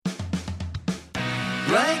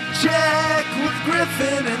Blank check with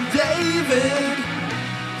Griffin and David.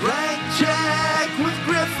 Blank check with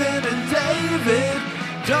Griffin and David.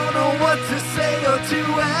 Don't know what to say or to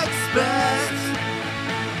expect.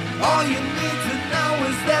 All you need to know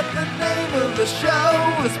is that the name of the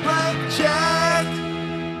show is Blank Check.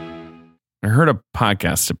 I heard a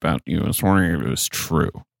podcast about you. I was wondering if it was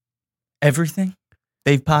true. Everything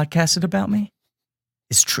they've podcasted about me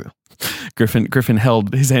is true. Griffin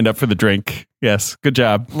held his hand up for the drink. Yes, good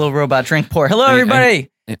job. Little robot drink pour. Hello, everybody.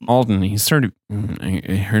 Alden, he started. I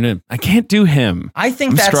heard it. I can't do him. I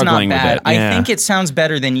think I'm that's not struggling with bad. it. Yeah. I think it sounds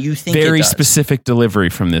better than you think it Very does. specific delivery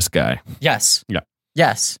from this guy. Yes. Yeah.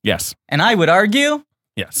 Yes. Yes. And I would argue,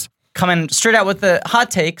 Yes. coming straight out with the hot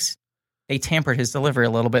takes, they tampered his delivery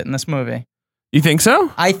a little bit in this movie. You think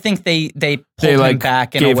so? I think they pulled They him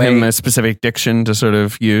back in a gave way him a specific diction to sort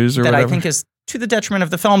of use or that whatever. I think is to the detriment of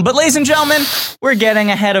the film. But ladies and gentlemen, we're getting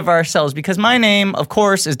ahead of ourselves because my name, of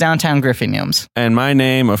course, is Downtown Griffiniums. And my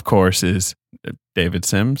name, of course, is David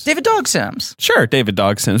Sims. David Dog Sims. Sure, David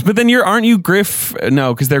Dog Sims. But then aren't you Griff?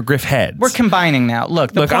 No, because they're Griff heads. We're combining now.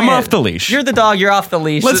 Look, I'm point off is, the leash. You're the dog, you're off the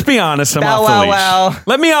leash. Let's be honest, I'm Bow off the wow leash. wow.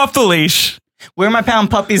 Let me off the leash. Where are my pound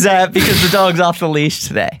puppies at? Because the dog's off the leash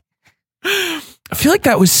today. I feel like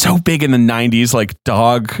that was so big in the 90s, like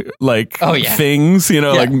dog, things,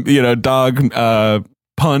 dog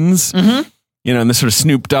puns, in the sort of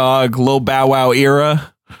Snoop Dogg, Lil Bow Wow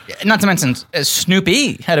era. Not to mention,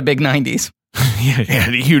 Snoopy had a big 90s. yeah,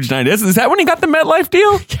 a huge 90s. Is that when he got the MetLife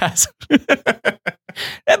deal? Yes.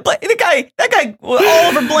 that guy was all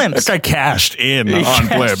over blimps. That guy cashed in on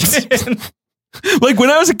blimps. Like when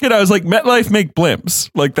I was a kid, I was like, MetLife make blimps.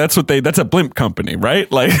 Like that's a blimp company, right?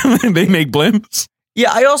 Like they make blimps. Yeah,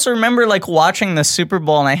 I also remember like watching the Super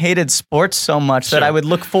Bowl and I hated sports so much that I would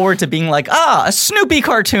look forward to being like, a Snoopy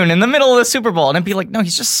cartoon in the middle of the Super Bowl. And I'd be like, no,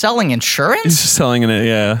 he's just selling insurance? He's just selling it,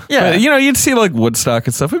 yeah. Yeah. But, you'd see like Woodstock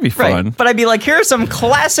and stuff. It'd be fun. Right. But I'd be like, here's some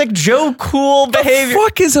classic Joe Cool behavior.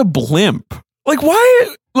 What the fuck is a blimp? Like,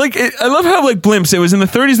 why? Like, I love how, like, blimps, it was in the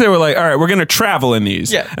 30s, they were like, all right, we're going to travel in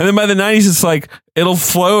these. Yeah. And then by the 90s, it's like, it'll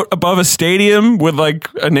float above a stadium with, like,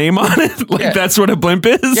 a name on it. Like, that's what a blimp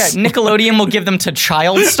is. Yeah, Nickelodeon will give them to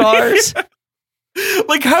child stars.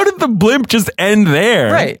 Like, how did the blimp just end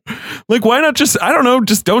there? Right. Like, why not just, I don't know,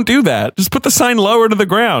 just don't do that. Just put the sign lower to the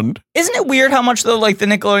ground. Isn't it weird how much, though, like, the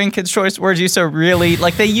Nickelodeon Kids' Choice Awards used to really,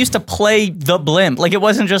 like, they used to play the blimp. Like, it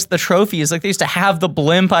wasn't just the trophies. Like, they used to have the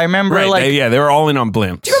blimp. I remember, Right, they were all in on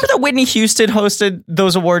blimps. Do you remember that Whitney Houston hosted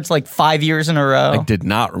those awards, like, 5 years in a row? I did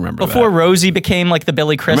not remember Before that. Rosie became, like, the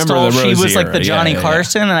Billy Crystal, the she Rosie was, like, the era. Johnny Yeah.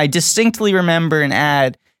 Carson. And I distinctly remember an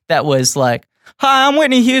ad that was, like, hi, I'm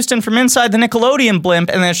Whitney Houston from inside the Nickelodeon blimp.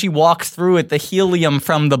 And then she walked through it. The helium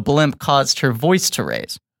from the blimp caused her voice to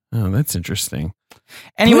raise. Oh, that's interesting.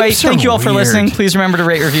 Anyway, Blimps are thank you all for weird. listening. Please remember to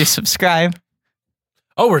rate, review, subscribe.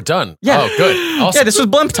 Oh, we're done. Yeah. Oh, good. Awesome. Yeah, this was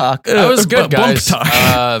Blimp Talk. That was good, Blimp guys.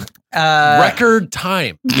 talk. Record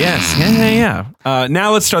time. Yes. Yeah.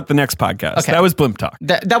 Now let's start the next podcast. Okay. That was Blimp Talk.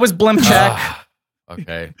 That was Blimp Check,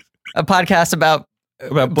 Okay. a podcast about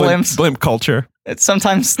About blimps. blimp culture.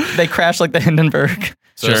 Sometimes they crash like the Hindenburg.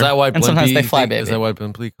 So is that why And sometimes Blimpy they fly, baby. Is that why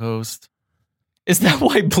Blimpy host? Is that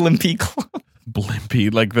why Blimpy Club?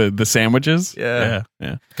 Blimpy, like the sandwiches? Yeah.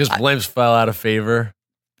 Yeah. Because blimps fell out of favor.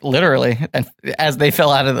 Literally, and as they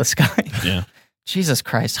fell out of the sky. Yeah. Jesus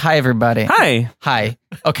Christ. Hi, everybody. Hi.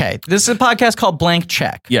 Okay, this is a podcast called Blank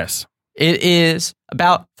Check. Yes. It is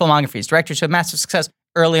about filmographies. Directors who have massive success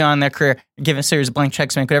early on in their career, given a series of blank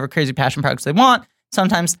checks to make whatever crazy passion projects they want.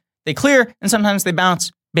 Sometimes they clear, and sometimes they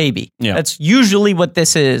bounce. Baby. Yeah. That's usually what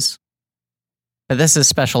this is. But this is a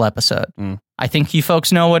special episode. I think you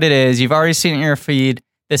folks know what it is. You've already seen it in your feed.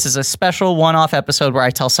 This is a special one-off episode where I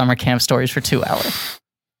tell summer camp stories for 2 hours.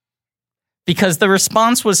 Because the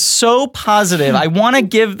response was so positive. I want to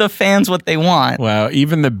give the fans what they want. Wow.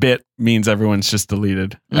 Even the bit means everyone's just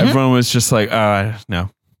deleted. Mm-hmm. Everyone was just like, no.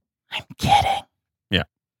 I'm kidding. Yeah.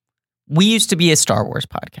 We used to be a Star Wars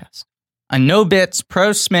podcast. A no bits,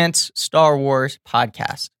 pro Smiths Star Wars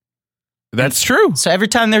podcast. That's true. So every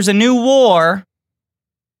time there's a new war,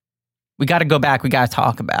 we got to go back. We got to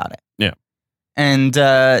talk about it. Yeah. And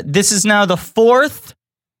this is now the 4th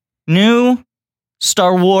new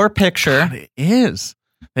Star Wars picture. God, it is.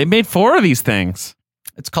 They made 4 of these things.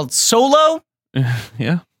 It's called Solo,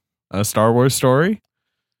 Yeah. A Star Wars story.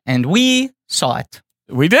 and we saw it.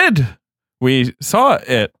 We did. We saw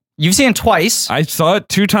it. You've seen it twice. I saw it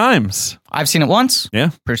 2 times. I've seen it once.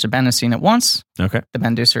 Yeah. Producer Ben has seen it once. Okay. The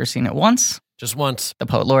Ben Deucer has seen it once. Just once. The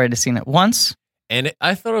Poet Laureate has seen it once. And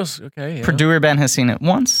I thought it was okay. Yeah. Purdue Ben has seen it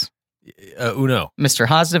once. Uno. Mr.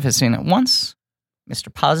 Hosdev has seen it once.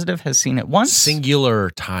 Mr. Positive has seen it once. Singular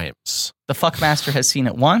times. The Fuckmaster has seen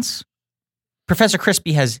it once. Professor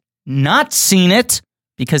Crispy has not seen it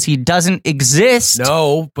because he doesn't exist.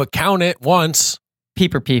 No, but count it once.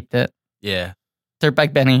 Peeper peeped it. Yeah.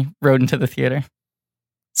 Dirtbag Benny rode into the theater.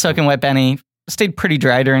 Soaking Wet Benny stayed pretty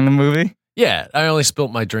dry during the movie. Yeah, I only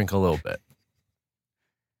spilt my drink a little bit.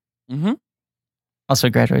 Mm-hmm. Also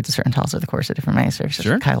graduated to certain titles of the course of different miniseries.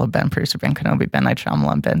 Sure. Kylo Ben, producer Ben Kenobi, Ben Night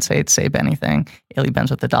Shyamalan, Ben Say It, Save Anything, Ailey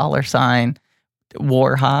Benz with the $,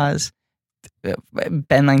 War Haas,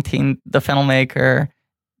 Ben 19, the filmmaker,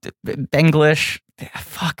 Benglish,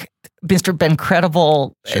 fuck, Mr. Ben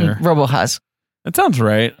Credible, Sure. and Robo Haas. That sounds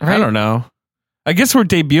right. I don't know. I guess we're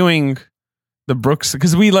debuting the Brooks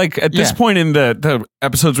because we at this point in the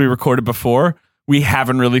episodes we recorded before, we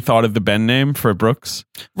haven't really thought of the Ben name for Brooks.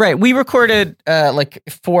 Right. We recorded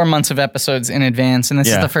 4 months of episodes in advance, and this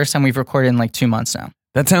is the first time we've recorded in 2 months now.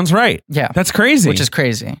 That sounds right. Yeah. That's crazy. Which is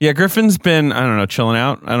crazy. Yeah, Griffin's been, I don't know, chilling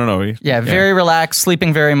out. I don't know. Yeah, very relaxed,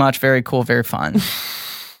 sleeping very much, very cool, very fun.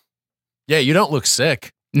 Yeah, you don't look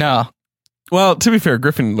sick. No. Well, to be fair,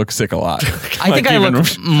 Griffin looks sick a lot. I think I look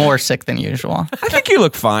more sick than usual. I think you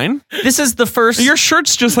look fine. This is the first... Your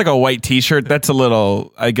shirt's just like a white t-shirt. That's a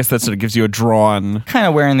little... I guess that sort of gives you a drawn... Kind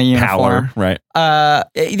of wearing the uniform. Power, right.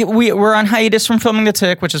 We're on hiatus from filming The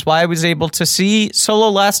Tick, which is why I was able to see Solo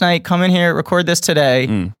last night, come in here, record this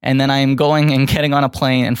today, and then I am going and getting on a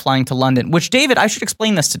plane and flying to London, which David, I should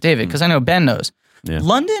explain this to David, because I know Ben knows. Yeah.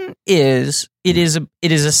 London is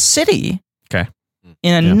a city... Okay.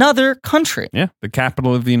 In another country. Yeah, the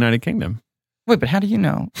capital of the United Kingdom. Wait, but how do you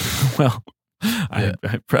know? Well,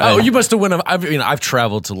 you must have went. I've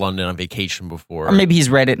traveled to London on vacation before. Or maybe he's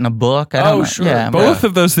read it in a book. I don't know. Sure. Yeah, both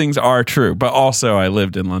of those things are true, but also I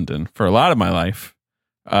lived in London for a lot of my life,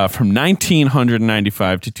 from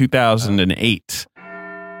 1995 to 2008.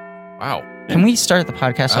 Wow. Can we start the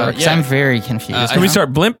podcast over? Because I'm very confused. Can we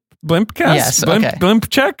start Blimpcast? Yes. Okay. Blimp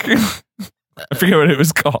check. I forget what it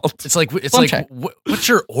was called. It's like what's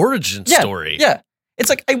your origin story? Yeah. It's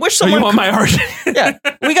like, I wish someone... you want my origin? Yeah.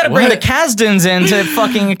 We got to bring the Kasdans in to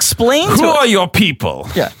fucking explain to Who are your people?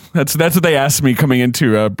 Yeah. That's what they asked me coming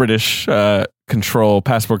into British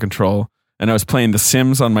passport control, and I was playing The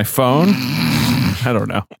Sims on my phone. I don't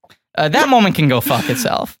know. That moment can go fuck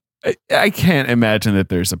itself. I can't imagine that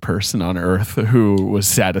there's a person on Earth who was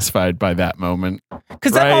satisfied by that moment.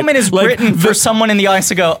 Because that moment is written for someone in the audience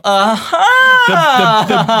to go,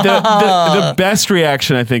 The best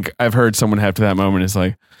reaction I think I've heard someone have to that moment is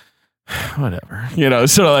like, whatever.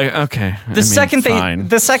 Sort of like, okay. The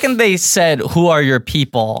second they said, "Who are your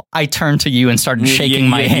people?" I turned to you and started shaking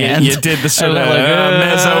my hand. You did the sort of mezzo.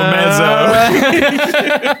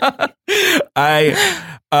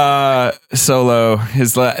 Solo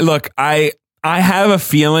his look. I have a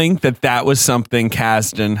feeling that was something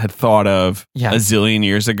Kasdan had thought of a zillion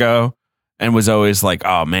years ago, and was always like,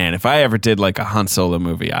 "Oh man, if I ever did like a Han Solo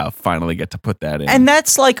movie, I'll finally get to put that in." And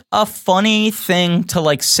that's like a funny thing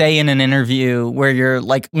to say in an interview where you're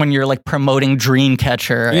when you're promoting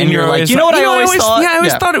Dreamcatcher, and you're like, what I always thought? Yeah, I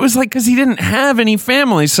always thought it was because he didn't have any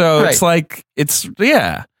family, so it's like it's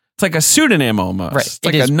like a pseudonym almost. Right. It's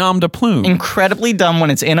like a nom de plume. Incredibly dumb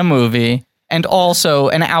when it's in a movie. And also,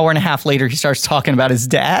 an hour and a half later, he starts talking about his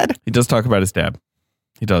dad. He does talk about his dad.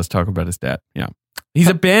 Yeah. He's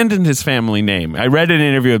abandoned his family name. I read an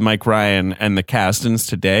interview with Mike Ryan and the Kasdans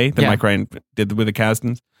today, that Mike Ryan did with the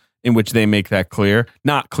Kasdans, in which they make that clear.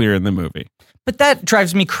 Not clear in the movie. But that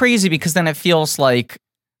drives me crazy because then it feels like,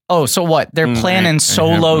 oh, so what? Their plan in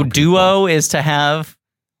Solo Duo is to have...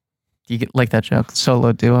 Do you like that joke?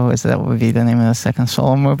 Solo Duo? Is that what would be the name of the second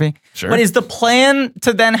Solo movie? Sure. But is the plan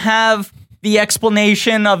to then have the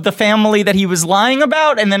explanation of the family that he was lying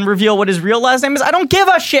about and then reveal what his real last name is? I don't give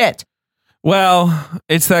a shit. Well,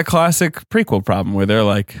 it's that classic prequel problem where they're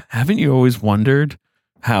like, haven't you always wondered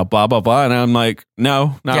how blah, blah, blah? And I'm like,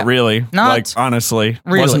 no, not really. Honestly,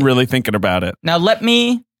 wasn't really thinking about it. Now, let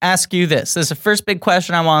me ask you this. This is the first big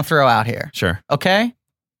question I want to throw out here. Sure. Okay?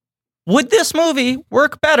 Would this movie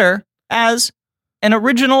work better as an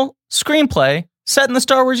original screenplay set in the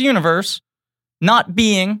Star Wars universe, not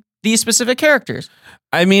being these specific characters?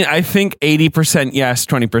 I mean, I think 80% yes,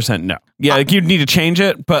 20% no. Yeah, you'd need to change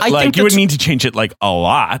it, but you would need to change it a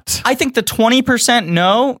lot. I think the 20%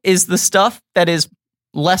 no is the stuff that is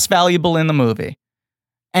less valuable in the movie.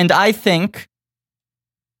 And I think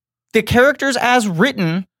the characters as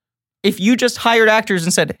written, if you just hired actors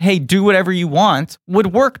and said, hey, do whatever you want, would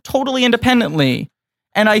work totally independently.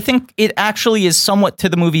 And I think it actually is somewhat to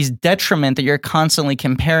the movie's detriment that you're constantly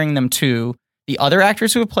comparing them to the other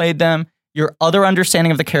actors who have played them your other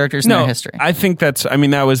understanding of the characters and their history. I think that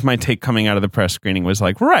was my take coming out of the press screening was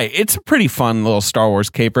like, right, it's a pretty fun little Star Wars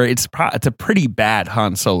caper. It's a pretty bad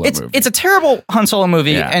Han Solo movie. It's a terrible Han Solo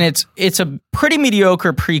movie, and it's a pretty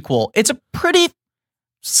mediocre prequel. It's a pretty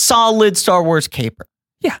solid Star Wars caper.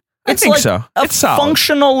 Yeah, I think so. It's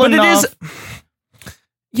functional enough.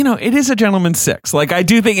 It is, it is a gentleman's six. Like, I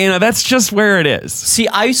do think, that's just where it is. See,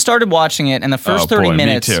 I started watching it, and the first 30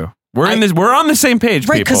 minutes... Me too. We're on the same page,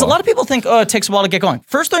 right? Because a lot of people think, it takes a while to get going.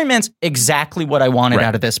 First 30 minutes, exactly what I wanted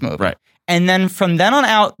out of this movie. Right. And then from then on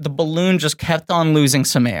out, the balloon just kept on losing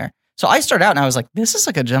some air. So I started out and I was like, this is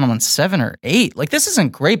like a gentleman's 7 or 8. Like, this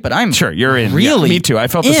isn't great, but I'm sure you're in. Really, me too. I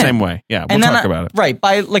felt the same way. Yeah, we'll talk about it. Right.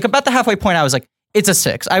 By like about the halfway point, I was like, it's a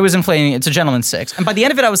 6. I was inflating. It's a gentleman's 6. And by the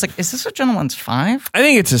end of it, I was like, is this a gentleman's 5? I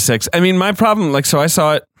think it's a 6. I mean, my problem, so I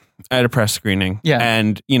saw it at a press screening. Yeah.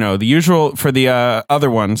 And, the usual for the other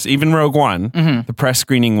ones, even Rogue One, the press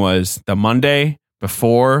screening was the Monday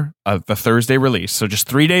before the Thursday release. So just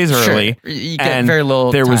 3 days early. You get very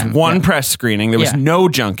little There was time. one press screening. There was no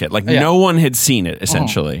junket. Like, no one had seen it,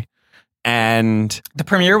 essentially. And the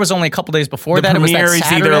premiere was only a couple days before that. The premiere is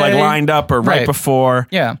either like lined up or right before.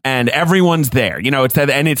 Yeah. And everyone's there.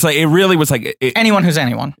 It's like, it really was like... anyone who's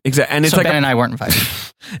anyone. Exactly. And it's so like... Ben and I weren't invited.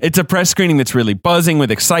 It's a press screening that's really buzzing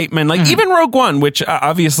with excitement. Like, even Rogue One, which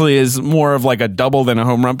obviously is more of like a double than a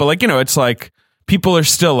home run. But like, it's like... People are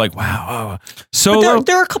still like, wow. But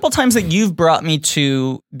there are a couple times that you've brought me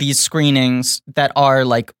to these screenings that are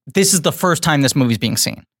like, this is the first time this movie's being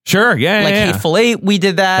seen. Sure, yeah. Like Hateful Eight, we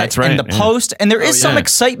did that. That's right. In the post. And there is some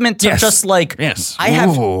excitement to just like, I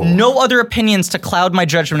have no other opinions to cloud my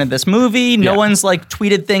judgment of this movie. No one's like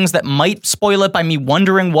tweeted things that might spoil it by me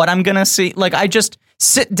wondering what I'm going to see. Like, I just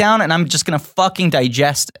sit down and I'm just going to fucking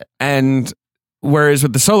digest it. And... Whereas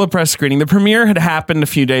with the solo press screening, the premiere had happened a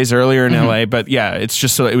few days earlier in LA, but it's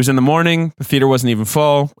just so it was in the morning. The theater wasn't even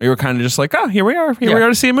full. We were kind of just like, oh, here we are. Here we are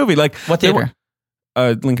to see a movie. Like, what theater?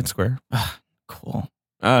 Lincoln Square. Cool.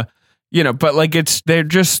 But like they're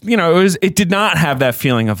just, it did not have that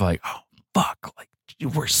feeling of like, oh, fuck, like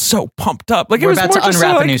we're so pumped up. Like, we're it was about more to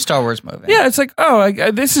unwrap like, a new Star Wars movie. Yeah, it's like,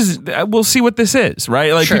 this is, we'll see what this is,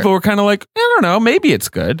 right? Like, people were kind of like, I don't know, maybe it's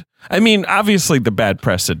good. I mean, obviously the bad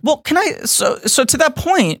press had... Well, so to that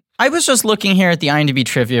point, I was just looking here at the IMDb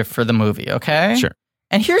trivia for the movie, okay? Sure.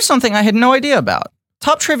 And here's something I had no idea about.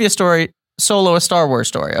 Top trivia story, Solo, a Star Wars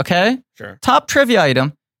story, okay? Sure. Top trivia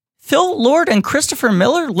item, Phil Lord and Christopher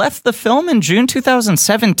Miller left the film in June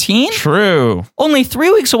 2017? True. Only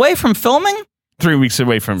 3 weeks away from filming? 3 weeks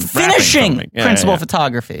away from finishing principal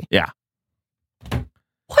photography. Yeah.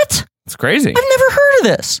 What? It's crazy. I've never heard of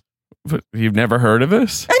this. But you've never heard of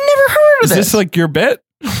this? I never heard of this. Is this like your bit?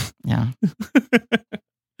 Yeah.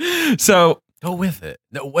 So go with it.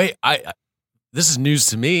 No, wait. This is news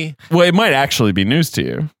to me. Well, it might actually be news to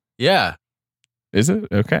you. Yeah. Is it?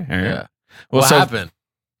 Okay. All right. Yeah. Well, what happened?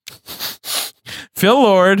 Phil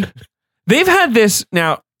Lord. They've had this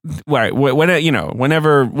now. Right. When does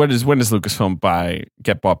Lucasfilm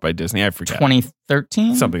get bought by Disney? I forget.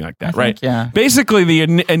 2013? Something like that, I right? think, yeah. Basically,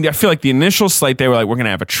 and I feel like the initial slate, they were like, we're going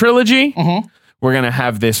to have a trilogy. Mm-hmm. We're going to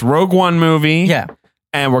have this Rogue One movie. Yeah.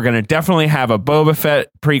 And we're going to definitely have a Boba Fett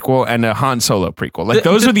prequel and a Han Solo prequel. Like,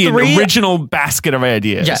 those are the original basket of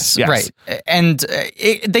ideas. Yes. Right. And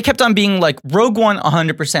they kept on being like, Rogue One,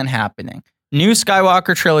 100% happening. New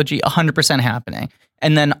Skywalker trilogy, 100% happening.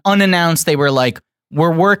 And then unannounced, they were like,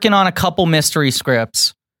 we're working on a couple mystery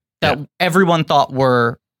scripts that everyone thought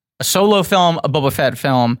were a Solo film, a Boba Fett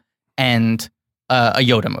film, and a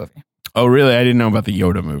Yoda movie. Oh, really? I didn't know about the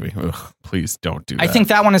Yoda movie. Ugh, please don't do that. I think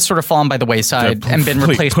that one has sort of fallen by the wayside and been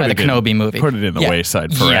replaced by the Kenobi movie. Put it in the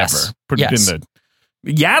wayside forever. Yes. Put it in the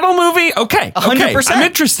Yaddle movie? Okay. 100%. I'm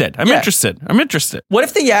interested. I'm interested. What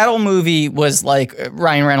if the Yaddle movie was like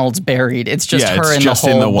Ryan Reynolds buried? It's just her in the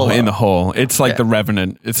hole. In the hole. It's like The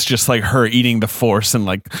Revenant. It's just like her eating the Force and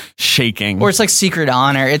like shaking. Or it's like Secret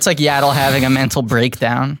Honor. It's like Yaddle having a mental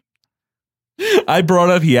breakdown. I brought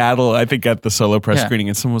up Yaddle, I think, at the solo press screening,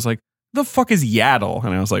 and someone was like, the fuck is Yaddle?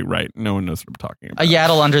 And I was like, right, no one knows what I'm talking about. A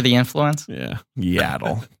Yaddle under the influence? Yeah,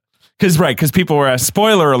 Yaddle. Because people were asked,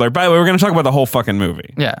 spoiler alert. By the way, we're going to talk about the whole fucking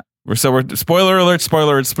movie. Yeah. We're spoiler alert.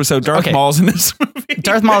 So Darth Maul's in this movie.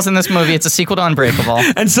 Darth Maul's in this movie. It's a sequel to Unbreakable.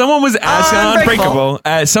 And someone was asking Unbreakable.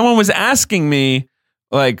 Someone was asking me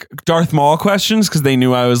like Darth Maul questions because they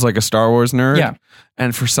knew I was like a Star Wars nerd. Yeah.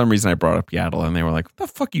 And for some reason, I brought up Yaddle, and they were like, "What the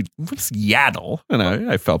fuck? What's Yaddle?" And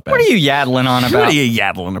I felt bad. What are you yaddling on about? What are you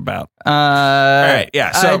yaddling about? All right,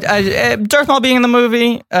 yeah. So Darth Maul being in the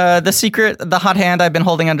movie, the secret, the hot hand I've been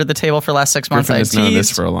holding under the table for the last 6 months. Griffin has known this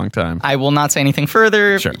for a long time. I will not say anything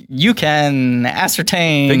further. Sure. You can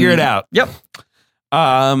ascertain. Figure it out. Yep.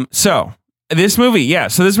 So this movie,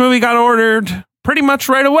 so this movie got ordered pretty much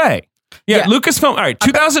right away. Yeah, Lucasfilm. All right,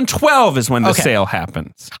 2012 is when the sale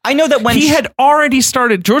happens. I know that when he had already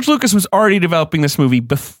started, George Lucas was already developing this movie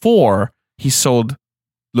before he sold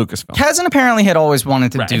Lucasfilm. Kazan apparently had always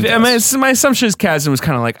wanted to do this. My assumption is Kazan was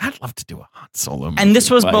kind of like, I'd love to do a Han Solo movie. And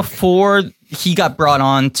this was before he got brought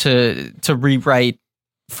on to rewrite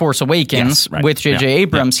Force Awakens with J.J.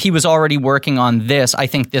 Abrams. He was already working on this. I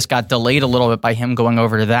think this got delayed a little bit by him going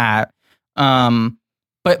over to that.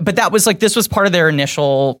 But that was this was part of their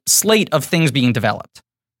initial slate of things being developed.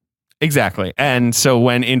 Exactly. And so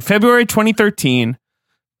when in February 2013,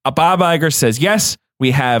 Bob Iger says, yes,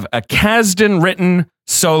 we have a Kasdan written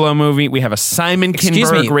Solo movie. We have a Simon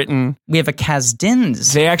Kinberg written. We have a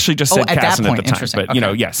Kasdan's. They actually just said Kasdan at the time. But,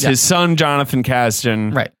 yes, his son, Jonathan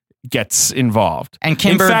Kasdan, gets involved. And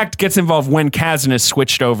Kinberg, in fact, gets involved when Kasdan is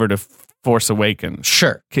switched over to Force Awakens.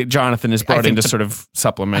 Sure. Jonathan is brought in to sort of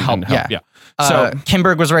supplement and help. Yeah. So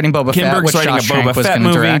Kinberg was writing Boba Fett. Kinberg's writing Josh a Boba Trank Fett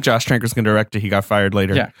movie. Direct. Josh Trank was going to direct it. He got fired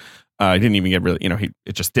later. Yeah. He didn't even get really,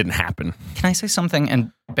 it just didn't happen. Can I say something?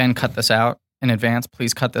 And Ben, cut this out in advance.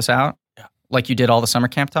 Please cut this out. Yeah. Like you did all the summer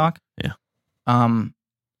camp talk. Yeah.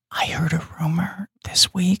 I heard a rumor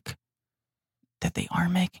this week that they are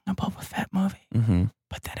making a Boba Fett movie,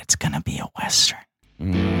 but that it's going to be a Western.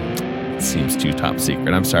 It seems too top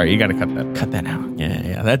secret. I'm sorry. You got to cut that. Cut that out.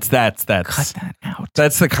 Yeah. That's. Cut that out.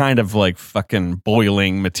 That's the kind of fucking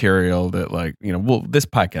boiling material that this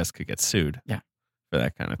podcast could get sued. Yeah. For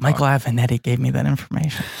that kind of talk. Michael Avenatti gave me that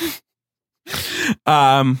information.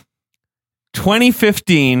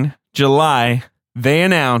 2015, July, they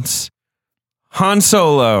announce Han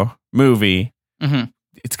Solo movie.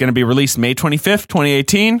 It's going to be released May 25th,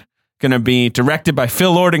 2018. Going to be directed by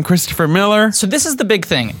Phil Lord and Christopher Miller. So this is the big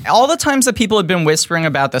thing. All the times that people have been whispering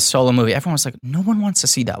about the Solo movie, everyone was like, no one wants to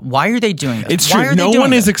see that. Why are they doing this? It's true. No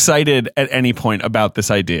one is excited at any point about this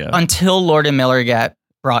idea. Until Lord and Miller get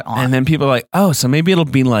brought on. And then people are like, oh, so maybe it'll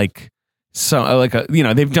be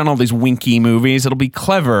they've done all these winky movies. It'll be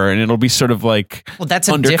clever and it'll be sort of that's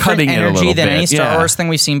a different energy than any Star Wars thing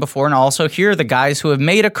we've seen before. And also here are the guys who have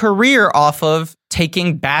made a career off of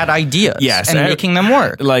taking bad ideas and making them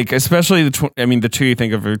work. Especially the two you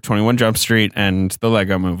think of 21 Jump Street and the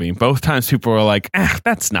Lego movie. Both times people were like,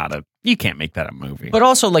 you can't make that a movie. But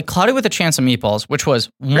also Cloudy with a Chance of Meatballs, which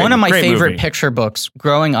was one of my favorite picture books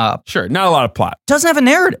growing up. Sure. Not a lot of plot. Doesn't have a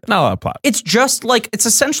narrative. Not a lot of plot. It's just it's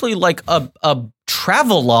essentially a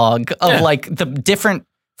travel log of the different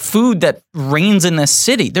food that reigns in this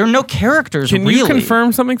city. There are no characters. Can you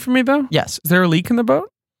confirm something for me though? Yes. Is there a leak in the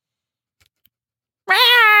boat?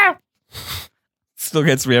 Still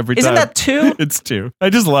gets me every time. Isn't that 2? It's 2. I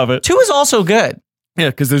just love it. 2 is also good. Yeah,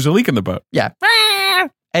 because there's a leak in the boat. Yeah.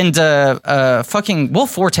 And fucking Will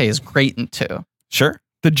Forte is great in 2. Sure.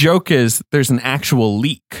 The joke is there's an actual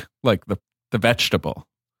leak, like the vegetable.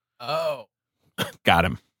 Oh. Got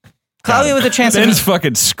him. Cloudy with a Chance of Meatballs. Ben's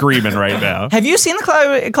fucking screaming right now. Have you seen the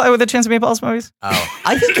Cloudy with a Chance of Meatballs movies? Oh.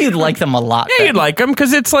 I think you'd like them a lot. Yeah, you'd like them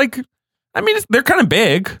because it's they're kind of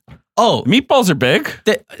big. Oh. Meatballs are big.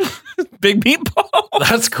 Big meatball.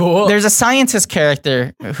 That's cool. There's a scientist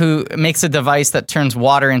character who makes a device that turns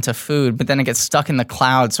water into food, but then it gets stuck in the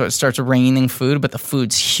clouds, so it starts raining food, but the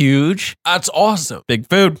food's huge. That's awesome. Big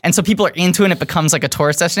food. And so people are into it, and it becomes like a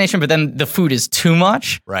tourist destination, but then the food is too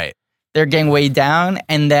much. Right. They're getting weighed down,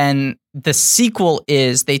 and then the sequel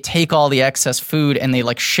is they take all the excess food and they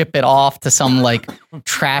ship it off to some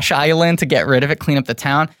trash island to get rid of it, clean up the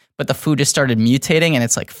town, but the food has started mutating, and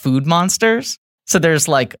it's food monsters. So there's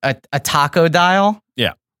a taco dial.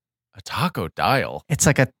 Yeah. A taco dial? It's a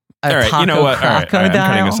all right, taco you know what? All right, I'm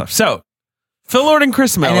cutting this off. So, Phil Lord and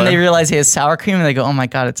Chris Miller. And then they realize he has sour cream and they go, oh my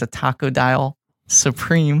God, it's a taco dial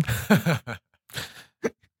supreme.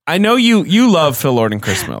 I know you love Phil Lord and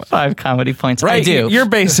Chris Miller. 5 comedy points. Right? I do. You're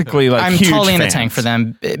basically I'm huge totally in the fans. tank for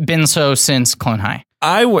them. Been so since Clone High.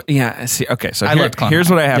 See, okay, so loved here's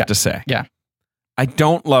Clone what I High. have to say. Yeah. I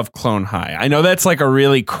don't love Clone High. I know that's a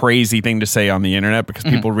really crazy thing to say on the internet because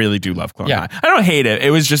people really do love Clone High. I don't hate it.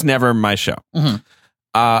 It was just never my show. Mm-hmm.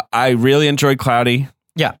 I really enjoyed Cloudy.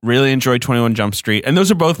 Yeah. Really enjoyed 21 Jump Street. And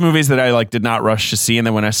those are both movies that I did not rush to see. And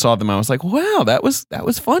then when I saw them, I was like, wow, that was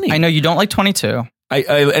funny. I know you don't like 22. But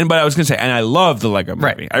I was going to say, and I love the Lego movie.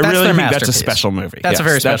 Right. I That's really their think that's a masterpiece. special movie. That's a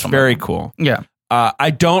very special That's very movie. cool. Yeah.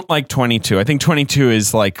 I don't like 22. I think 22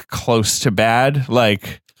 is like close to bad.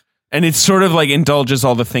 Like, and it sort of like indulges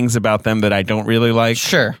all the things about them that I don't really like.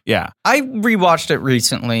 Sure. Yeah. I rewatched it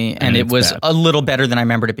recently and it was bad. A little better than I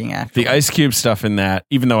remembered it being actually. The Ice Cube stuff in that,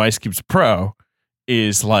 even though Ice Cube's a pro,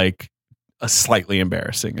 is like a slightly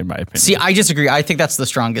embarrassing in my opinion. See, I disagree. I think that's the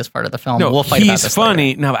strongest part of the film. No, we'll fight about this he's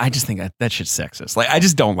funny. later. No, I just think that shit's sexist. Like, I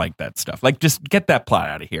just don't like that stuff. Like, just get that plot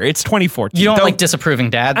out of here. It's 2014. You don't like disapproving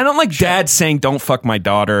dad? I don't like dad saying, don't fuck my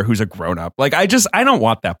daughter who's a grown up. Like, I don't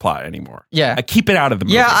want that plot anymore. Yeah. I keep it out of the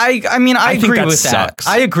movie. Yeah, I mean, I agree think with sucks.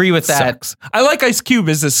 that. I agree with that. Sucks. I like Ice Cube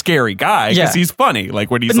as a scary guy because he's funny. Like,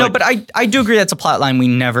 when he's but I do agree that's a plot line we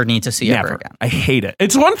never need to see ever again. I hate it.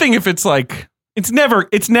 It's one thing if it's like, it's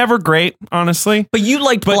never great, honestly. But you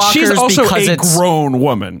liked Blockers, Blockers she's also because a it's grown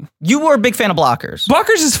woman. You were a big fan of Blockers.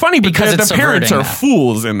 Blockers is funny because it's the parents are subverting that.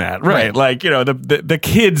 fools in that, right? Like, you know, the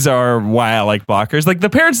kids are why I like Blockers. Like, the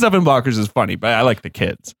parent stuff in Blockers is funny, but I like the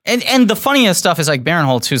kids. And the funniest stuff is like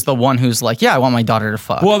Barinholtz, who's the one who's like, yeah, I want my daughter to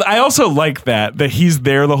fuck. Well, I also like that he's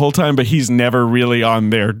there the whole time, but he's never really on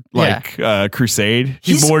their crusade.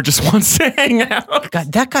 He more just wants to hang out.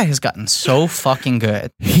 God, that guy has gotten so fucking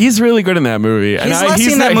good. He's really good in that movie.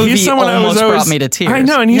 That movie almost brought me to tears. I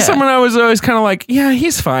know, and he's someone I was always kind of like, yeah,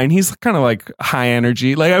 he's fine. He's kind of like high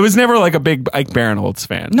energy. Like, I was never like a big Ike Barinholtz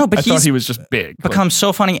fan. No, but I thought he was just big. Become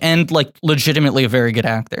so funny and like legitimately a very good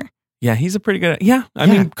actor. Yeah, he's a pretty good. Yeah, I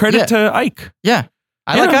mean, credit to Ike. Yeah,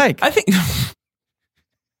 I like Ike. I think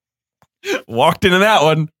walked into that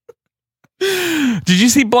one. Did you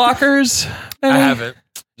see Blockers? I haven't.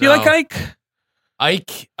 Do you like Ike?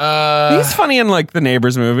 Ike, he's funny in like the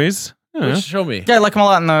Neighbors movies. Show me. Yeah, I like him a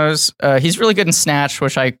lot in those. He's really good in Snatch,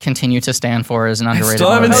 which I continue to stand for as an underrated. I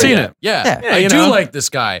still haven't seen it. Yeah, I do like this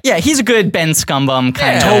guy. Yeah, he's a good Ben Scumbum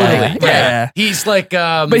kind of. Totally. Yeah. He's like,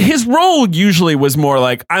 but his role usually was more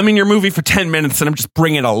like, I'm in your movie for 10 minutes and I'm just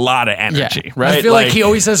bringing a lot of energy, right? I feel like he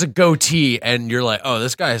always has a goatee and you're like, oh,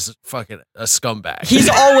 this guy is fucking a scumbag. He's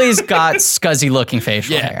always got scuzzy looking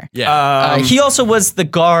facial hair. Yeah. He also was the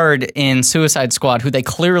guard in Suicide Squad who they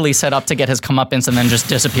clearly set up to get his comeuppance and then just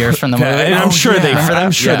disappears from the movie. And I'm sure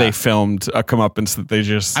they filmed a comeuppance that they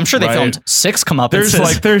just. I'm sure they filmed 6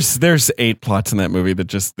 comeuppances. There's 8 plots in that movie that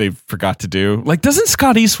just they forgot to do. Like, doesn't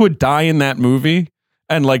Scott Eastwood die in that movie?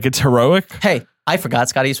 And like, it's heroic. Hey, I forgot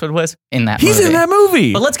Scott Eastwood was in that. He's in that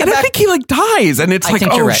movie. But let's get back. I think he like dies, and it's like,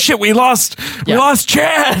 oh shit, we lost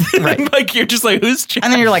Chad. Right. Like, you're just like, who's Chad?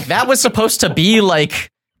 And then you're like, that was supposed to be like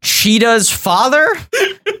Cheetah's father?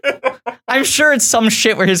 I'm sure it's some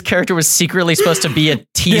shit where his character was secretly supposed to be a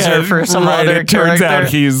teaser for some other it character. Turns out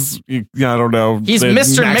he's, I don't know. He's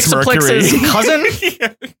Mr. Mixaplex's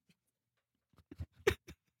cousin?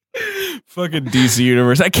 Fucking DC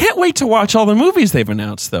Universe. I can't wait to watch all the movies they've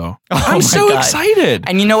announced, though. I'm so excited.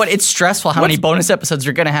 And you know what? It's stressful how many bonus episodes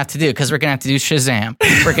you're going to have to do because we're going to have to do Shazam.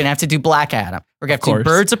 We're going to have to do Black Adam. We're going to have to do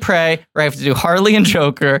Birds of Prey. We're going to have to do Harley and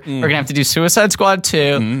Joker. We're going to have to do Suicide Squad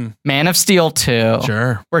 2. Man of Steel 2.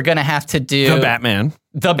 Sure. We're going to have to do The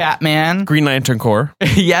Batman. Green Lantern Corps.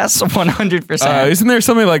 Yes, 100%. Isn't there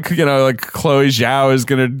something like, like Chloe Zhao is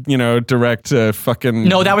going to, direct a fucking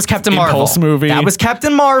No, that was Captain Marvel. movie? That was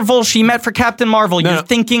Captain Marvel. She met for Captain Marvel. You're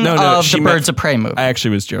thinking of the Birds of Prey movie. I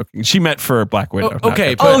actually was joking. She met for Black Widow.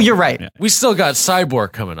 Okay. You're right. Yeah. We still got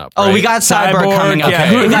Cyborg coming up. Right? Oh, we got Cyborg coming up. Yeah.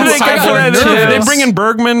 Who got Cyborg 2? Are they bringing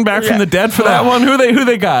Bergman back from the dead for that one? Who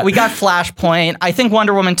they got? We got Flashpoint. I think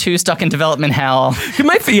Wonder Woman 2 stuck in development hell.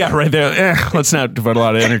 Right there. Let's not devote a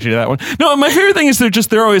lot of energy to that one. No, my favorite thing is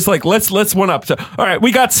they're always like, let's one up. So, all right,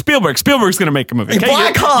 we got Spielberg. Spielberg's going to make a movie. Okay?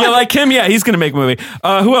 Black Hawk. You like him? Yeah, he's going to make a movie.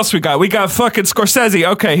 Who else we got? We got fucking Scorsese.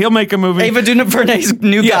 Okay, he'll make a movie. Ava DuVernay's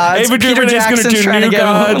New Gods. Ava DuVernay's going to do New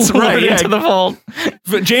Gods. Right, into the fold.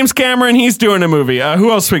 James Cameron, he's doing a movie.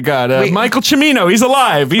 Who else we got? Michael Cimino, he's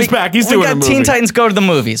alive. He's back. He's doing a movie. We got Teen Titans Go to the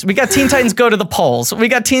movies. We got Teen Titans Go to the polls. We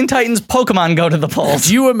got Teen Titans Pokemon Go to the polls.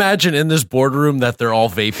 Do you imagine in this boardroom that they're all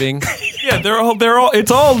vaping? Yeah, they're all.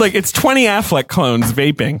 It's all like it's 20 Affleck clones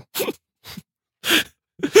vaping.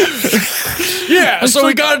 Yeah, so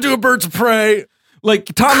we got to do a Birds of Prey. Like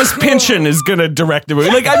Thomas Pynchon is gonna direct the movie.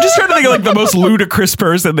 Like, I'm just trying to think of like the most ludicrous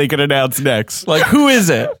person they could announce next. Like, who is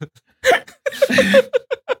it?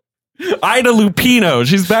 Ida Lupino.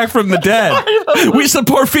 She's back from the dead. We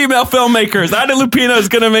support female filmmakers. Ida Lupino is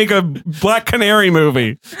gonna make a Black Canary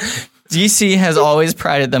movie. DC has always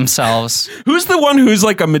prided themselves. Who's the one who's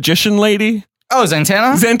like a magician lady? Oh,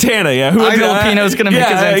 Zatanna? Zatanna, yeah. I know Pino's going to make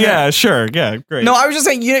a Zatanna. Yeah, sure. Yeah, great. No, I was just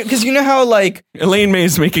saying, because you know how, like... Elaine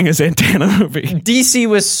May's making a Zatanna movie. DC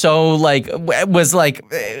was so,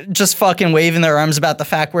 just fucking waving their arms about the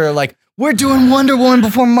fact where, like, we're doing Wonder Woman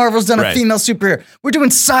before Marvel's done a female superhero. We're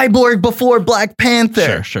doing Cyborg before Black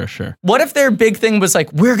Panther. Sure. What if their big thing was,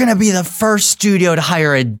 like, we're going to be the first studio to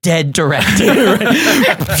hire a dead director?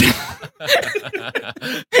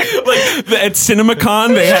 At CinemaCon,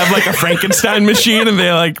 they have like a Frankenstein machine and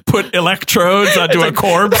they like put electrodes onto a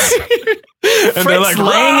corpse. And Fritz they're like,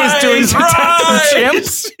 Lang is doing Detective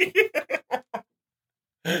Chimps.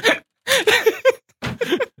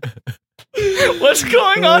 What's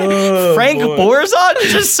going on? Frank Borzon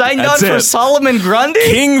just signed on for Solomon Grundy?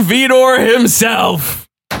 King Vidor himself.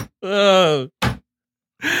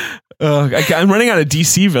 I'm running out of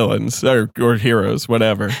DC villains or heroes,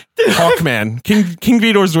 whatever. Hawkman. King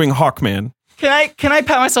Vidor's doing Hawkman. Can I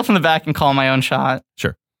pat myself on the back and call my own shot?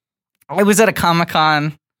 Sure. I was at a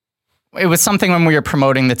Comic-Con. It was something when we were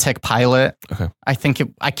promoting the Tick pilot. Okay. I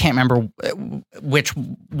can't remember which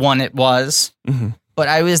one it was, but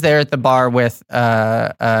I was there at the bar with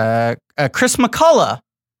Chris McCullough.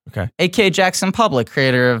 Okay. A.K. Jackson Public,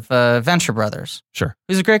 creator of Venture Brothers. Sure.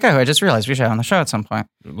 He's a great guy who I just realized we should have on the show at some point.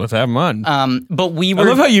 Let's have him on. But we were... I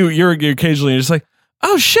love how you're occasionally just like,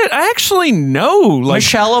 oh shit, I actually know like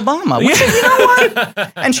Michelle Obama. Which, you know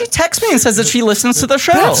what? And she texts me and says that she listens to the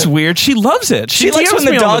show. That's weird. She loves it. She likes when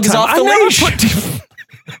the dog is off the leash.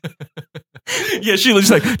 Yeah, she was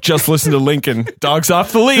like, just listen to Lincoln. Dog's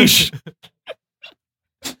off the leash.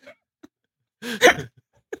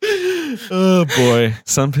 Oh boy.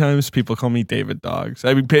 Sometimes people call me David Dogs.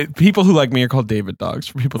 I mean, people who like me are called David Dogs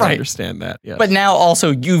for people to understand that. Yes. But now also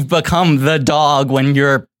you've become the dog when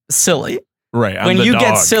you're silly. Right. When you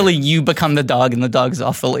get silly, you become the dog and the dog's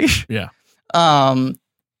off the leash. Yeah.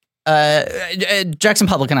 Jackson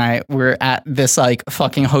Public and I were at this like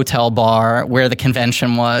fucking hotel bar where the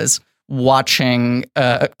convention was watching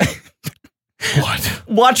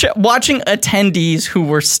watching attendees who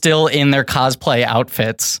were still in their cosplay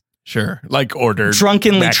outfits. Sure. Like ordered.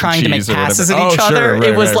 Drunkenly trying to make passes at each other. Sure. Right,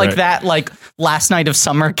 it was right. that like last night of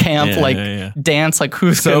summer camp dance, like who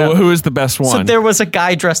is the best one? So there was a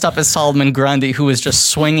guy dressed up as Solomon Grundy who was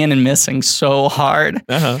just swinging and missing so hard.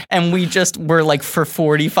 And we just were like for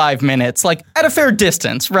 45 minutes, like at a fair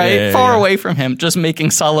distance, right? Far away from him, just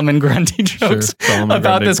making Solomon Grundy jokes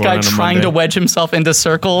about this guy trying to wedge himself into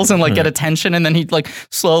circles and like get attention, and then he'd like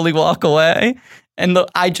slowly walk away. And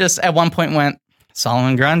I just at one point went,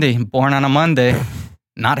 Solomon Grundy, born on a Monday,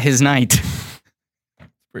 not his night.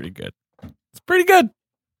 Pretty good. It's pretty good.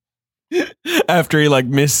 After he like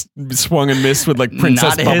swung and missed with like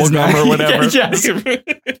Princess Bubblegum or whatever. Yes.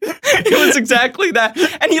 It was exactly that.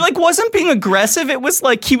 And he like wasn't being aggressive. It was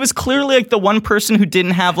like he was clearly like the one person who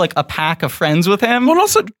didn't have like a pack of friends with him. Well,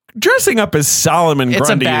 also dressing up as Solomon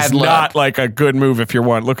Grundy is not like a good move if you're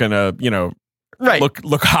looking to,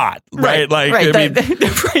 look hot, right? Like, I mean,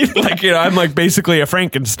 like, I'm like basically a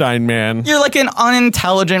Frankenstein man. You're like an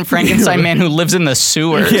unintelligent Frankenstein man who lives in the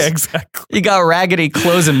sewers. Yeah, exactly. You got raggedy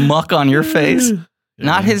clothes and muck on your face.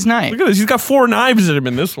 Not his night. Look at this. He's got 4 knives in him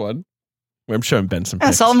in this one. I'm showing Ben some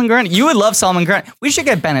pics. Solomon Grundy. You would love Solomon Grundy. We should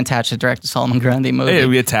get Ben attached to direct a Solomon Grundy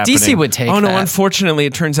movie. It's happening. DC would take that. Oh, no, unfortunately,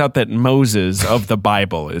 it turns out that Moses of the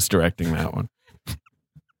Bible is directing that one.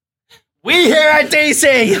 We here at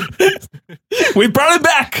DC. We brought it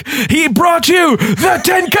back. He brought you the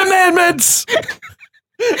 10 Commandments.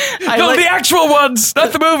 The actual ones,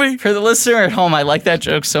 not the movie. For the listener at home, I like that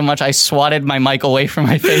joke so much, I swatted my mic away from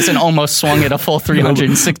my face and almost swung it a full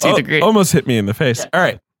 360 degrees. Almost hit me in the face. Yeah. All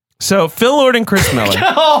right. So Phil Lord and Chris Miller,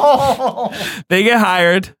 they get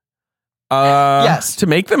hired to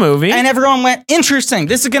make the movie. And everyone went, interesting.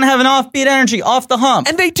 This is going to have an offbeat energy, off the hump.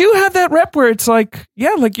 And they do have that rep where it's like,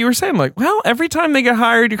 yeah, like you were saying, like, well, every time they get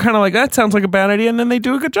hired, you're kind of like, that sounds like a bad idea. And then they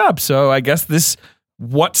do a good job. So I guess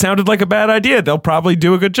what sounded like a bad idea, they'll probably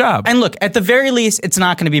do a good job. And look, at the very least, it's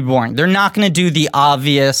not going to be boring. They're not going to do the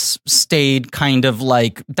obvious, staid kind of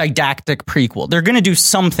like didactic prequel. They're going to do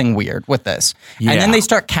something weird with this. Yeah. And then they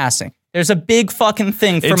start casting. There's a big fucking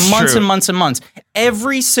thing for months and months and months.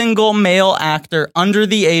 Every single male actor under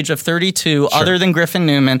the age of 32, other than Griffin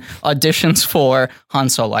Newman, auditions for Han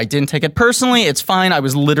Solo. I didn't take it personally. It's fine. I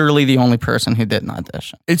was literally the only person who didn't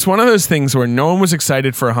audition. It's one of those things where no one was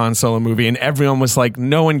excited for a Han Solo movie, and everyone was like,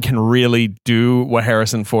 no one can really do what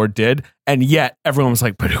Harrison Ford did. And yet everyone was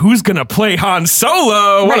like, but who's going to play Han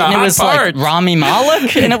Solo? What and it was like Rami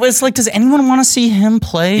Malek. And it was like, does anyone want to see him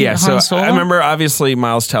play Han Solo? I remember, obviously,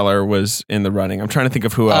 Miles Teller was in the running. I'm trying to think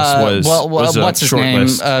of who else was what's his name?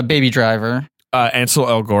 Baby Driver. Ansel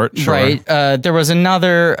Elgort, sure. Right. There was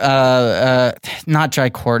another, not Jai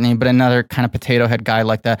Courtney, but another kind of potato head guy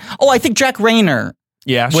like that. Oh, I think Jack Rayner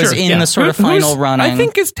was in the sort of final running. I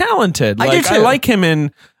think is talented. I do too.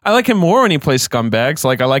 I like him more when he plays Scumbags.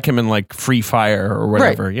 Like I like him in like Free Fire or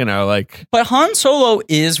whatever, Right. you know, like. But Han Solo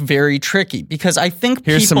is very tricky because I think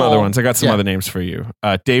Here's some other ones. I got some other names for you.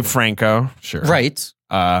 Dave Franco, sure. Right.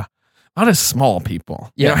 A lot of small people.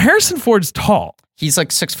 Yeah. You know, Harrison Ford's tall. He's like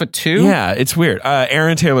 6'2". Yeah, it's weird.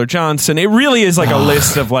 Aaron Taylor Johnson. It really is like a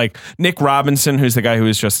list of like Nick Robinson, who's the guy who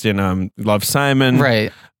was just in Love, Simon.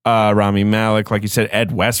 Right. Rami Malek, like you said,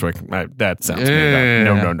 Ed Westwick. That sounds made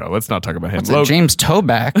up. No. Let's not talk about him. James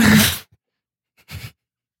Toback.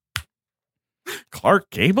 Clark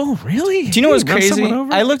Gable? Really? Do you know what's crazy?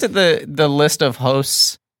 I looked at the list of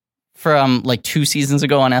hosts from like 2 seasons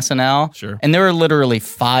ago on SNL. Sure. And there were literally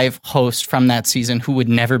 5 hosts from that season who would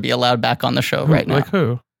never be allowed back on the show right now. Like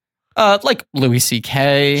who? Like Louis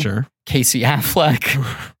C.K. Sure. Casey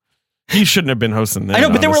Affleck. He shouldn't have been hosting that. I know,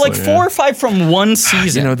 but there were like 4 or 5 from one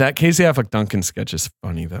season. You know, that Casey Affleck Duncan sketch is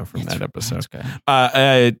funny, though, from that episode.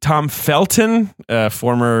 Tom Felton,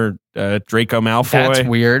 former Draco Malfoy. That's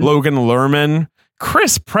weird. Logan Lerman.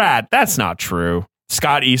 Chris Pratt. That's not true.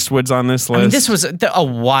 Scott Eastwood's on this list. I mean, this was a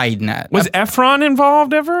wide net. Was Efron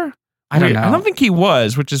involved ever? I don't know. I don't think he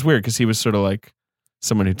was, which is weird because he was sort of like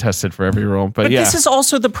someone who tested for every role. But yeah. This is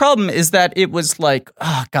also the problem is that it was like,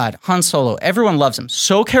 oh God, Han Solo, everyone loves him.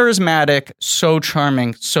 So charismatic, so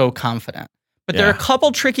charming, so confident. But there are a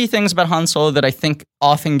couple tricky things about Han Solo that I think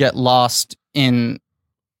often get lost in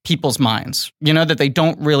people's minds, you know, that they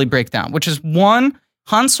don't really break down, which is one,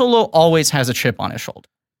 Han Solo always has a chip on his shoulder.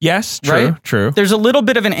 Yes, true, right? true. There's a little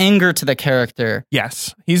bit of an anger to the character.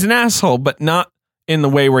 Yes. He's an asshole, but not in the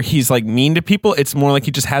way where he's like mean to people. It's more like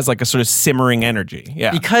he just has like a sort of simmering energy. Yeah.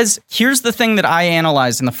 Because here's the thing that I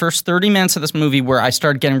analyzed in the first 30 minutes of this movie where I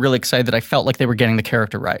started getting really excited that I felt like they were getting the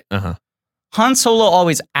character right. Uh-huh. Han Solo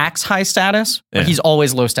always acts high status, but he's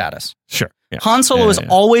always low status. Sure. Yeah. Han Solo is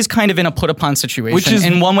always kind of in a put-upon situation, which is,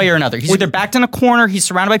 in one way or another. He's either backed in a corner, he's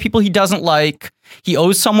surrounded by people he doesn't like, he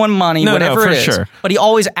owes someone money, whatever it is. Sure. But he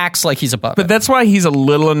always acts like he's above it. But that's why he's a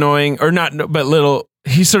little annoying, or not, but little...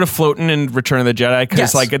 He's sort of floating in Return of the Jedi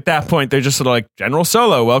because, like, at that point, they're just sort of like, General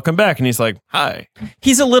Solo, welcome back. And he's like, hi.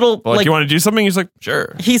 He's a little... like, you want to do something? He's like,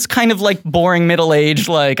 sure. He's kind of like boring middle-aged,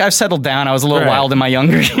 like, I've settled down. I was a little wild in my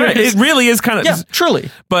younger years. Right. It really is kind of... Yeah, truly.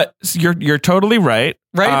 But you're totally right.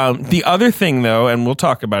 Right. The other thing, though, and we'll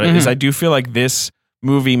talk about it, is I do feel like this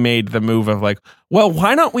movie made the move of like, well,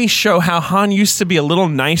 why don't we show how Han used to be a little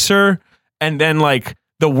nicer and then, like...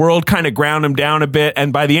 the world kind of ground him down a bit,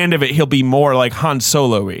 and by the end of it, he'll be more like Han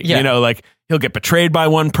Solo-y. Yeah. You know, like he'll get betrayed by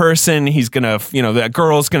one person. He's gonna, you know, that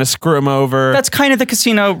girl's gonna screw him over. That's kind of the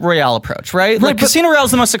Casino Royale approach, right? Like Casino Royale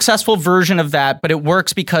is the most successful version of that, but it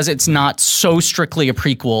works because it's not so strictly a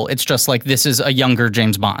prequel. It's just like this is a younger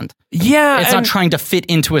James Bond. Yeah, it's not trying to fit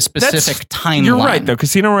into a specific timeline. You're right, though.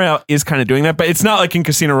 Casino Royale is kind of doing that, but it's not like in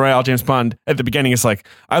Casino Royale, James Bond at the beginning. It's like,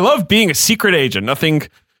 I love being a secret agent. Nothing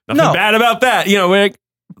bad about that. You know, like.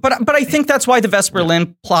 But I think that's why the Vesper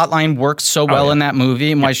Lynd plotline works so well in that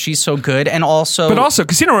movie and why she's so good. And also... But also,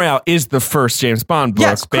 Casino Royale is the first James Bond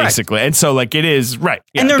book, basically. And so, like, it is, right.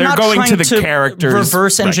 Yeah, and they're not going trying to the characters.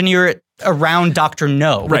 Reverse engineer it around Dr.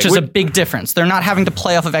 No, which is a big difference. They're not having to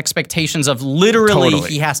play off of expectations of literally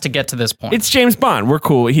he has to get to this point. It's James Bond. We're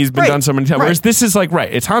cool. He's been done so many times. Whereas this is like,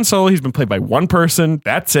 it's Han Solo. He's been played by one person.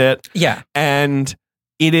 That's it. Yeah. And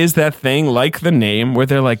it is that thing, like the name, where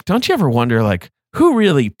they're like, don't you ever wonder, like, who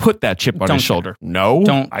really put that chip on his shoulder?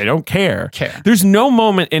 No, I don't care. There's no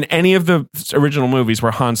moment in any of the original movies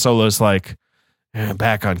where Han Solo's like,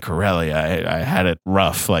 back on Corellia, I had it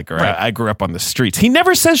rough, like, or I grew up on the streets. He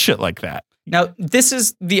never says shit like that. Now, this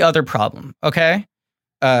is the other problem, okay?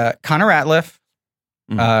 Connor Ratliff,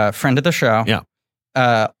 friend of the show,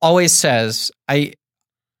 always says,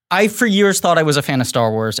 I for years thought I was a fan of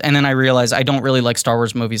Star Wars, and then I realized I don't really like Star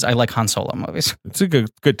Wars movies. I like Han Solo movies. It's a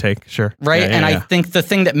good take, sure. Right? And I think the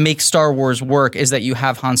thing that makes Star Wars work is that you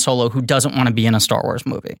have Han Solo who doesn't want to be in a Star Wars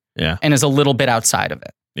movie. Yeah. And is a little bit outside of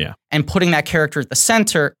it. Yeah. And putting that character at the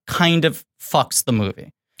center kind of fucks the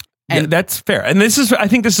movie. And that's fair. And I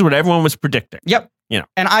think this is what everyone was predicting. Yep. You know.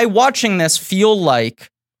 And I, watching this, feel like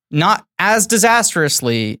not as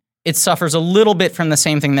disastrously, it suffers a little bit from the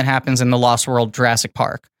same thing that happens in The Lost World Jurassic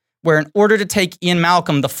Park. Where in order to take Ian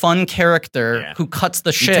Malcolm, the fun character who cuts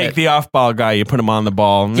the shit. You take the off-ball guy, you put him on the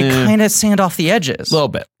ball. You kind of sand off the edges. A little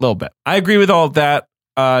bit. I agree with all of that.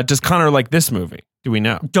 Does Connor like this movie? Do we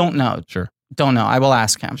know? Don't know. Sure. Don't know. I will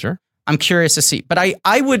ask him. Sure. I'm curious to see. But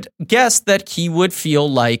I would guess that he would feel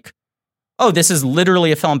like, oh, this is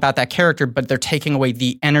literally a film about that character, but they're taking away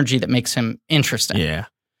the energy that makes him interesting. Yeah.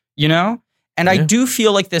 You know? And I do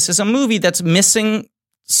feel like this is a movie that's missing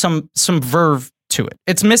some verve to it.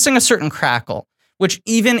 It's missing a certain crackle, which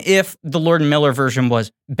even if the Lord and Miller version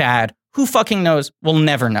was bad, who fucking knows? We'll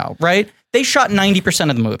never know, right? They shot 90%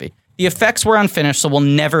 of the movie. The effects were unfinished, so we'll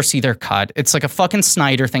never see their cut. It's like a fucking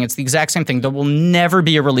Snyder thing. It's the exact same thing. There will never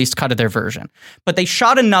be a released cut of their version. But they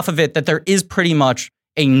shot enough of it that there is pretty much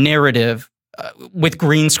a narrative with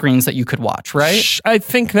green screens that you could watch, right? I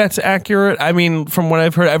think that's accurate. I mean, from what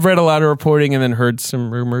I've heard, I've read a lot of reporting and then heard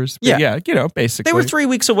some rumors. But yeah, you know, basically. They were 3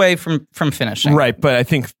 weeks away from finishing. Right, but I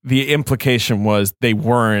think the implication was they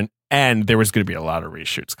weren't, and there was going to be a lot of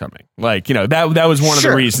reshoots coming. Like, you know, that was one of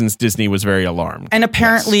the reasons Disney was very alarmed. And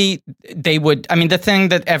apparently they would, I mean, the thing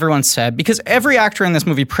that everyone said, because every actor in this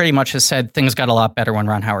movie pretty much has said things got a lot better when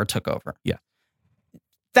Ron Howard took over. Yeah.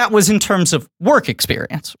 That was in terms of work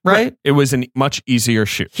experience, right? It was a much easier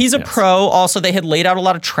shoot. He's a pro. Also, they had laid out a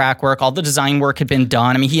lot of track work. All the design work had been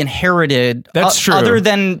done. I mean, he inherited, that's true. Other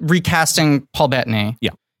than recasting Paul Bettany.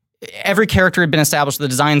 Yeah. Every character had been established. The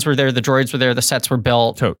designs were there. The droids were there. The sets were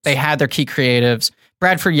built. Totes. They had their key creatives.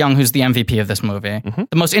 Bradford Young, who's the MVP of this movie. Mm-hmm.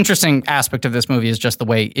 The most interesting aspect of this movie is just the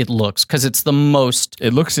way it looks, because it's the most...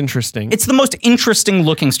 It looks interesting. It's the most interesting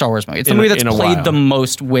looking Star Wars movie. It's the movie that's played the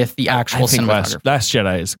most with the actual cinematography. Last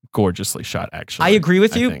Jedi is gorgeously shot, actually. I agree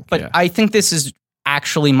with you, but I think this is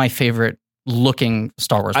actually my favorite looking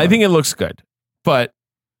Star Wars movie. I think it looks good, but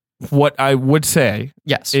what I would say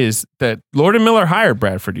is that Lord and Miller hired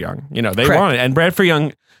Bradford Young. You know, they wanted, and Bradford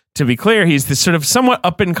Young... To be clear, he's this sort of somewhat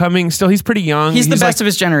up and coming. Still, he's pretty young. He's the best of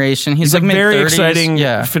his generation. He's like a very exciting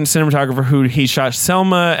yeah. cinematographer who he shot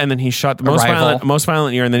Selma, and then he shot the Most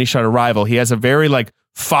Violent Year, and then he shot Arrival. He has a very like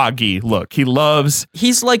foggy look.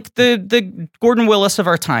 He's like the Gordon Willis of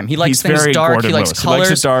our time. He likes things dark. Gordon he likes Willis. colors. He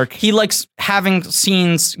likes it dark. He likes having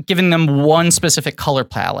scenes, giving them one specific color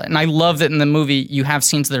palette. And I love that in the movie you have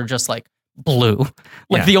scenes that are just like blue.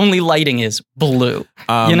 Like the only lighting is blue.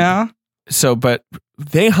 You know? So, but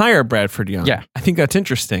they hire Bradford Young. Yeah. I think that's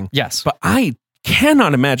interesting. Yes. But I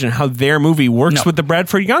cannot imagine how their movie works with the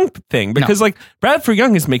Bradford Young thing. Because like Bradford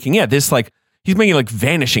Young is making, this like, he's making like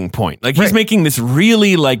Vanishing Point. Like he's making this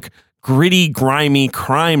really like gritty, grimy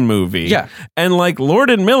crime movie. Yeah. And like Lord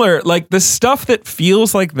and Miller, like the stuff that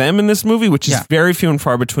feels like them in this movie, which is very few and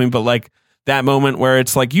far between, but like that moment where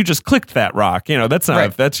it's like, you just clicked that rock, you know, that's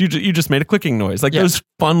not, that's, you just made a clicking noise. Like those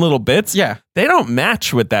fun little bits. Yeah. They don't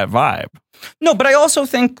match with that vibe. No, but I also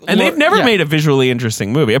think... And they've never made a visually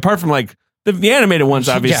interesting movie, apart from like, the animated ones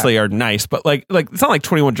obviously are nice, but like it's not like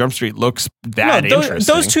 21 Jump Street looks that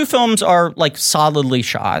interesting. Those two films are like solidly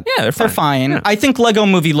shot. Yeah, they're fine. Yeah. I think Lego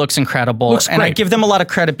Movie looks incredible. And I give them a lot of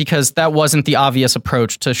credit because that wasn't the obvious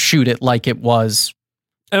approach to shoot it like it was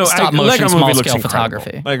stop motion, small scale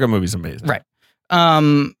photography. Lego Movie's amazing. Right.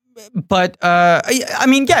 But I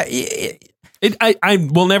mean, I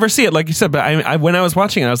will never see it, like you said, but I when I was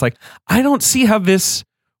watching it, I was like, I don't see how this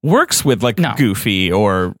works with like Goofy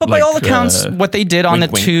or... But by all accounts, what they did on the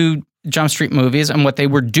two Jump Street movies and what they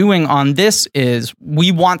were doing on this is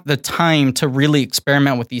we want the time to really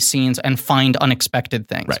experiment with these scenes and find unexpected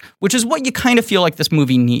things, which is what you kind of feel like this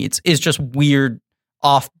movie needs, is just weird,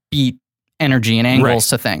 offbeat energy and angles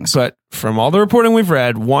to things. But from all the reporting we've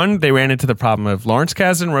read, one, they ran into the problem of Lawrence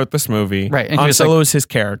Kasdan wrote this movie. Right. And Han Solo is his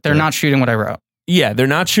character. They're not shooting what I wrote. Yeah, they're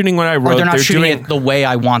not shooting what I wrote. Or they're not shooting it the way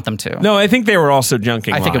I want them to. No, I think they were also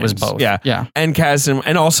junking I think it was both. Yeah. And Kasdan,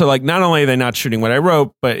 and also like not only are they not shooting what I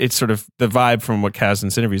wrote, but it's sort of the vibe from what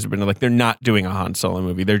Kasdan's interviews have been like, they're not doing a Han Solo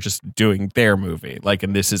movie. They're just doing their movie. Like,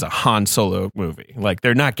 and this is a Han Solo movie. Like,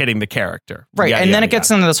 they're not getting the character. Right. And then it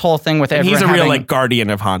gets into this whole thing with everyone. He's a real like guardian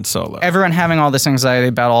of Han Solo. Everyone having all this anxiety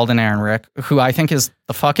about Alden Ehrenreich, who I think is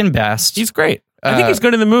the fucking best. He's great. I think he's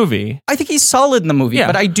good in the movie. I think he's solid in the movie,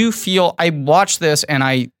 but I do feel I watched this and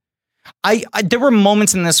I there were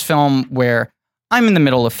moments in this film where I'm in the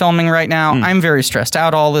middle of filming right now. I'm very stressed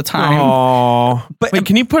out all the time. Oh, but wait,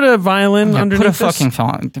 can you put a violin underneath put a this? fucking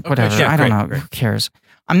film? Whatever. Okay, I don't know. Who cares?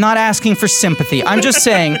 I'm not asking for sympathy. I'm just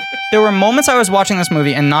saying there were moments I was watching this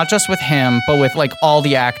movie, and not just with him, but with like all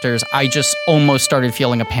the actors. I just almost started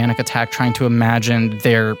feeling a panic attack trying to imagine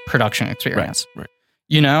their production experience. Right.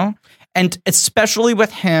 You know? And especially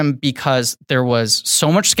with him, because there was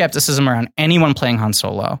so much skepticism around anyone playing Han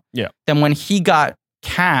Solo. Yeah. Then when he got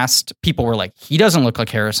cast, people were like, he doesn't look like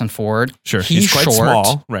Harrison Ford. Sure, he's quite short.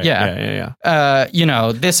 small. Right. Yeah. You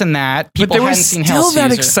know, this and that. People but there hadn't was seen still Hail that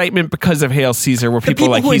Caesar. excitement because of Hail Caesar, where The people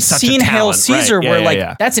were like, who he's had such seen a Hail talent. Caesar right. were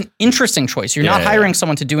like, that's an interesting choice. You're not hiring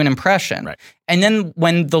someone to do an impression. Right. And then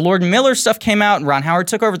when the Lord Miller stuff came out and Ron Howard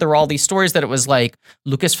took over, there were all these stories that it was like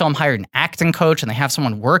Lucasfilm hired an acting coach and they have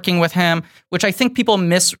someone working with him, which I think people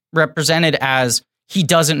misrepresented as he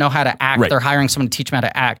doesn't know how to act. Right. They're hiring someone to teach him how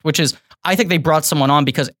to act, which is, I think they brought someone on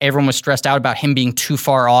because everyone was stressed out about him being too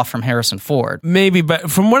far off from Harrison Ford. Maybe, but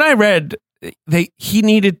from what I read, he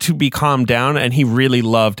needed to be calmed down, and he really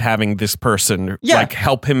loved having this person like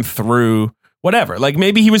help him through whatever. Like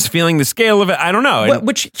maybe he was feeling the scale of it. I don't know.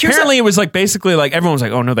 Which apparently it was like basically like everyone was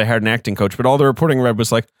like, oh no, they hired an acting coach, but all the reporting I read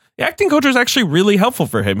was like the acting coach was actually really helpful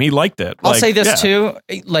for him. He liked it. I'll say this too,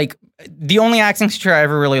 like the only acting teacher I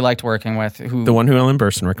ever really liked working with, the one who Ellen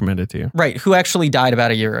Burstyn recommended to you, right? Who actually died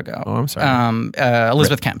about a year ago. Oh, I'm sorry.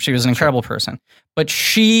 Elizabeth Kemp. She was an incredible person, but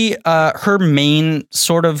she, her main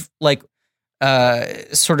sort of like,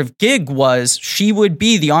 gig was she would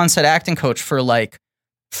be the on-set acting coach for like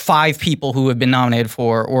 5 people who have been nominated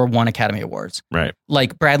for or won Academy Awards. Right.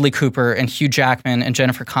 Like Bradley Cooper and Hugh Jackman and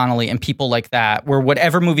Jennifer Connelly and people like that, where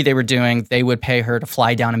whatever movie they were doing, they would pay her to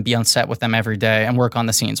fly down and be on set with them every day and work on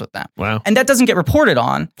the scenes with them. Wow. And that doesn't get reported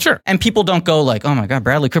on. Sure. And people don't go like, oh my God,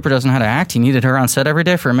 Bradley Cooper doesn't know how to act. He needed her on set every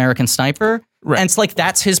day for American Sniper. Right. And it's like,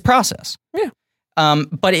 that's his process. Yeah.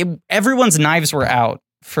 But everyone's knives were out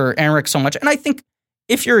for Emmerich so much. And I think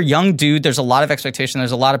if you're a young dude, there's a lot of expectation,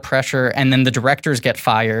 there's a lot of pressure, and then the directors get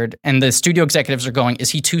fired, and the studio executives are going, is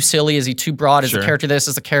he too silly? Is he too broad? Is the character this?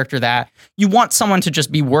 Is the character that? You want someone to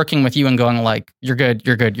just be working with you and going like, you're good,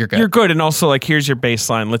 you're good, you're good. You're good, and also like, here's your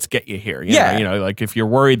baseline, let's get you here. You know, like if you're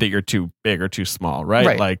worried that you're too big or too small,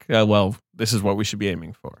 right? Like, well, this is what we should be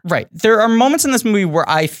aiming for. Right. There are moments in this movie where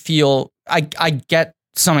I feel, I get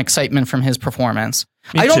some excitement from his performance.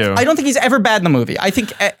 I don't think he's ever bad in the movie. I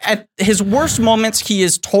think at his worst moments, he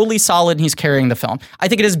is totally solid and he's carrying the film. I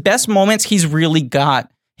think at his best moments, he's really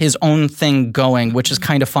got his own thing going, which is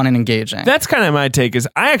kind of fun and engaging. That's kind of my take. Is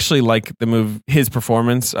I actually like the movie, his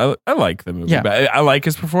performance. I like the movie. But I like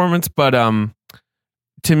his performance, but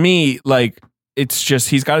to me, like it's just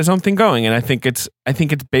he's got his own thing going, and I think it's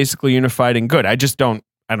basically unified and good. I don't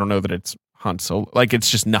know that it's Han Solo. Like it's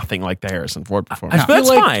just nothing like the Harrison Ford performance. That's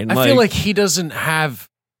fine. I feel like he doesn't have.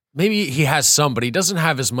 Maybe he has some, but he doesn't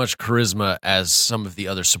have as much charisma as some of the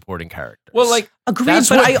other supporting characters. Well, like agreed,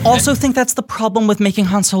 but I also think that's the problem with making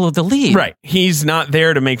Han Solo the lead. Right, he's not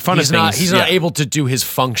there to make fun of things. He's not able to do his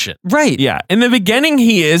function. Right. Yeah. In the beginning,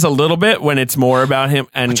 he is a little bit when it's more about him,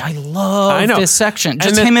 and which I love. I know this section.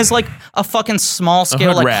 Just him as like a fucking small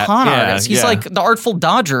scale like con artist. He's like the Artful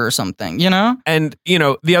Dodger or something, you know. And you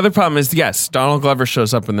know the other problem is yes, Donald Glover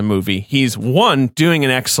shows up in the movie. He's doing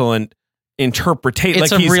an excellent interpretation.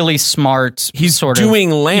 It's like a really smart. He's sort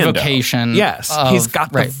doing of Lando. Evocation. Yes, he's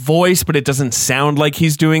got the voice, but it doesn't sound like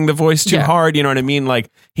he's doing the voice too hard. You know what I mean? Like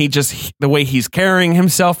the way he's carrying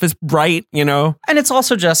himself is bright. You know, and it's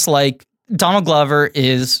also just like Donald Glover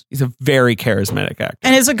he's a very charismatic actor,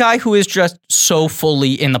 and is a guy who is just so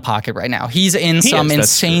fully in the pocket right now. He's in some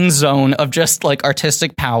insane zone of just like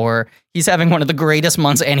artistic power. He's having one of the greatest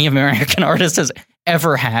months any American artist has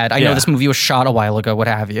ever had. I know this movie was shot a while ago, what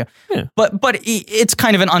have you. Yeah. But it's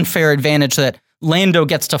kind of an unfair advantage that Lando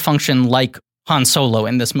gets to function like Han Solo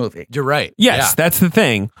in this movie. You're right. Yes, that's the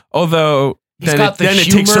thing. Although then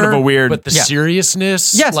it takes sort of a weird, but the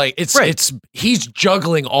seriousness, like it's he's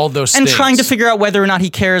juggling all those and things. Trying to figure out whether or not he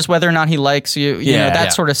cares, whether or not he likes you, you know,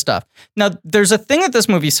 that sort of stuff. Now, there's a thing that this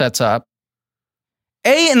movie sets up.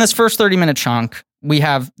 In this first 30-minute chunk, we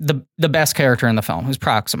have the best character in the film, who's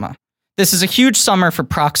Proxima. This is a huge summer for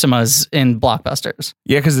Proximas in blockbusters.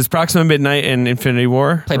 Yeah, because it's Proxima Midnight in Infinity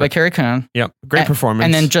War. Played by Carrie Coon. Yep, great performance.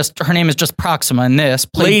 And then her name is just Proxima in this.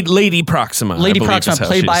 Lady Proxima. Lady Proxima,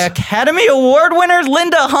 played by Academy Award winner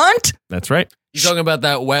Linda Hunt. That's right. You talking about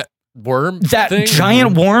that wet worm thing?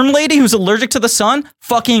 Giant worm lady who's allergic to the sun?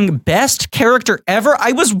 Fucking best character ever.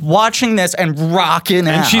 I was watching this and rocking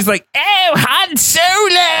out. And she's like, oh, Han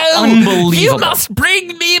Solo! Unbelievable. You must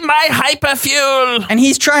bring me my hyperfuel. And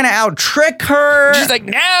he's trying to out-trick her. She's like,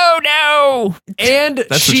 no. And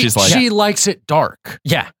that's what she's like. She likes it dark.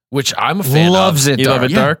 Yeah. Which I'm a fan Loves of. it you dark.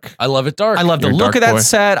 Love it dark? I love it dark. I love the look of that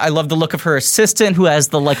set. I love the look of her assistant who has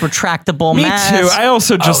the like retractable mask. Me too. I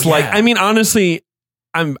also just I mean, honestly,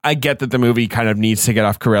 I get that the movie kind of needs to get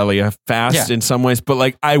off Corellia fast in some ways, but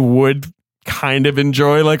like I would kind of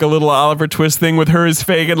enjoy like a little Oliver Twist thing with her as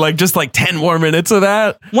Fagin, like just like 10 more minutes of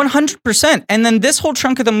that. 100%. And then this whole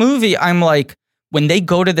chunk of the movie, I'm like, when they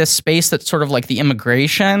go to this space that's sort of like the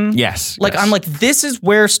immigration. Yes. Like, yes. I'm like, this is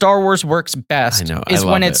where Star Wars works best. I know. Is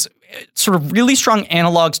when it's sort of really strong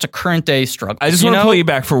analogs to current day struggles. I just want to pull you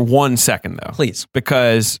back for 1 second, though. Please.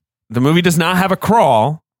 Because the movie does not have a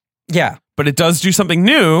crawl. Yeah. But it does do something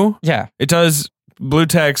new. Yeah. It does blue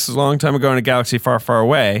text a long time ago in a galaxy far, far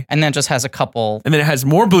away. And then it just has a couple. And then it has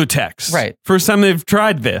more blue text. Right. First time they've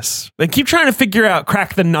tried this. They keep trying to figure out,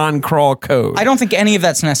 crack the non-crawl code. I don't think any of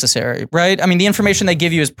that's necessary, right? I mean, the information they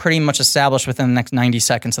give you is pretty much established within the next 90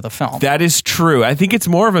 seconds of the film. That is true. I think it's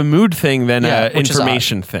more of a mood thing than an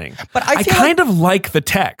information thing. But I kind of like the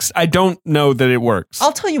text. I don't know that it works.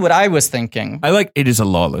 I'll tell you what I was thinking. I like It Is a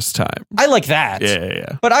Lawless Time. I like that.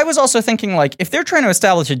 Yeah. But I was also thinking, like, if they're trying to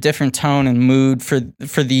establish a different tone and mood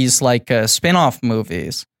for these like spin-off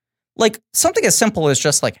movies, like something as simple as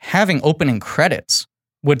just like having opening credits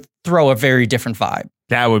would throw a very different vibe.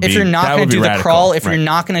 That would be if you're not going to do radical. the crawl, if you're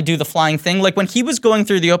not going to do the flying thing. Like when he was going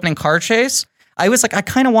through the opening car chase, I was like, I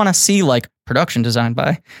kind of want to see like production designed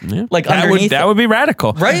by like underneath. That would be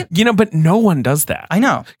radical, right? You know, but no one does that. I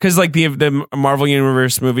know, because like the Marvel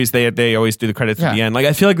Universe movies, they always do the credits at the end. Like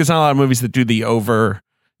I feel like there's not a lot of movies that do the over.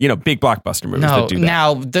 Big blockbuster movies that do that.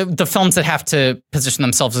 Now, the films that have to position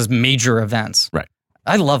themselves as major events. Right.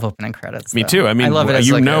 I love opening credits. Me too. I mean, I love it as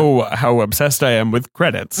how obsessed I am with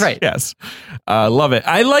credits. Right. Yes. Love it.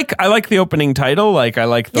 I like the opening title. Like I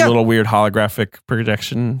like the little weird holographic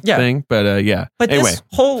projection thing. But yeah. But anyway, this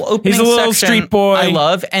whole opening he's a little street boy. I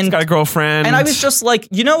love. And he's got a girlfriend. And I was just like,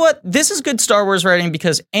 you know what? This is good Star Wars writing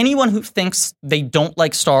because anyone who thinks they don't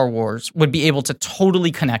like Star Wars would be able to totally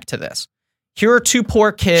connect to this. Here are two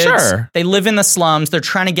poor kids. Sure. They live in the slums. They're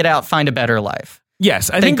trying to get out, find a better life.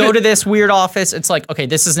 Yes. They go to this weird office. It's like, okay,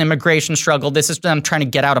 this is an immigration struggle. This is them trying to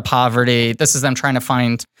get out of poverty. This is them trying to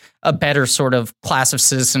find a better sort of class of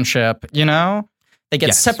citizenship, you know? They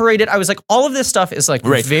get separated. I was like, all of this stuff is like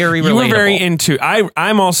very relatable. You were very into,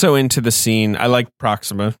 I'm also into the scene. I like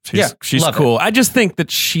Proxima. She's cool. I just think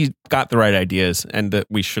that she got the right ideas and that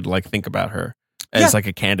we should like think about her as like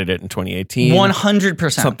a candidate in 2018.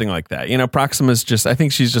 100%. Something like that. Proxima's just, I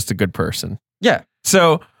think she's just a good person. Yeah.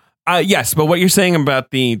 So, yes, but what you're saying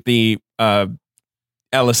about the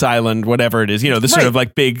Ellis Island, whatever it is, the sort of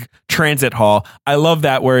like big transit hall, I love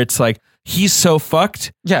that where it's like, he's so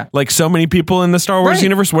fucked. Yeah. Like so many people in the Star Wars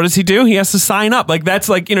universe. What does he do? He has to sign up. Like that's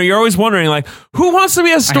like, you're always wondering like, who wants to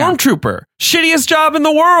be a stormtrooper? Shittiest job in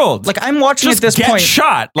the world. Like I'm watching just at this get point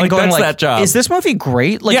shot. Like going, that's like, that job. Is this movie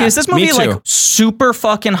great? Like is this movie me like too. super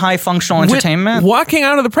fucking high functional entertainment? Walking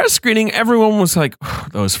out of the press screening, everyone was like,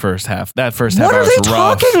 that first half What was are they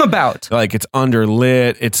rough. talking about? Like it's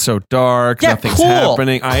underlit, it's so dark, nothing's cool.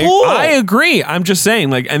 happening. I agree. I'm just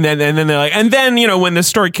saying, like, and then they're like, and then when the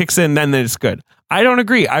story kicks in, then it's good. I don't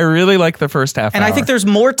agree. I really like the first half and hour. I think there's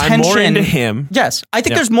more tension. I'm more into him. Yes. I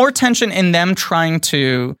think there's more tension in them trying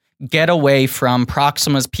to get away from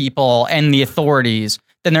Proxima's people and the authorities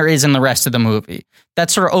than there is in the rest of the movie.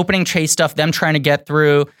 That sort of opening chase stuff, them trying to get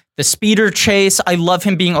through. The speeder chase, I love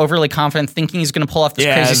him being overly confident, thinking he's going to pull off this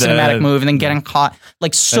crazy cinematic move and then getting caught.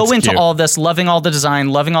 Like so into all this, loving all the design,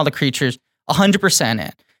 loving all the creatures, 100%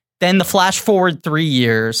 it. Then the flash forward 3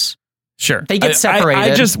 years. Sure. They get separated.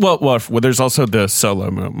 I just, well, there's also the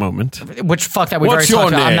Solo moment. Which, fuck that, we've already talked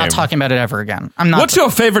about. I'm not talking about it ever again. I'm not. What's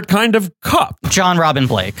your favorite kind of cup? John Robin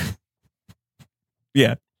Blake.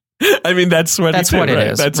 Yeah. I mean, that's what it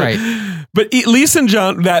is. That's right. But at least in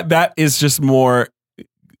John, that is just more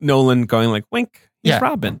Nolan going like, wink, he's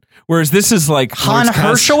Robin. Whereas this is like Han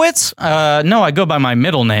Hershowitz? No, I go by my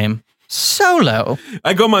middle name. Solo.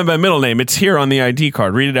 I go by my middle name. It's here on the ID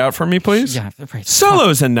card. Read it out for me, please. Yeah, right.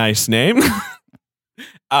 Solo's a nice name.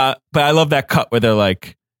 But I love that cut where they're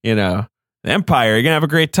like, the Empire, you're going to have a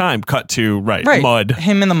great time. Cut to, mud.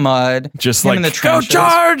 Him in the mud. Just him like, in the go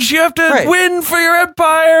charge! You have to win for your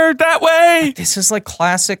Empire that way! This is like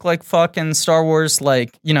classic, like fucking Star Wars,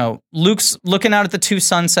 like, Luke's looking out at the two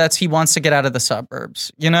sunsets. He wants to get out of the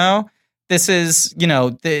suburbs, This is,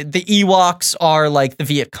 the Ewoks are like the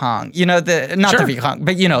Viet Cong, not the Viet Cong,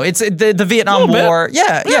 but it's the Vietnam War.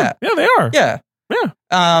 Yeah, they are. Yeah.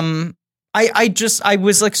 I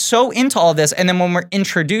was like so into all this. And then when we're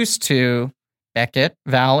introduced to Beckett,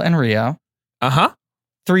 Val, and Rio,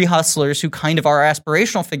 three hustlers who kind of are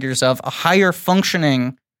aspirational figures of a higher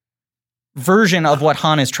functioning version of what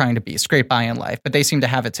Han is trying to be, scrape by in life, but they seem to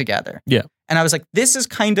have it together. Yeah. And I was like, this is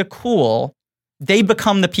kind of cool. They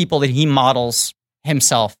become the people that he models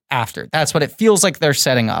himself after. That's what it feels like they're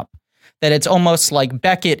setting up. That it's almost like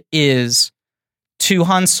Beckett is to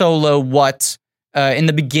Han Solo what in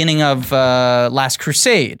the beginning of Last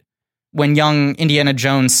Crusade, when young Indiana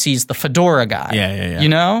Jones sees the fedora guy. Yeah. You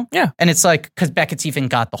know? Yeah. And it's like, because Beckett's even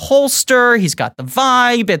got the holster, he's got the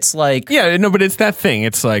vibe. It's like... Yeah, no, but it's that thing.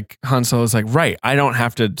 It's like, Han Solo's like, right, I don't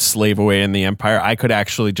have to slave away in the Empire. I could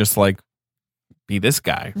actually just like be this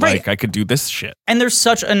guy. Right. Like, I could do this shit. And there's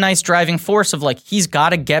such a nice driving force of like, he's got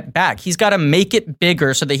to get back. He's got to make it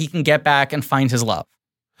bigger so that he can get back and find his love.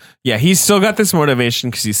 Yeah, he's still got this motivation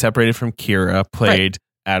because he's separated from Kira, played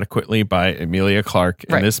adequately by Emilia Clarke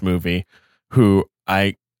in this movie, who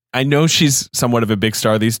I know she's somewhat of a big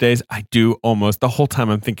star these days. I do almost the whole time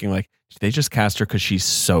I'm thinking like, did they just cast her because she's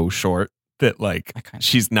so short that like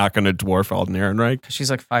she's not going to dwarf Alden Ehrenreich?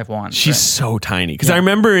 She's like 5'1". She's so tiny. Because I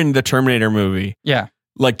remember in the Terminator movie,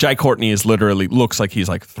 like Jai Courtney is literally looks like he's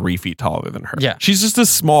like 3 feet taller than her. Yeah, she's just a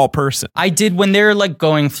small person. I did when they're like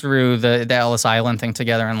going through the Ellis Island thing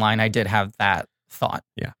together in line. I did have that thought.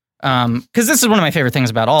 Yeah. Because this is one of my favorite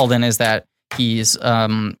things about Alden is that he's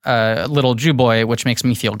a little Jew boy, which makes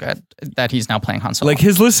me feel good that he's now playing Han Solo. Like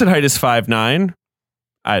his listed height is 5'9".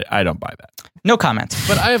 I don't buy that. No comment.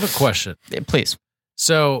 But I have a question. Please.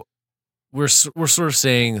 So we're sort of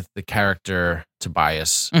saying the character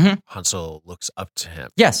Tobias, Han Solo looks up to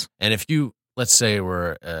him. Yes. And if you, let's say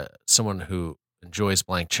we're someone who enjoys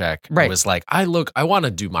Blank Check, right, was like, I want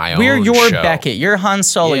to do my own We're your show. Beckett. You're Han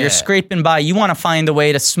Solo. Yeah. You're scraping by. You want to find a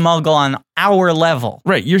way to smuggle on our level.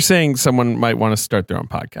 Right. You're saying someone might want to start their own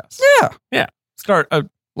podcast. Yeah. Start a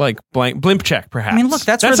Blimp Check, perhaps. I mean, look,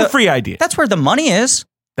 that's a free idea. That's where the money is.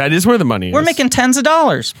 That is where the money is. We're making tens of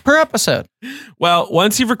dollars per episode. Well,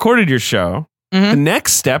 once you've recorded your show, the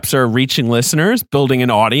next steps are reaching listeners, building an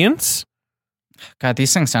audience. God,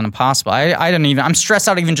 these things sound impossible. I'm stressed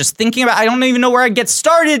out even just thinking about it. I don't even know where I'd get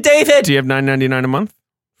started, David. Do you have $9.99 a month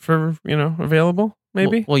for, available,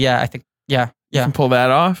 maybe? Well, yeah, I think, yeah. You can pull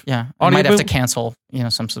that off? Yeah. I might have to cancel,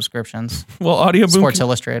 some subscriptions. Well, Audioboom. Sports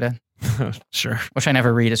Illustrated. Sure. Which I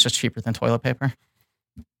never read. It's just cheaper than toilet paper.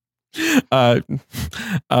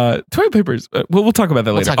 Toilet papers. We'll talk about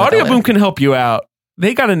that later. Audioboom can help you out.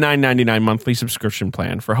 They got a $9.99 monthly subscription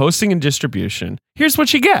plan for hosting and distribution. Here's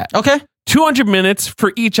what you get. Okay. 200 minutes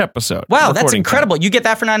for each episode. Wow, that's incredible. You get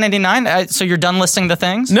that for $9.99? So you're done listing the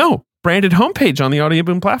things? No. Branded homepage on the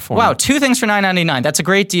Audioboom platform. Wow, 2 things for $9.99. That's a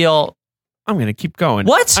great deal. I'm going to keep going.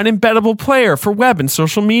 What? An embeddable player for web and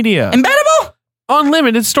social media. Embeddable?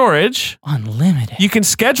 Unlimited storage. Unlimited. You can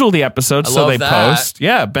schedule the episodes so they post.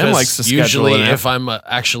 Yeah, Ben likes to schedule usually it. If I'm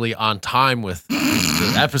actually on time with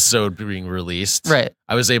the episode being released, right,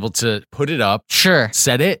 I was able to put it up,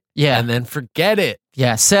 set it, yeah, and then forget it.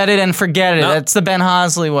 Yeah, set it and forget it. That's the Ben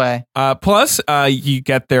Hosley way. Plus, you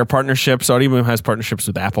get their partnerships. Audioboom has partnerships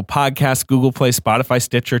with Apple Podcasts, Google Play, Spotify,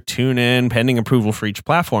 Stitcher, TuneIn, pending approval for each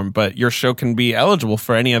platform. But your show can be eligible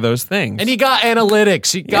for any of those things. And you got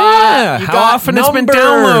analytics. You got how often numbers, it's been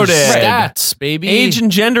downloaded, stats, baby, age and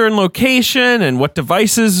gender and location, and what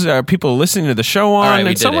devices people are listening to the show on,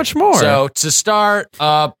 and so much more. So to start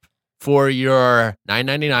up for your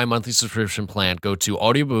 $9.99 monthly subscription plan, go to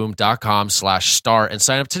audioboom.com/start and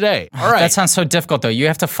sign up today. All right. That sounds so difficult, though. You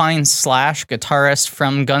have to find Slash, guitarist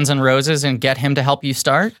from Guns N' Roses, and get him to help you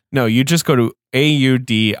start? No, you just go to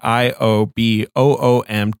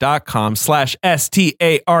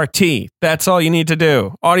audioboom.com/START. That's all you need to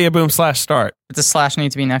do. Audioboom/start. Does the slash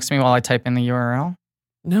need to be next to me while I type in the URL?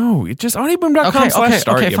 No, it's just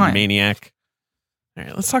audioboom.com/start, you fine. maniac. All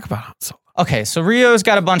right, let's talk about Han Solo. Okay, so Rio's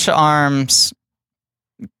got a bunch of arms.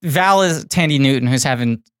 Val is Tandy Newton, who's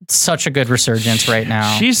having such a good resurgence right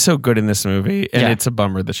now. She's so good in this movie, and it's a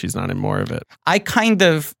bummer that she's not in more of it. I kind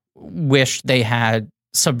of wish they had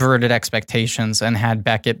subverted expectations and had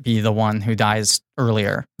Beckett be the one who dies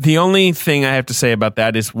earlier. The only thing I have to say about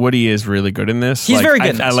that is Woody is really good in this. He's very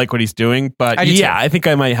good. I like what he's doing, but I think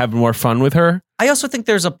I might have more fun with her. I also think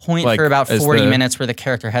there's a point for about 40 minutes where the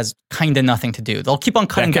character has kind of nothing to do. They'll keep on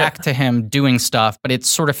cutting back to him doing stuff, but it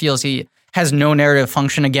sort of feels he has no narrative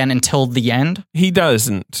function again until the end. He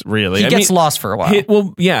doesn't really. He gets lost for a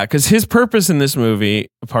while. Because his purpose in this movie,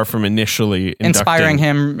 apart from initially inducting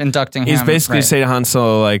him, is basically to say to Han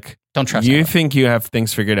Solo, like, don't trust you think you have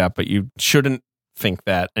things figured out, but you shouldn't think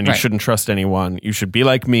that, and you shouldn't trust anyone. You should be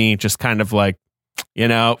like me, just kind of like,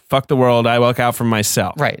 fuck the world. I look out for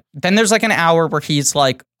myself. Right. Then there's like an hour where he's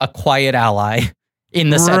like a quiet ally in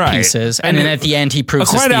the set pieces, and then at the end he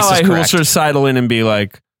proves a quiet his thesis ally correct. who will sort of sidle in and be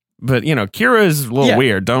like, but Kira is a little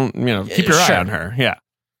weird. Don't keep your eye on her. Yeah,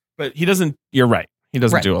 but he doesn't. You're right. He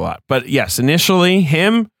doesn't do a lot. But yes, initially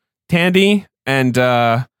him, Tandy, and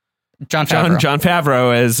Jon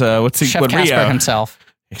Favreau as Chef Casper Rio himself.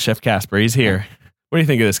 Chef Casper. He's here. What do you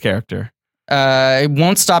think of this character?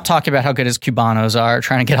 Won't stop talking about how good his Cubanos are,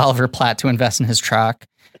 trying to get Oliver Platt to invest in his truck.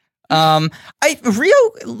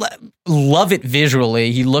 Love it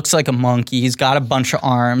visually. He looks like a monkey. He's got a bunch of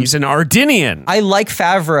arms. He's an Ardinian. I like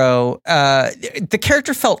Favreau. The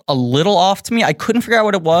character felt a little off to me. I couldn't figure out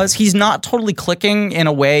what it was. He's not totally clicking in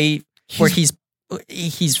a way where he's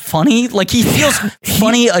funny. Like he feels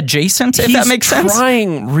funny adjacent, if that makes sense. He's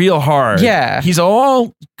trying real hard. Yeah. He's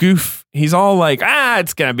all goof. He's all like,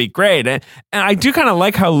 it's going to be great. And I do kind of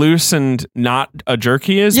like how loose and not a jerk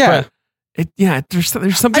he is. Yeah. But there's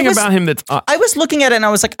something about him that's... I was looking at it and I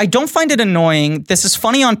was like, I don't find it annoying. This is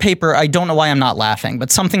funny on paper. I don't know why I'm not laughing,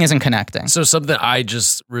 but something isn't connecting. So something I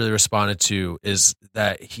just really responded to is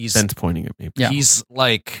that he's... Ben's pointing at me. Yeah. He's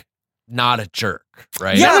like not a jerk,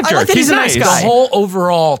 right? Yeah, I like that he's a nice guy. The whole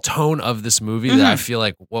overall tone of this movie that I feel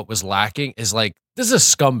like what was lacking is like, this is a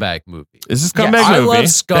scumbag movie. This is a scumbag movie. I love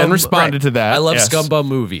Ben responded to that. I love scumbag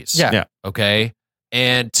movies. Yeah. Okay.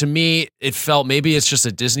 And to me, it felt maybe it's just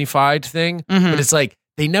a Disney-fied thing, but it's like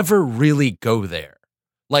they never really go there.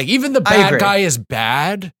 Like even the bad guy is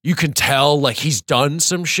bad. You can tell like he's done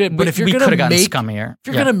some shit. But if you're gonna make scummier, if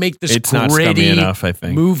you're gonna make this it's not gritty enough, I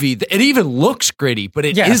think. movie, it even looks gritty, but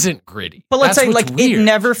it isn't gritty. But let's That's say what's like weird. it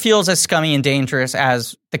never feels as scummy and dangerous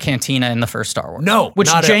as the cantina in the first Star Wars. No, which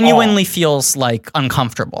not at genuinely feels like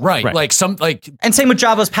uncomfortable. Right. Like and same with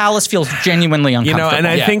Jabba's palace feels genuinely uncomfortable. And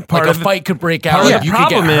I think part like of a fight could break out. Part of the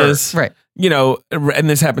problem is right. And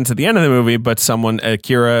this happens at the end of the movie, but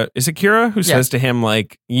Kira, who says to him,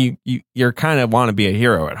 like, you're kind of want to be a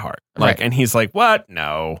hero at heart. Like, Right. and he's like, what?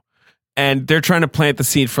 No. And they're trying to plant the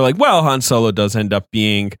seed for like, well, Han Solo does end up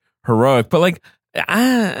being heroic, but like,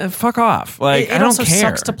 fuck off. Like, it I don't also care.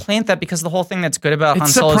 sucks to plant that because the whole thing that's good about It's Han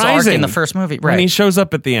Solo's arc surprising in the first movie. when he shows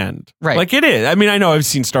up at the end. Right. Like, it is. I mean, I know I've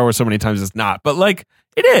seen Star Wars so many times it's not, but like,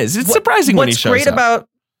 it is. It's surprising when he shows up. What's great about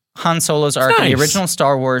Han Solo's arc in the nice. original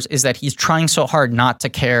Star Wars is that he's trying so hard not to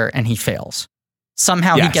care and he fails.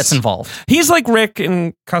 Somehow he Yes. gets involved. He's like Rick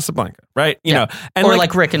in Casablanca, right? You know, and Or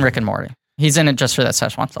like Rick and Rick and Morty. He's in it just for that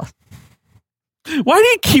Szechuan sauce. why do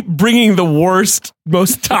you keep bringing the worst,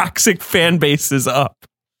 most toxic fan bases up?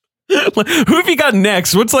 Who have you got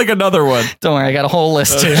next? What's like another one? Don't worry, I got a whole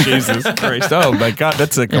list here. Jesus Christ. Oh my God,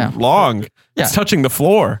 that's like long. Yeah. It's touching the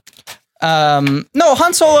floor. No,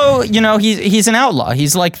 Han Solo, he's an outlaw.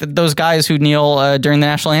 He's like those guys who kneel during the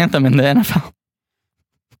national anthem in the NFL.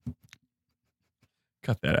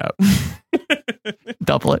 Cut that out.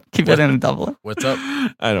 Double it. Keep it in and double it. What's up?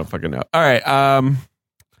 I don't fucking know. All right.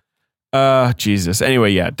 Jesus.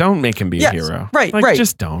 Anyway, don't make him be a hero. Right, like, right.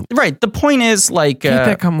 Just don't. Right. The point is like Keep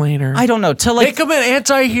that come later. I don't know. To like Make him an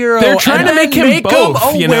anti-hero. They're trying to make him both,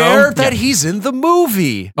 aware that he's in the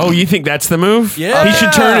movie. Oh, you think that's the move? Yeah. He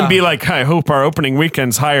should turn and be like, I hope our opening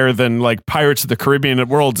weekend's higher than like Pirates of the Caribbean at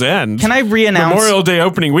World's End. Can I re-announce Memorial Day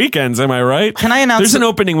opening weekends, am I right? Can I announce There's an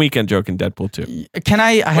opening weekend joke in Deadpool 2. Can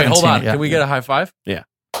I Wait, haven't hold seen on. it yet. Can we get a high five? Yeah.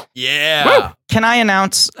 Yeah. Can I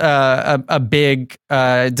announce a big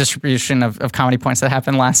distribution of comedy points that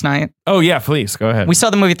happened last night? Oh, yeah, please. Go ahead. We saw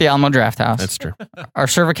the movie at the Alamo Drafthouse. That's true. Our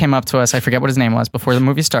server came up to us. I forget what his name was before the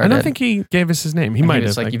movie I started. don't think he gave us his name. He might He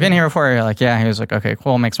was have. like, you've been here before? You're like, yeah. He was like, okay,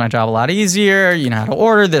 cool. Makes my job a lot easier. You know how to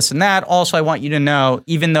order this and that. Also, I want you to know,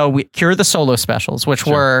 even though here are the solo specials, which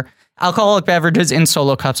were alcoholic beverages in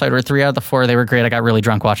solo cups. I ordered 3 out of the 4. They were great. I got really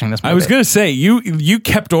drunk watching this movie. I was going to say, you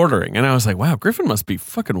kept ordering, and I was like, wow, Griffin must be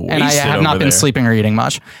fucking wasted. And I have not been sleeping or eating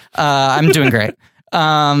much. I'm doing great.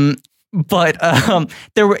 But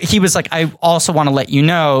he was like, I also want to let you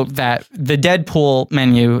know that the Deadpool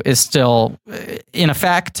menu is still in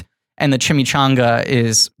effect, and the chimichanga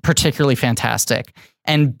is particularly fantastic.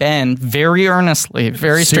 And Ben, very earnestly,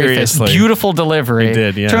 very straight-faced, beautiful delivery, he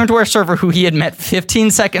did, turned to our server who he had met 15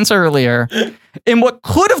 seconds earlier in what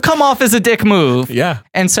could have come off as a dick move,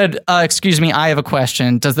 and said, excuse me, I have a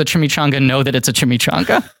question. Does the chimichanga know that it's a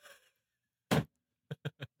chimichanga?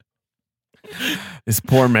 This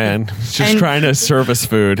poor man is just trying to serve us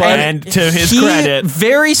food. And to his credit,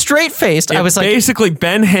 very straight-faced. I was like, basically,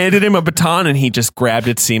 Ben handed him a baton and he just grabbed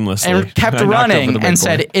it seamlessly. And kept running and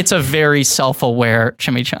said, it's a very self-aware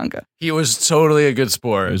chimichanga. He was totally a good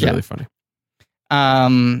sport. It was really funny.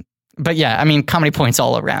 But yeah, I mean, comedy points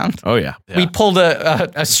all around. Oh, yeah. We pulled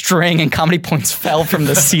a string and comedy points fell from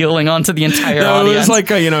the ceiling onto the entire audience. It was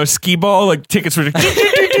like a skee ball, like tickets were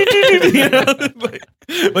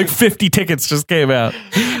like 50 tickets just came out.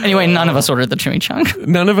 Anyway, none of us ordered the chimichanga.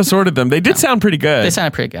 None of us ordered them. They did sound pretty good. They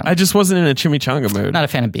sounded pretty good. I just wasn't in a chimichanga mood. Not a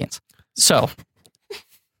fan of beans. So.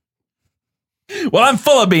 Well, I'm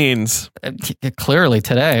full of beans. Clearly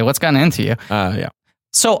today. What's gotten into you? Yeah.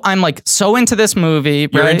 So I'm like so into this movie.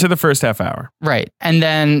 You're right? into the first half hour. Right. And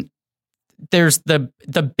then there's the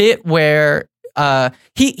bit where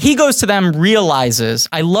he goes to them, realizes,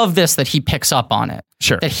 I love this, that he picks up on it.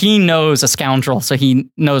 Sure. That he knows a scoundrel, so he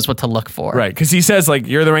knows what to look for. Right, because he says, like,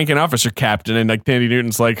 you're the ranking officer, Captain, and like Thandie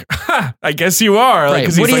Newton's like, ha, I guess you are. Like,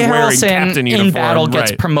 because Woody he's like wearing Harrelson captain uniform. in battle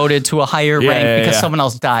gets promoted to a higher rank because someone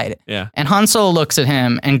else died. Yeah. And Han Solo looks at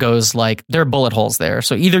him and goes like, there are bullet holes there.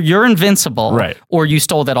 So either you're invincible or you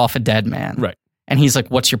stole that off a dead man. Right. And he's like,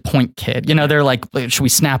 what's your point, kid? You know, they're like, should we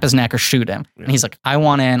snap his neck or shoot him? Yeah. And he's like, I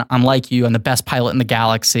want in. I'm like you. I'm the best pilot in the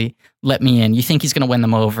galaxy. Let me in. You think he's going to win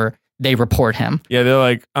them over? They report him. Yeah, they're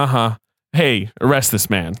like, hey, arrest this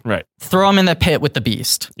man. Right. Throw him in the pit with the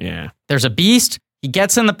beast. Yeah. There's a beast. He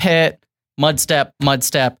gets in the pit. Mud step.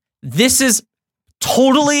 This is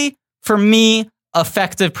totally, for me,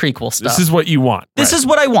 effective prequel stuff. This is what you want. This is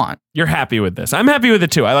what I want. You're happy with this. I'm happy with it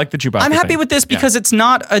too. I like the Chewbacca I'm happy thing. with this because it's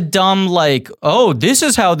not a dumb like, oh, this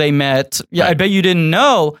is how they met. Yeah, I bet you didn't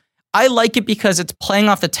know. I like it because it's playing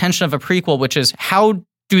off the tension of a prequel, which is how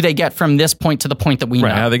do they get from this point to the point that we know?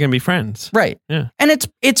 How are they going to be friends? Right. Yeah. And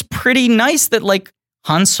it's pretty nice that like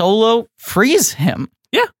Han Solo frees him.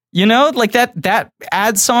 Yeah. You know, like that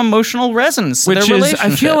adds some emotional resonance to their relationship.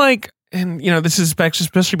 I feel like, and you know, this is back,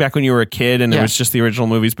 especially back when you were a kid and it was just the original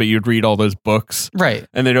movies, but you'd read all those books. Right.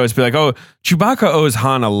 And they'd always be like, oh, Chewbacca owes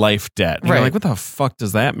Han a life debt. And you're like, what the fuck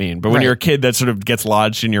does that mean? But when you're a kid, that sort of gets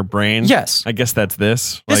lodged in your brain. Yes. I guess that's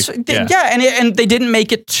this. And they didn't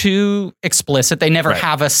make it too explicit. They never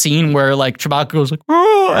have a scene where like Chewbacca goes like,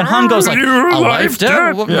 oh, and Han goes like, a life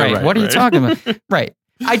debt? What are you talking about? Right.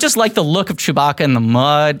 I just like the look of Chewbacca in the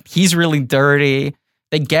mud. He's really dirty.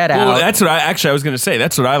 They get out. Well, that's what I was going to say.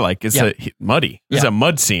 That's what I like. It's muddy. It's a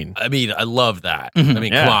mud scene. I mean, I love that. Mm-hmm. I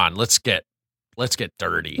mean, come on, let's get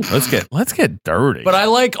dirty. Let's get dirty. But I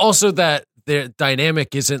like also that their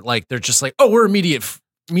dynamic isn't like they're just like, oh, we're immediately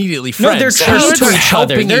friends. No, they're true to each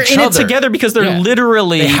other. They're in it together because they're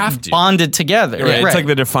literally bonded together. Right. It's like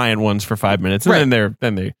the Defiant Ones for 5 minutes, and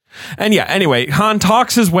then they. Anyway, Han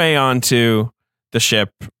talks his way onto the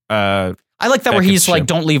ship. I like that where he's like,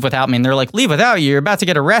 don't leave without me. And they're like, leave without you. You're about to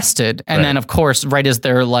get arrested. And then, of course, right as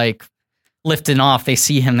they're like lifting off, they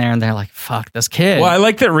see him there and they're like, fuck this kid. Well, I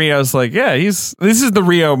like that Rio's like, this is the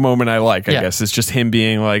Rio moment I like, I guess. It's just him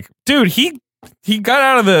being like, dude, he got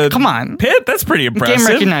out of the pit. That's pretty impressive. Game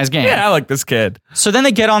recognized game. Yeah, I like this kid. So then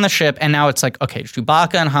they get on the ship and now it's like, okay,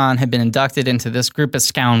 Chewbacca and Han have been inducted into this group of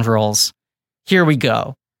scoundrels. Here we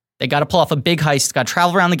go. They got to pull off a big heist. Got to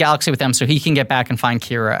travel around the galaxy with them so he can get back and find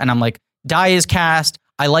Kira. And I'm like, Dai is cast.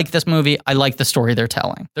 I like this movie. I like the story they're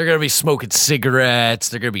telling. They're going to be smoking cigarettes.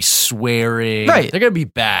 They're going to be swearing. Right. They're going to be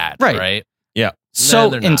bad. Right. Yeah.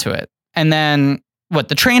 So into it. And then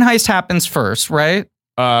the train heist happens first, right?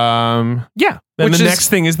 Yeah. Then the next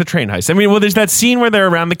thing is the train heist. I mean, there's that scene where they're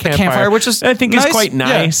around the campfire, which is I think nice. is quite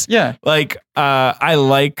nice. Yeah. Like, I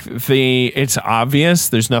like it's obvious.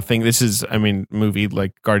 There's nothing. This is, I mean, movie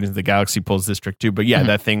like Guardians of the Galaxy pulls this trick too. But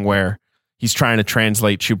that thing where he's trying to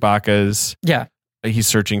translate Chewbacca's. Yeah. He's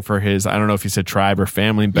searching for his, I don't know if he said tribe or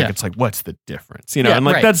family, but it's like, what's the difference? You know, and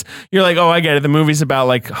like that's, you're like, oh, I get it. The movie's about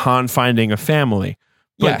like Han finding a family.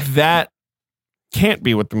 But that can't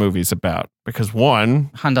be what the movie's about because one,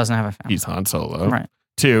 Han doesn't have a family. He's Han Solo. Right.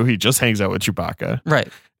 Two, he just hangs out with Chewbacca. Right.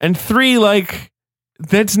 And three, like,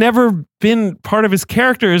 that's never been part of his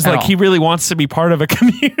character is like he really wants to be part of a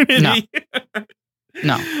community.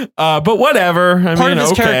 No. But whatever. Part of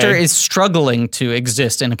his character is struggling to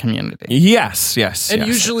exist in a community. Yes. And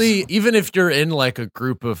usually, even if you're in like a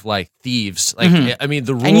group of like thieves, like I mean,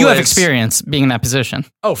 the rule. And you have experience being in that position.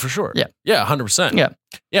 Oh, for sure. Yeah. Yeah, 100%.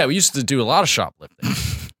 Yeah, we used to do a lot of shoplifting.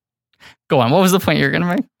 Go on. What was the point you were going to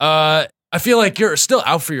make? I feel like you're still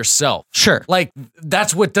out for yourself. Sure. Like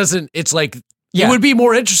that's what doesn't. It's like. It would be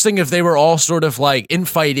more interesting if they were all sort of like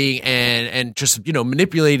infighting and just, you know,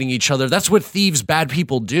 manipulating each other. That's what thieves, bad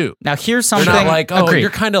people do. Now, here's something. They're not like, oh, you're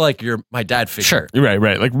kind of like my dad figure. Sure.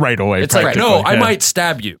 Right. Like right away. It's like, no, I might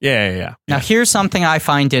stab you. Yeah. Now, here's something I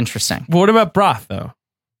find interesting. Well, what about Broth, though?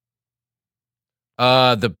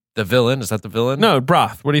 The villain. Is that the villain? No,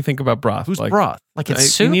 Broth. What do you think about Broth? Who's Broth? Like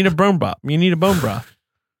it's soup? You need a bone broth. You need a bone broth.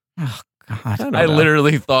 Oh, God. I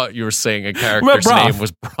literally thought you were saying a character's name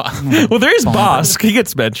was Broth. Well, there is Bosk. He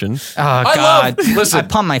gets mentioned. Oh, God. Listen. I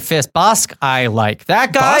pump my fist. Bosk, I like.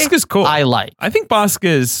 That guy, Bosk is cool. I like. I think Bosk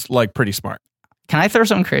is like pretty smart. Can I throw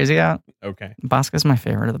something crazy out? Okay. Bosk is my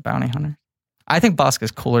favorite of the bounty hunters. I think Bosk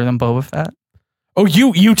is cooler than Boba Fett. Oh,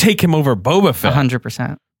 you take him over Boba Fett?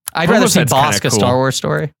 100%. I'd rather see Bosk a Star Wars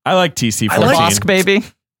story. I like TC-14. I like Bosk, baby.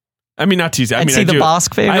 I mean, not TC. I mean, see the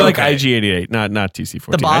Bosk baby. I like IG-88, not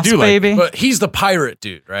TC-14. The Bosk baby. But he's the pirate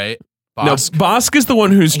dude, right? Bosk? No, Bosk is the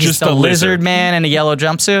one who's He's just the a lizard man in a yellow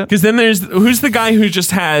jumpsuit. Because then who's the guy who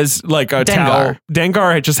just has like a towel?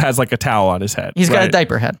 Dengar just has like a towel on his head. He's got a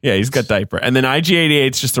diaper head. Yeah, he's got diaper. And then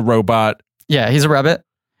IG-88's just a robot. Yeah, he's a rabbit.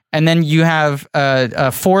 And then you have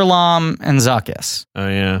Forlom and Zuckuss. Oh,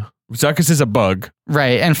 yeah. Zuckuss is a bug.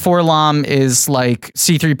 Right. And Forlom is like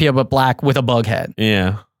C-3PO but black with a bug head.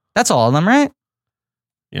 Yeah. That's all of them, right?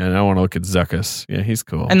 Yeah, and I want to look at Zuckuss. Yeah, he's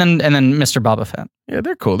cool. And then Mr. Boba Fett. Yeah,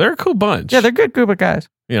 they're cool. They're a cool bunch. Yeah, they're a good group of guys.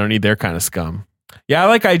 You don't need their kind of scum. Yeah, I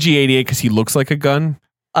like IG-88 because he looks like a gun.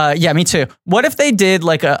 Yeah, me too. What if they did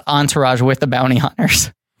like a entourage with the bounty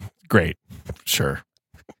hunters? Great. Sure.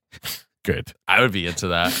 Good. I would be into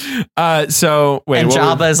that. So wait, and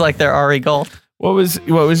Jabba is like their Ari Gold. What was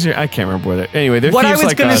your? I can't remember what it. Anyway, what I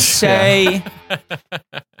was going to say. Yeah.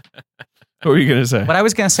 What were you going to say? What I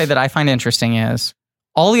was going to say that I find interesting is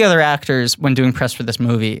all the other actors, when doing press for this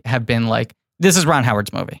movie, have been like, "This is Ron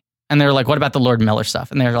Howard's movie," and they're like, "What about the Lord Miller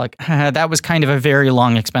stuff?" And they're like, "That was kind of a very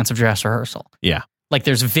long, expensive dress rehearsal." Yeah. Like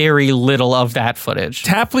there's very little of that footage.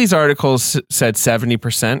 Tapley's articles said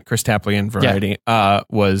 70%. Chris Tapley in Variety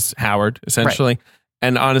was Howard essentially. Right.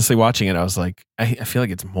 And honestly, watching it, I was like, I feel like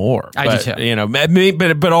it's more. I do too. You know,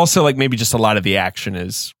 but also like maybe just a lot of the action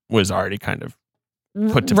was already kind of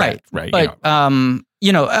put to bed. Right. But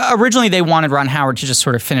originally they wanted Ron Howard to just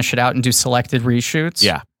sort of finish it out and do selected reshoots.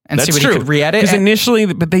 Yeah. And see what he could re-edit. Because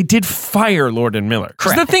initially, but they did fire Lord and Miller.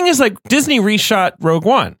 Because the thing is, like, Disney reshot Rogue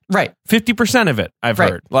One. Right. 50% of it, I've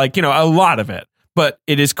heard. Like, a lot of it. But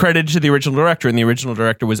it is credited to the original director, and the original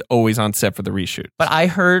director was always on set for the reshoot. But I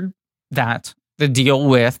heard that the deal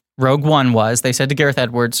with Rogue One was, they said to Gareth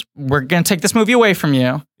Edwards, we're going to take this movie away from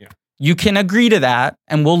you. Yeah. You can agree to that,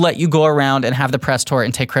 and we'll let you go around and have the press tour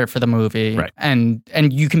and take credit for the movie. Right. And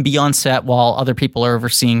you can be on set while other people are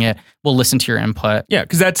overseeing it. We'll listen to your input. Yeah,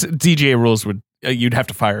 because that's DGA rules would you'd have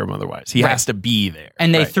to fire him otherwise. He has to be there.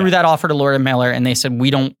 And they threw that offer to Lord and Miller, and they said, we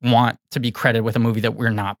don't want to be credited with a movie that we're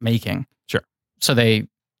not making. Sure. So they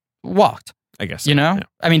walked. I guess. You know? Yeah.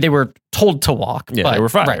 I mean, they were told to walk. Yeah, but, they were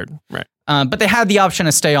fired. Right. But they had the option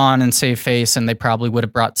to stay on and save face, and they probably would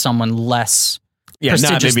have brought someone less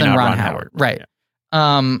prestigious than Ron Howard. Right.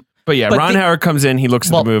 Yeah. But Ron Howard comes in, he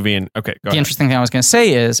looks at the movie, and go ahead. Interesting thing I was going to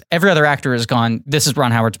say is every other actor has gone, this is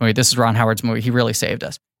Ron Howard's movie, this is Ron Howard's movie, he really saved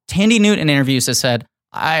us. Tandy Newt in interviews has said,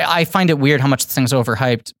 I find it weird how much this thing's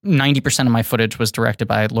overhyped. 90% of my footage was directed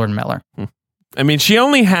by Lord Miller. I mean, she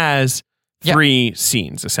only has 3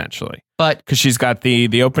 scenes, essentially. But because she's got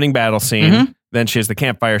the opening battle scene, then she has the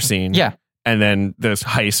campfire scene. Yeah. And then there's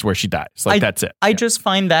heist where she dies. Like, that's it. I just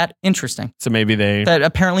find that interesting. So maybe that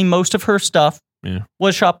apparently most of her stuff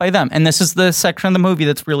was shot by them. And this is the section of the movie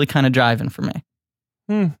that's really kind of jiving for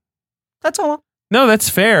me. That's all. No, that's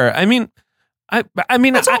fair. I mean,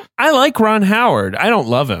 I like Ron Howard. I don't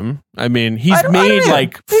love him. I mean, he's made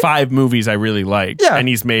like 5 movies I really like. Yeah. And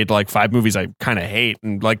he's made like 5 movies I kind of hate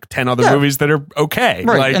and like 10 other movies that are okay.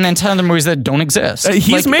 Right. Like, and then 10 other movies that don't exist.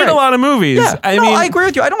 He's made a lot of movies. Yeah. I mean, I agree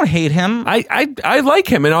with you. I don't hate him. I like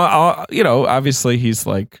him. And, obviously he's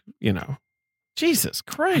like, Jesus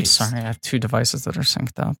Christ. I'm sorry. I have 2 devices that are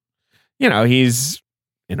synced up. He's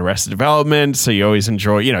in Arrested Development. So you always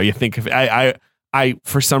enjoy, you think of, I,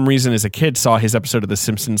 for some reason, as a kid, saw his episode of The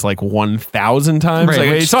Simpsons like 1,000 times. Right,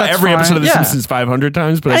 I saw every episode of The Simpsons 500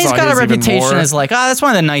 times, but I saw he's got his a reputation even more. as like, that's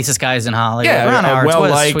one of the nicest guys in Hollywood. Yeah, Ron Howard's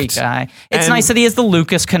well-liked. a sweet guy. It's nice that he has the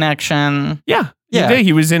Lucas connection. Yeah.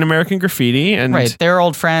 He was in American Graffiti. And right. They're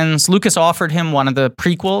old friends. Lucas offered him one of the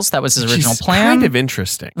prequels. That was his original plan. Kind of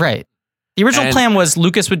interesting. Right. The original plan was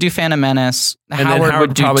Lucas would do Phantom Menace, Howard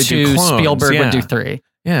would do 2, Spielberg would do 3.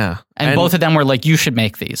 Yeah. And both of them were like, you should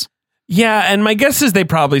make these. Yeah, and my guess is they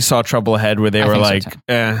probably saw Trouble Ahead where they were like,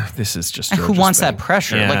 this is just George's who wants thing. that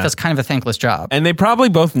pressure? Yeah. Like, that's kind of a thankless job. And they probably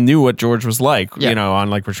both knew what George was like, on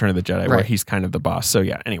like Return of the Jedi, where Right. he's kind of the boss. So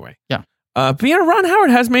anyway. Yeah. But Ron Howard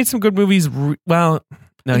has made some good movies. He's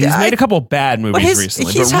made a couple bad movies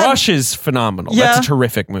recently, but Rush is phenomenal. Yeah. That's a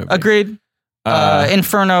terrific movie. Agreed.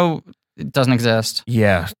 Inferno doesn't exist.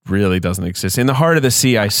 Yeah, really doesn't exist. In the Heart of the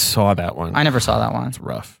Sea, I saw that one. I never saw that one. It's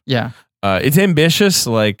rough. Yeah. It's ambitious.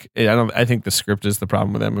 Like I think the script is the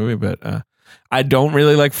problem with that movie, but I don't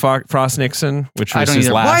really like Frost Nixon, which was his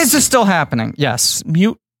last. Why is this still happening? Yes,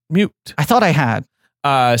 mute. I thought I had.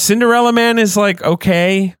 Cinderella Man is like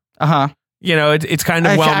okay. You know, it's kind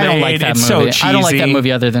of well made. I don't like that it's movie. so cheesy. I don't like that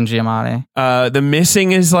movie other than Giamatti. The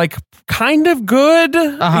Missing is like kind of good.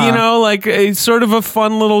 You know, like it's sort of a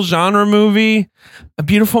fun little genre movie. A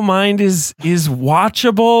Beautiful Mind is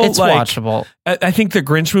watchable. It's watchable. I think the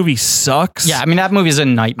Grinch movie sucks. Yeah, I mean that movie's a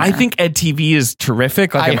nightmare. I think Ed TV is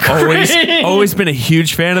terrific. Like I've always been a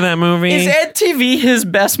huge fan of that movie. Is Ed TV his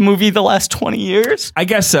best movie the last 20 years? I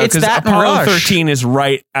guess so, because Apollo 13 is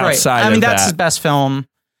right outside of that. I mean, that's his best film.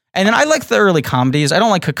 And then I like the early comedies. I don't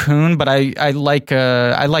like Cocoon, but I like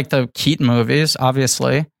the Keaton movies,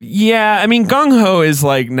 obviously. Yeah, I mean Gung Ho is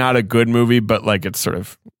like not a good movie, but like it's sort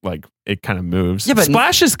of like it kind of moves. Yeah, but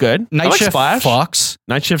Splash is good. Night Shift Splash. fucks.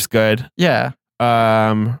 Night Shift's good. Yeah.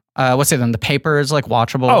 What's it then? The Paper is like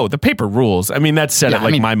watchable. Oh, The Paper rules. I mean, that's set at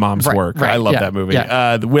like my mom's work. Right, I love that movie.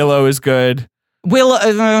 Yeah. The Willow is good.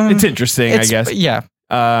 It's interesting, I guess. Yeah.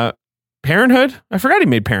 Parenthood. I forgot he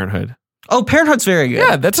made Parenthood. Oh, Parenthood's very good.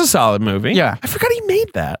 Yeah, that's a solid movie. Yeah. I forgot he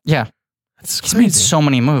made that. Yeah. He's made so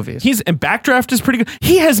many movies. And Backdraft is pretty good.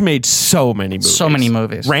 He has made so many movies. So many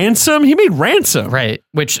movies. Ransom. He made Ransom. Right.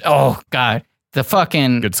 Which, oh, God. The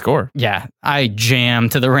fucking... Good score. Yeah. I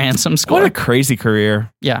jammed to the Ransom score. What a crazy career.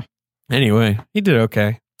 Yeah. Anyway, he did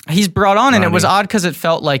okay. He's brought on, and it was odd because it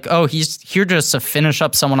felt like, oh, he's here just to finish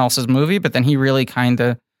up someone else's movie, but then he really kind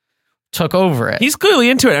of took over it. He's clearly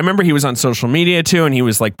into it. I remember he was on social media too, and he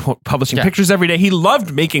was like publishing pictures every day. He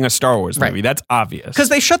loved making a Star Wars movie. Right. That's obvious. Because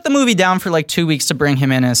they shut the movie down for like 2 weeks to bring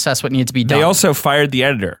him in and assess what needed to be done. They also fired the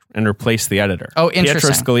editor and replaced the editor. Oh,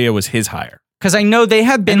 interesting. Pietro Scalia was his hire. Because I know they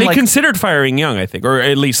had been and they considered firing Young, I think. Or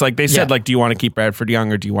at least like they said, like, do you want to keep Bradford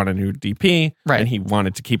Young or do you want a new DP? Right. And he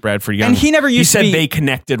wanted to keep Bradford Young. And he never used to He said they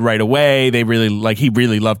connected right away. They really he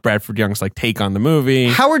really loved Bradford Young's like take on the movie.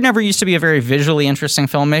 Howard never used to be a very visually interesting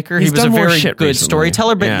filmmaker. He was a very good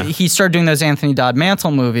storyteller, but he started doing those Anthony Dodd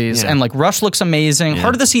Mantle movies. And like Rush looks amazing.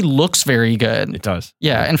 Heart of the Sea looks very good. It does.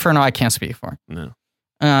 Yeah. Inferno, I can't speak for. No.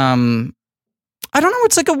 I don't know.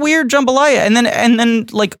 It's like a weird jambalaya. And then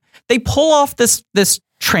like they pull off this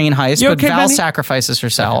train heist, but Val sacrifices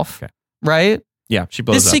herself, right? Yeah, she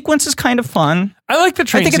blows up. This sequence is kind of fun. I like the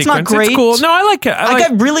train sequence. It's not great. It's cool. No, I like it. I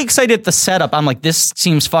got really excited at the setup. I'm like, this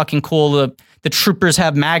seems fucking cool. The troopers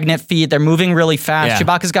have magnet feet. They're moving really fast. Yeah.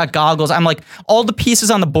 Chewbacca's got goggles. I'm like, all the pieces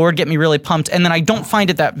on the board get me really pumped. And then I don't find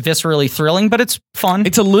it that viscerally thrilling, but it's fun.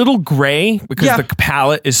 It's a little gray because the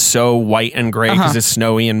palette is so white and gray because it's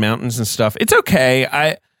snowy and mountains and stuff. It's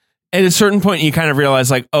okay. At a certain point, you kind of realize,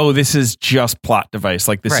 like, oh, this is just plot device.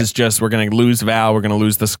 Like, this is just, we're going to lose Val, we're going to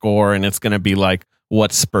lose the score, and it's going to be like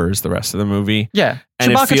what spurs the rest of the movie. Yeah.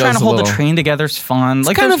 And Chewbacca trying to hold the train together is fun. It's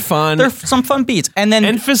like, kind of fun. There's some fun beats. And then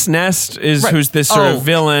Enfys Nest is who's this sort of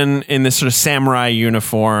villain in this sort of samurai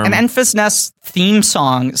uniform. And Enfys Nest's theme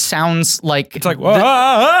song sounds like it's like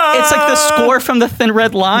it's like the score from the Thin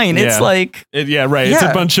Red Line. It's like It's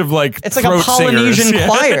a bunch of like it's like a Polynesian singers.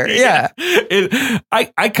 choir. Yeah.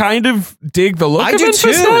 I kind of dig the look of Enfys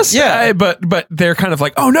Nest. Yeah. But they're kind of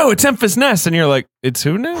like, oh no, it's Enfys Nest, and you're like, it's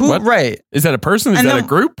who now? What? Right. Is that a person? Is that a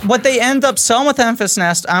group? What they end up selling with Enfys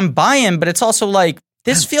Nest, I'm buying, but it's also like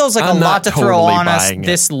this feels like I'm a lot to throw on us it.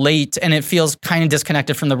 this late, and it feels kind of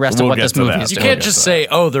disconnected from the rest of what this movie is. You can't just say,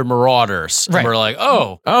 oh, they're marauders. Right. And we're like,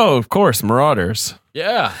 oh, of course, marauders.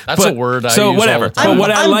 Yeah, that's a word I use whatever. all the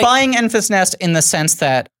time. I'm buying Enfys Nest in the sense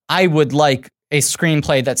that I would like a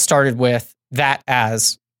screenplay that started with that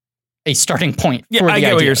as a starting point. Yeah, for the I get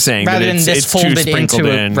ideas, what you're saying. rather than this folded into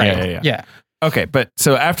it. Right. Yeah. Okay, but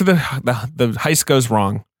so after the heist goes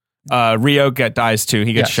wrong, Rio dies too.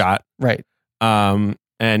 He gets shot. Right.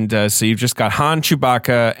 And so you've just got Han,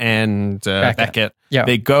 Chewbacca, and Beckett. Yeah.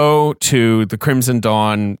 They go to the Crimson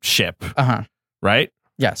Dawn ship. Right?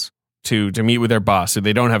 Yes. To meet with their boss, who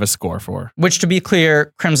they don't have a score for. Which, to be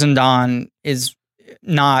clear, Crimson Dawn is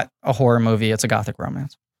not a horror movie. It's a gothic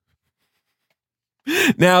romance.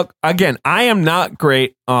 Now, again, I am not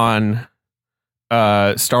great on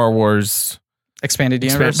Star Wars expanded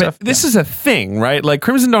universe stuff. This is a thing, right? Like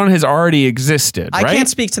Crimson Dawn has already existed, right? I can't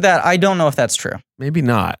speak to that. I don't know if that's true. Maybe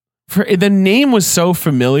not. The name was so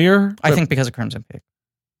familiar. I think because of Crimson Peak.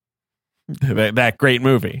 That great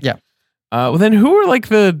movie. Yeah. Well, then who are like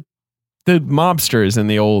the mobsters in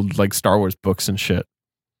the old like Star Wars books and shit?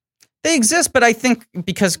 They exist, but I think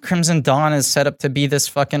because Crimson Dawn is set up to be this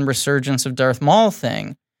fucking resurgence of Darth Maul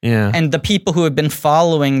thing. Yeah. And the people who have been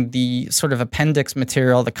following the sort of appendix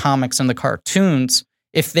material, the comics and the cartoons,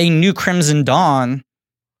 if they knew Crimson Dawn,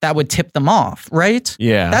 that would tip them off, right?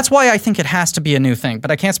 Yeah. That's why I think it has to be a new thing. But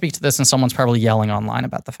I can't speak to this, and someone's probably yelling online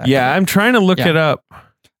about the fact. Yeah, I'm trying to look it up.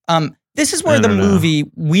 This is where the movie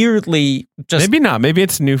weirdly just... Maybe not. Maybe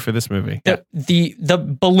it's new for this movie.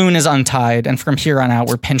 The balloon is untied, and from here on out,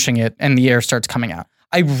 we're pinching it, and the air starts coming out.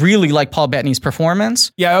 I really like Paul Bettany's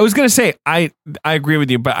performance. Yeah, I was going to say, I agree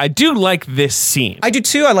with you, but I do like this scene. I do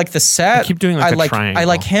too. I like the set. I keep doing a triangle. I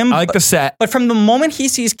like him. I like the set. But from the moment he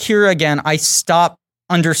sees Kira again, I stop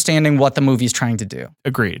understanding what the movie's trying to do.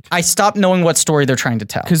 Agreed. I stop knowing what story they're trying to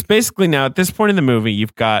tell. Because basically now, at this point in the movie,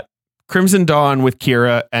 you've got Crimson Dawn with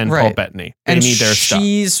Kira and Paul Bettany. They need their stuff.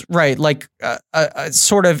 She's like a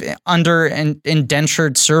sort of under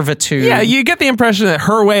indentured servitude. Yeah, you get the impression that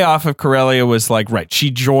her way off of Corellia was like,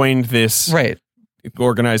 she joined this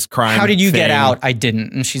organized crime. How did you thing. Get out? I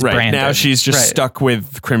didn't. And she's branded. Now she's just stuck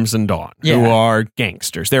with Crimson Dawn, who are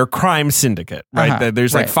gangsters. They're a crime syndicate, right?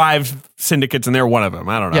 There's like 5 syndicates and they're one of them.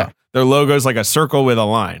 I don't know. Yeah. Their logo's like a circle with a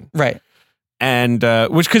line. Right. And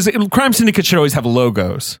because crime syndicates should always have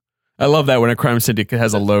logos. I love that when a crime syndicate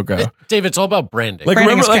has a logo. Dave, it's all about branding. Like,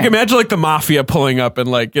 remember, like, imagine like the mafia pulling up and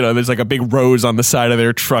like, there's like a big rose on the side of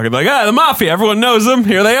their truck. And like, the mafia, everyone knows them.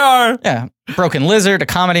 Here they are. Yeah. Broken Lizard, a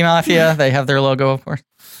comedy mafia. They have their logo, of course.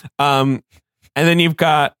 And then you've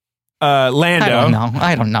got Lando.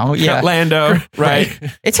 I don't know. Yeah. Lando, right?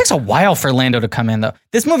 It takes a while for Lando to come in, though.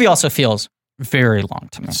 This movie also feels very long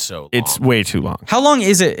to me. So long. It's way too long. How long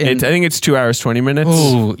is it? I think it's 2 hours, 20 minutes.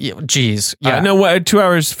 Ooh, geez. Yeah. No, 2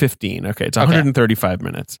 hours, 15. Okay, it's 135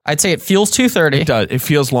 minutes. I'd say it feels 2:30. It does. It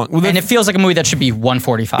feels long. And it feels like a movie that should be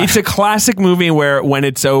 1:45. It's a classic movie where when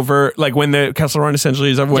it's over, like when the Kessel Run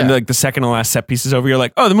essentially is over, when like the second to last set piece is over, you're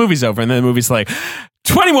like, oh, the movie's over. And then the movie's like,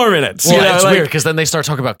 20 more minutes. Well, it's weird because then they start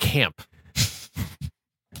talking about camp.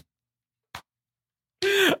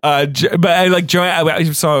 But I like Joanne. I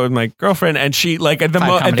saw it with my girlfriend, and she like at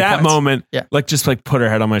that moment, like just like put her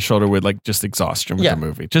head on my shoulder with like just exhaustion with the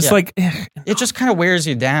movie. Just like it just kind of wears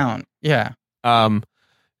you down. Yeah.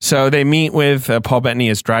 So they meet with Paul Bettany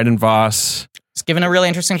as Dryden Voss. He's given a really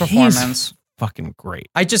interesting performance. Fucking great.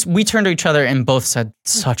 We turned to each other and both said,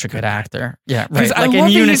 such a good actor. Yeah, right. Like in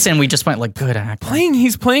unison, we just went like, good actor.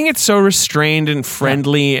 He's playing it so restrained and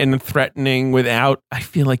friendly and threatening without, I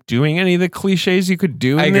feel like, doing any of the cliches you could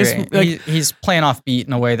do in this. Like, he's playing off beat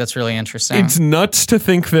in a way that's really interesting. It's nuts to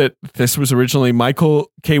think that this was originally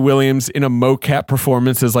Michael K. Williams in a mocap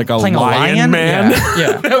performance as like a lion man.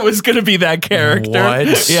 Yeah. That was going to be that character.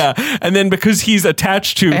 What? Yeah. And then because he's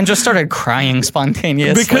attached to... And just started crying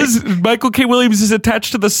spontaneously. Because Michael K. Williams is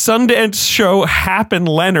attached to the Sundance show Happen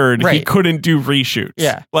Leonard. He couldn't do reshoots.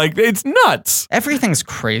 Yeah. Like, it's nuts. Everything's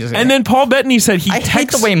crazy. And then Paul Bettany said I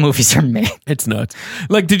hate the way movies are made. It's nuts.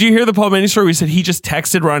 Like, did you hear the Paul Bettany story? He said he just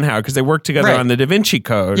texted Ron Howard because they worked together on the Da Vinci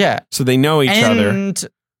Code. Yeah. So they know each other. And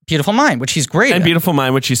Beautiful Mind, which he's great And Beautiful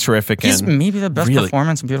Mind, which he's terrific He's maybe the best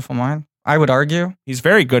performance in Beautiful Mind, I would argue. He's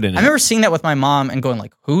very good in it. I remember seeing that with my mom and going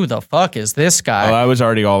like, who the fuck is this guy? Oh, I was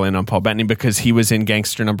already all in on Paul Bettany because he was in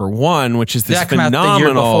Gangster #1, which is this Did that come phenomenal... out the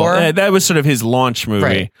year before? That was sort of his launch movie.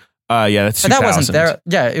 Right. Yeah, that's 2000. But that wasn't there.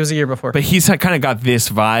 Yeah, it was a year before. But he's kind of got this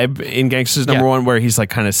vibe in Gangsters #1 where he's like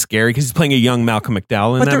kind of scary because he's playing a young Malcolm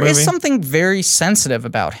McDowell in that movie. But there is something very sensitive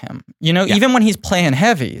about him. Even when he's playing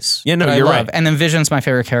heavies. Yeah, no, you're right. And then Vision's my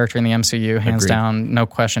favorite character in the MCU, hands down, no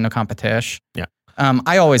question, no competition. Yeah.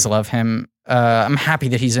 I always love him. I'm happy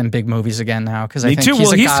that he's in big movies again now because I think too.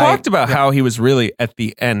 He's talked about how he was really at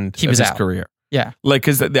the end of his career. Yeah. Like,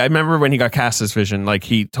 because I remember when he got cast as Vision, like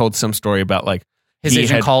he told some story about like his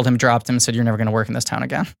agent called him, dropped him, said, "You're never going to work in this town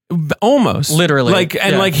again." Almost, literally,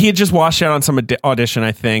 like he had just washed out on some audition,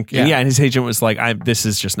 I think. Yeah, and his agent was like, "This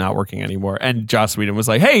is just not working anymore." And Joss Whedon was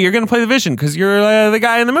like, "Hey, you're going to play the Vision because you're the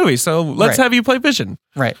guy in the movie, so let's have you play Vision."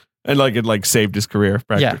 Right. And like it saved his career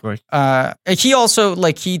practically. Yeah. He also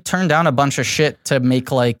he turned down a bunch of shit to make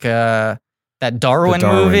that Darwin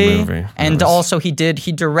movie. And also he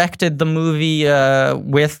directed the movie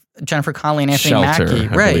with Jennifer Connelly and Anthony Shelter, Mackie.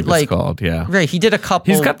 I believe it's called, Right. He did a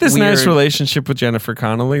couple. He's got this nice relationship with Jennifer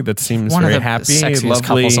Connelly that seems very happy. One of the sexiest lovely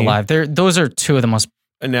couples alive. Those are two of the most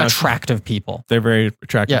attractive people. They're very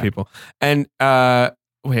attractive people. And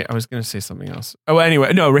wait, I was going to say something else. Oh,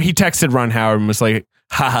 anyway, no, he texted Ron Howard and was like,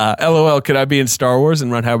 haha, LOL, could I be in Star Wars?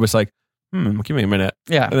 And Ron Howard was like, give me a minute.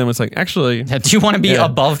 Yeah. And then was like, actually. Do you want to be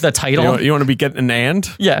above the title? You want to be getting an and?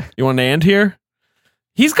 Yeah. You want an and here?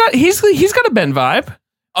 He's got a Ben vibe.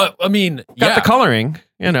 I mean, got the coloring,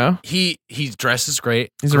 He dresses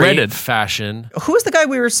great. He's great rated fashion. Who was the guy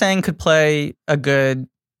we were saying could play a good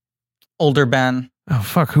older Ben? Oh,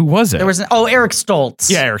 fuck. Who was it? There was Eric Stoltz.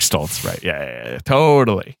 Yeah, Eric Stoltz. Right. Yeah,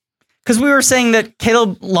 totally. Because we were saying that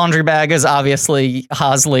Caleb Laundry Bag is obviously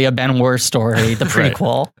Hosley, a Ben Wurst story, the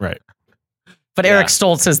prequel. Right. But Eric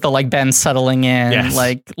Stoltz is the like Ben settling in,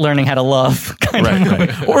 like learning how to love kind of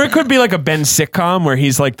movie. Right. Or it could be like a Ben sitcom where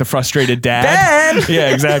he's like the frustrated dad. Ben!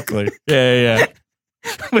 Yeah, exactly. Yeah.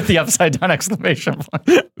 With the upside down exclamation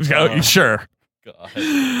point. Sure.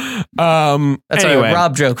 God. That's a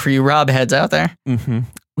Rob joke for you Rob heads out there. Mm-hmm.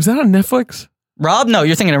 Was that on Netflix? Rob? No,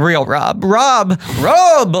 you're thinking of real Rob. Rob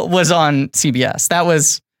was on CBS. That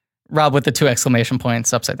was Rob with the 2 exclamation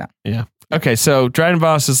points upside down. Yeah. Okay, so Dryden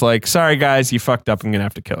Voss is like, sorry guys, you fucked up. I'm going to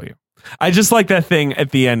have to kill you. I just like that thing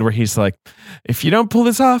at the end where he's like, if you don't pull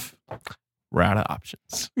this off, we're out of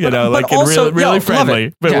options. You know, like also, really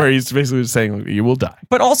friendly, but where he's basically saying you will die.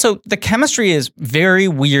 But also the chemistry is very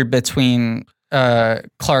weird between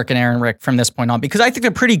Clark and Aaron Rick from this point on, because I think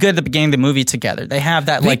they're pretty good at the beginning of the movie together. They have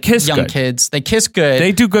that like young kids. They kiss good.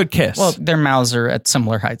 They do good kiss. Well, their mouths are at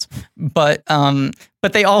similar heights.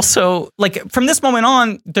 But they also, like, from this moment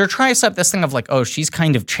on, they're trying to set up this thing of like, oh, she's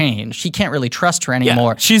kind of changed. She can't really trust her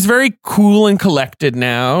anymore. Yeah. She's very cool and collected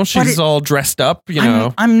now. She's all dressed up, you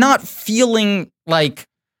know. I'm not feeling like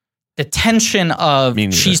the tension of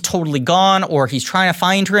she's totally gone or he's trying to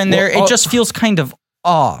find her in there. It just feels kind of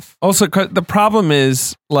off. Also, the problem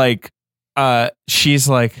is like, she's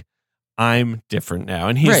like, I'm different now.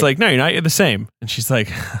 And he's like, no, you're not. You're the same. And she's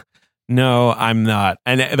like, no, I'm not.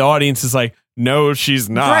 And the audience is like, no, she's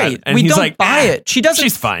not. Right. And we he's don't like, buy it. She doesn't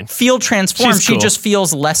she's fine. Feel transformed. She's cool. She just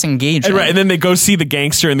feels less engaging. And then they go see the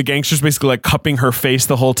gangster, and the gangster's basically like cupping her face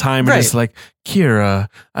the whole time. And it's like, Kira,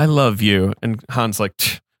 I love you. And Han's like,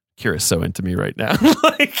 Kira's so into me right now.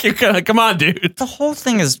 Like, you're gonna, come on, dude. The whole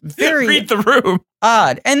thing is very read the room.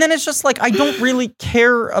 Odd. And then it's just like, I don't really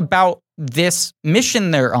care about this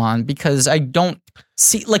mission they're on because I don't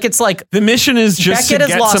see, like, it's like the mission is just Beckett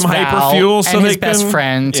to get some hyperfuel so and his best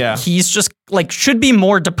friend. He's just like should be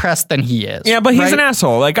more depressed than he is. Yeah, but he's an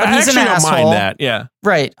asshole. Like, I actually don't mind that. Yeah.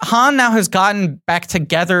 Right. Han now has gotten back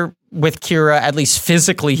together with Kira, at least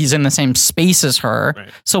physically. He's in the same space as her. Right.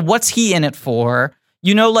 So what's he in it for?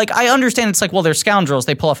 You know, like, I understand it's like, well, they're scoundrels.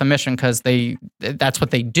 They pull off a mission because that's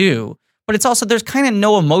what they do. But it's also, there's kind of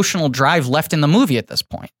no emotional drive left in the movie at this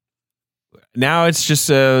point. Now it's just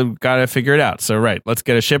got to figure it out. So, let's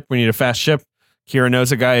get a ship. We need a fast ship. Kira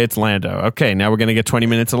knows a guy. It's Lando. Okay, now we're going to get 20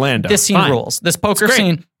 minutes of Lando. This scene rules. This poker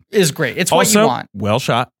scene is great. It's also, what you want. Well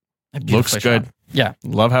shot. Looks good. Yeah.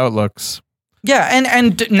 Love how it looks. Yeah,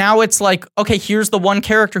 and now it's like, okay, here's the one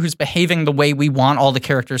character who's behaving the way we want all the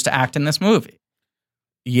characters to act in this movie.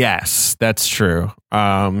 Yes, that's true.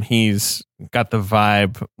 He's got the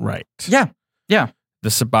vibe right. Yeah. The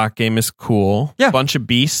Sabacc game is cool. Yeah. Bunch of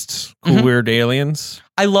beasts, cool, weird aliens.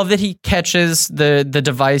 I love that he catches the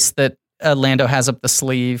device that Lando has up the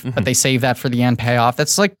sleeve, but they save that for the end payoff.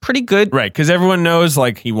 That's like pretty good. Right, because everyone knows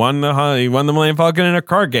like he won the Millennium Falcon in a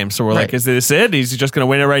card game. So we're like, is this it? He's just going to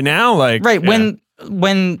win it right now? Like, right. Yeah.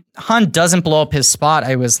 When Han doesn't blow up his spot,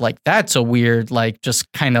 I was like, that's a weird, like,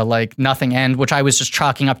 just kind of like nothing end, which I was just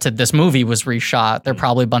chalking up to this movie was reshot. There are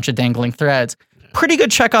probably a bunch of dangling threads. Pretty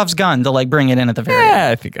good Chekhov's gun to like bring it in at the very end. Yeah,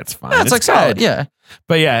 I think that's fine. That's like solid, yeah.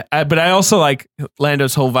 But yeah, but I also like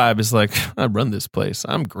Lando's whole vibe is like, I run this place.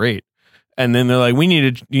 I'm great. And then they're like, you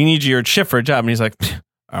need your ship for a job. And he's like,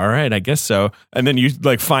 all right, I guess so. And then you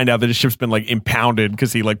like find out that his ship's been like impounded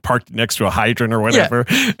because he like parked next to a hydrant or whatever.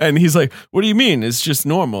 Yeah. And he's like, what do you mean? It's just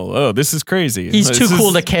normal. Oh, this is crazy. He's too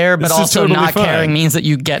cool to care, but also totally not caring means that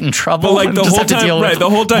you get in trouble. But like the whole time, the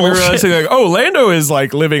whole time we're realizing like, oh, Lando is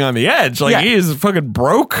like living on the edge. Like he is fucking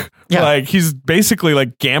broke. Yeah. Like he's basically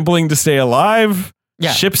like gambling to stay alive.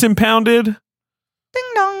 Yeah. Ship's impounded.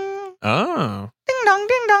 Ding dong. Oh. Ding dong,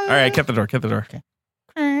 ding dong. All right, cut the door. Okay.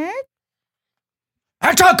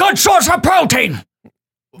 That's a good source of protein.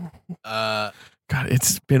 God,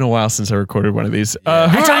 it's been a while since I recorded one of these.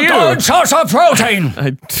 It's a good source of protein.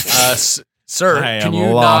 Sir, can you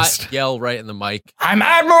not yell right in the mic? I'm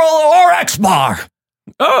Admiral Orex-Bar.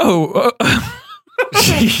 Oh.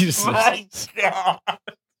 Jesus. My God.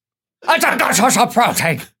 It's a good source of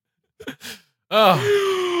protein.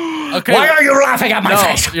 Oh. Okay. Why are you laughing at my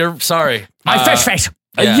face? You're sorry. My fish face.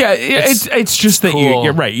 Yeah, it's just that cool.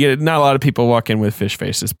 You're right. Not a lot of people walk in with fish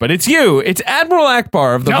faces, but it's you. It's Admiral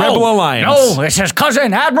Ackbar of the Rebel Alliance. No, it's his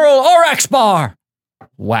cousin, Admiral Orex-Bar.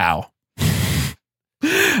 Wow.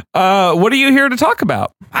 What are you here to talk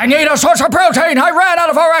about? I need a source of protein. I ran out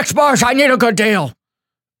of Orex-Bars. I need a good deal.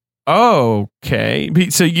 Okay.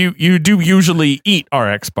 So you do usually eat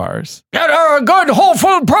RX-Bars. Yeah, they're a good whole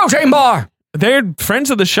food protein bar. They're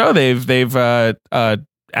friends of the show. They've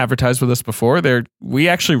advertised with us before. We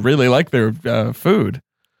actually really like their food.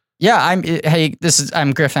 Yeah, I'm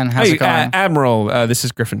Griffin. How's it going? Admiral, this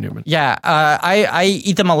is Griffin Newman. Yeah, I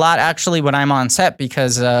eat them a lot actually when I'm on set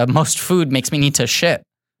because most food makes me need to shit.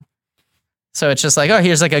 So it's just like, oh,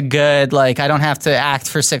 here's like a good, like I don't have to act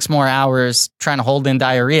for 6 more hours trying to hold in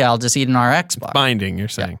diarrhea. I'll just eat an RX bar. Binding, you're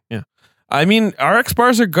saying. Yeah. I mean, RX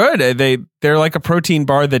bars are good. They're like a protein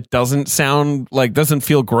bar that doesn't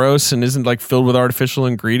feel gross and isn't like filled with artificial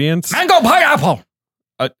ingredients. Mango pineapple.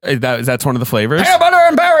 That's one of the flavors. Peanut butter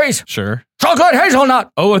and berries. Sure. Chocolate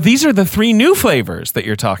hazelnut. Oh, these are the 3 new flavors that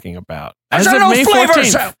you're talking about. As of May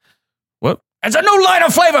 14th. What? It's a new line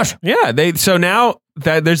of flavors. Yeah. So now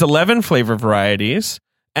that there's 11 flavor varieties,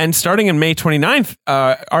 and starting in May 29th,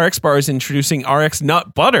 RX Bar is introducing RX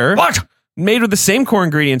Nut Butter. What? Made with the same core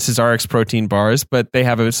ingredients as RX protein bars, but they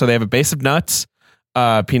have a base of nuts,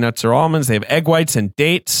 peanuts or almonds. They have egg whites and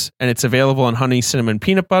dates, and it's available in honey cinnamon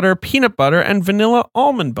peanut butter, and vanilla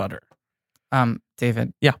almond butter.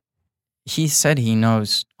 David. Yeah. He said he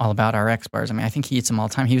knows all about RX bars. I mean, I think he eats them all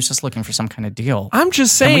the time. He was just looking for some kind of deal. I'm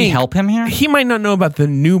just saying. Can we help him here? He might not know about the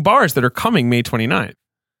new bars that are coming May 29th.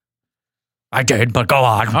 I did, but go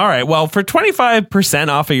on. All right. Well, for 25%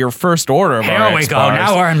 off of your first order of Here we go. bars,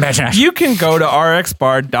 now we're in business. You can go to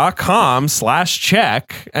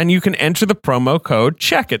rxbar.com/check and you can enter the promo code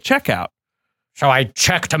CHECK at checkout. So I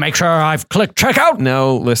check to make sure I've clicked checkout?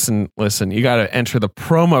 No, listen. You got to enter the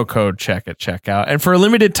promo code CHECK at checkout. And for a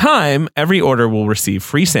limited time, every order will receive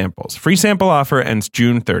free samples. Free sample offer ends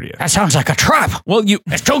June 30th. That sounds like a trap. Well,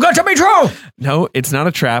 it's too good to be true. No, it's not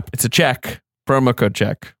a trap. It's a check. Promo code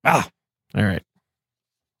CHECK. Ah. All right.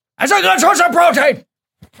 That's a good source of protein.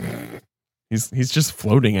 He's just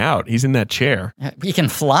floating out. He's in that chair. He can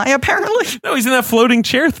fly, apparently? No, he's in that floating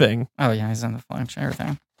chair thing. Oh, yeah, he's in the floating chair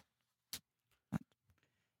thing.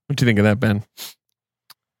 What do you think of that, Ben?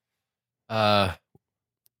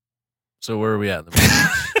 So where are we at?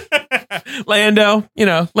 Lando,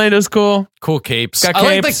 Lando's cool. Cool capes. Got I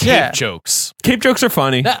capes. like the cape jokes. Cape jokes are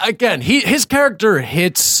funny. Again, his character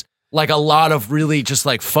hits like a lot of really just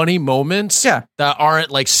like funny moments that aren't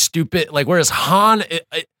like stupid. Like whereas Han,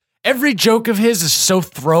 every joke of his is so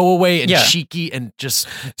throwaway and cheeky and just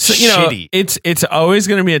shitty. It's always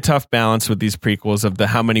going to be a tough balance with these prequels of the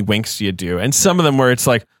how many winks do you do, and some of them where it's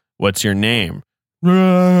like, what's your name?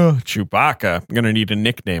 Chewbacca. I'm going to need a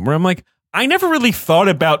nickname. Where I'm like, I never really thought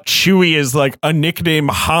about Chewie as like a nickname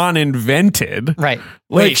Han invented. Right. Like,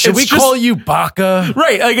 wait, should we call you Baka?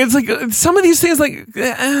 Right. Like it's like some of these things like,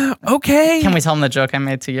 okay. Can we tell him the joke I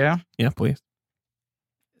made to you? Yeah, please.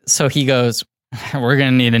 So he goes, we're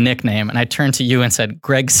going to need a nickname. And I turned to you and said,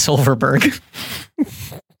 Greg Silverberg.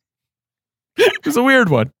 It was a weird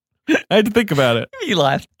one. I had to think about it. He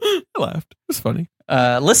laughed. I laughed. It was funny.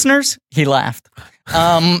 Listeners, he laughed.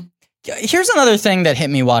 Here's another thing that hit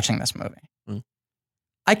me watching this movie.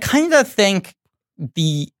 I kind of think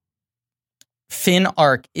the Finn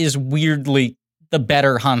arc is weirdly the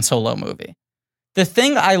better Han Solo movie. The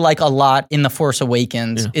thing I like a lot in The Force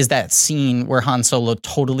Awakens is that scene where Han Solo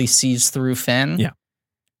totally sees through Finn. Yeah.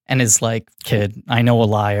 And is like, kid, I know a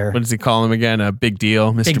liar. What does he call him again? A big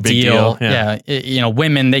deal, Mr. Big Deal. Yeah.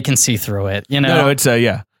 Women, they can see through it. No, it's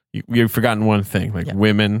you've forgotten one thing. Like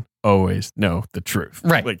women always know the truth.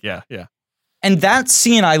 Right. Like, yeah. And that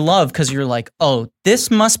scene I love because you're like, oh,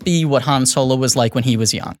 this must be what Han Solo was like when he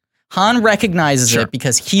was young. Han recognizes it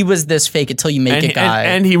because he was this fake it till you make it guy.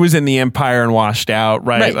 And he was in the Empire and washed out,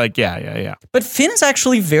 right? Like, yeah. But Finn is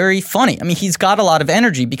actually very funny. I mean, he's got a lot of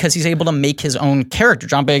energy because he's able to make his own character.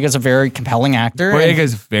 John Boyega's a very compelling actor.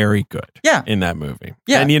 Boyega's very good Yeah. in that movie.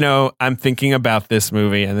 Yeah. And, I'm thinking about this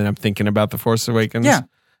movie, and then I'm thinking about The Force Awakens. Yeah.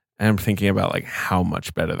 And I'm thinking about, like, how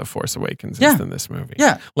much better The Force Awakens is than this movie.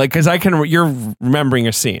 Yeah. Like, because you're remembering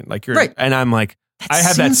a scene. Like, and I'm like, I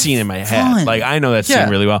have that scene in my head. Like, I know that scene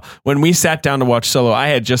really well. When we sat down to watch Solo, I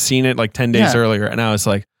had just seen it like 10 days earlier, and I was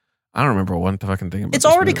like, I don't remember what the fucking thing about it's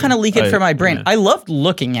already kind of leaking from my brain. I loved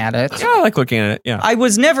looking at it. Yeah, I like looking at it. Yeah. I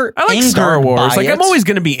was never I like angered Star Wars. by Like, I'm always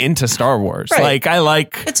going to be into Star Wars. Right.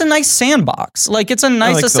 Like, it's a nice sandbox. Like, it's a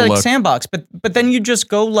nice aesthetic sandbox. But then you just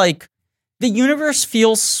go like, the universe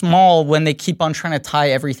feels small when they keep on trying to tie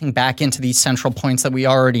everything back into these central points that we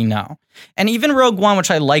already know. And even Rogue One, which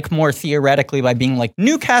I like more theoretically by being like,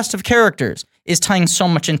 new cast of characters, is tying so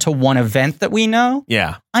much into one event that we know.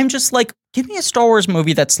 Yeah. I'm just like, give me a Star Wars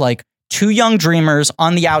movie that's like two young dreamers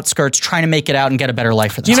on the outskirts trying to make it out and get a better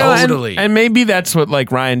life for themselves. Totally. And maybe that's what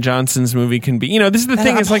like Ryan Johnson's movie can be. This is the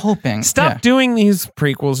thing. I'm is like, hoping. Stop doing these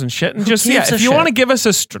prequels and shit, and just if you want to give us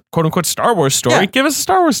a quote unquote Star Wars story, give us a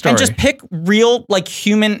Star Wars story, and just pick real like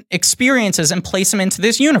human experiences and place them into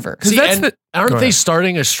this universe. Because Aren't they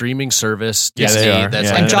starting a streaming service? Yeah, Disney, they are.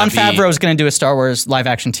 that's And Jon Favreau is going to do a Star Wars live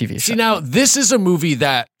action TV show. See, now this is a movie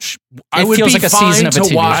that I It would feels be like a fine season of a to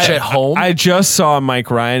TV watch show. at home. I just saw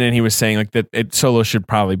Mike Ryan, and he was saying like that Solo should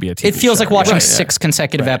probably be a TV It feels show. like watching Right, 6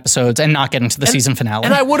 consecutive episodes and not getting to the season finale.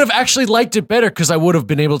 And I would have actually liked it better because I would have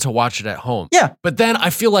been able to watch it at home. Yeah. But then I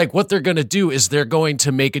feel like what they're going to do is they're going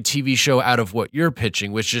to make a TV show out of what you're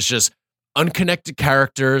pitching, which is just unconnected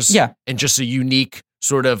characters and just a unique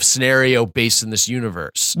sort of scenario based in this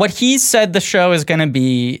universe. What he said the show is going to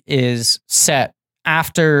be is set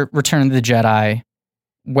after Return of the Jedi,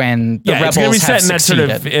 when the it's rebels going to be have set in that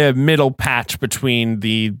succeeded. sort of middle patch between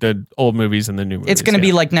the old movies and the new movies. It's going to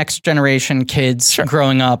be like next generation kids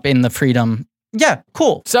growing up in the freedom. Yeah,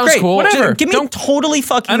 cool. Sounds Great. cool. Whatever. Give me totally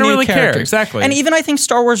fucking I don't new really care. characters. Exactly. And even I think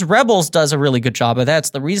Star Wars Rebels does a really good job of that. It's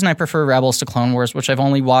the reason I prefer Rebels to Clone Wars, which I've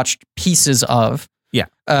only watched pieces of. Yeah.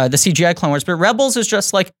 The CGI Clone Wars. But Rebels is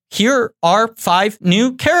just like, here are 5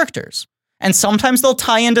 new characters. And sometimes they'll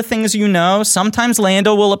tie into things you know. Sometimes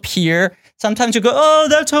Lando will appear. Sometimes you go, oh,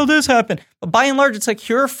 that's how this happened. But by and large, it's like,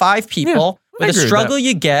 here are 5 people with a struggle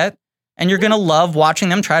you get, and you're going to love watching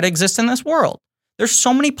them try to exist in this world. There's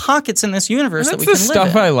so many pockets in this universe that we can live in. That's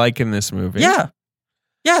the stuff I like in this movie. Yeah.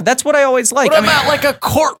 Yeah, that's what I always like. What about like a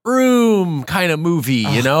courtroom kind of movie,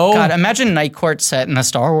 you know? God, imagine Night Court set in the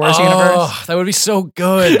Star Wars universe. That would be so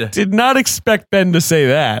good. Did not expect Ben to say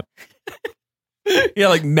that. Yeah,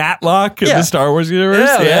 like Matlock in the Star Wars universe.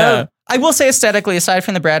 Yeah. I will say aesthetically, aside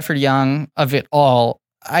from the Bradford Young of it all,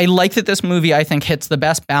 I like that this movie, I think, hits the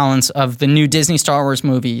best balance of the new Disney Star Wars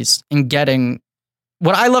movies in getting...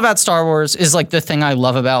 What I love about Star Wars is like the thing I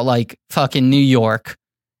love about like fucking New York,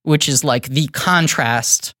 which is like the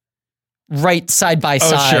contrast right side by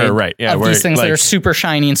side of these things that are super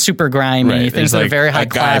shiny and super grimy, things that are very high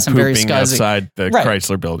class and very scuzzy. Outside the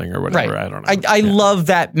Chrysler building or whatever. Right. I don't know. I love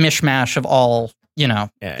that mishmash of all, you know,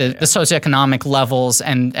 the socioeconomic levels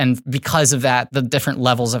and because of that, the different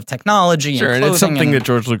levels of technology Sure, and it's something and, that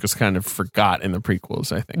George Lucas kind of forgot in the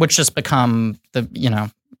prequels, I think. Which just become the, you know,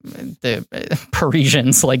 the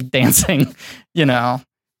Parisians like dancing, you know,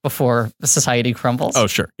 before society crumbles. Oh,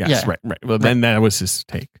 sure. Yes, right. Well, then that was his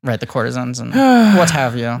take. Right, the courtesans and what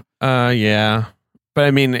have you. Yeah. But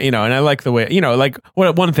I mean, you know, and I like the way, you know, like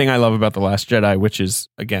one thing I love about The Last Jedi, which is,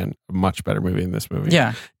 again, a much better movie than this movie,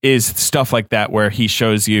 is stuff like that where he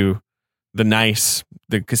shows you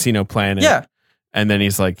the casino planet. Yeah. And then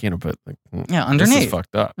he's like, you know, but like, underneath. this is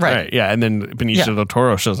fucked up. Right. Yeah. And then Benicio del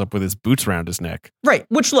Toro shows up with his boots around his neck. Right.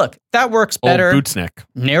 Which, look, that works better. Old boots neck.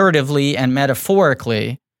 Narratively and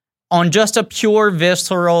metaphorically. On just a pure,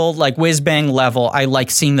 visceral, like whiz-bang level, I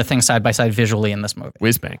like seeing the thing side by side visually in this movie.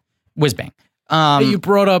 Whiz-bang. Whiz-bang. Hey, you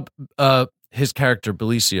brought up his character,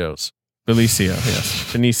 Benicio, yes.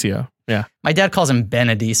 Benicio. Yeah. My dad calls him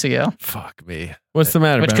Benedicio. Fuck me. What's the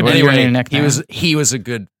matter? Which about could be it? your new Anyway, nickname. he was a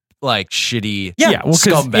good, like, shitty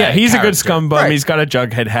scumbag. Yeah, he's a good scumbum. Right. He's got a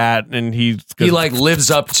Jughead hat, and he like lives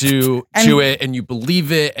up to it, and you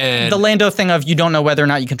believe it. And the Lando thing of you don't know whether or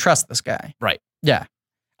not you can trust this guy. Right. Yeah.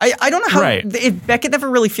 I don't know how Beckett never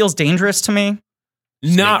really feels dangerous to me.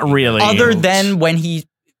 Not really. Other than when he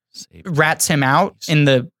rats him out on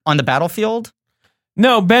the battlefield.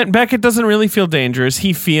 No, Beckett doesn't really feel dangerous.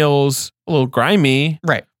 He feels a little grimy.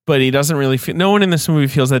 Right. But he doesn't really feel, no one in this movie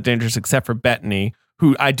feels that dangerous except for Bettany,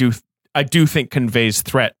 who I do think conveys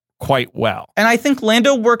threat quite well. And I think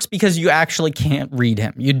Lando works because you actually can't read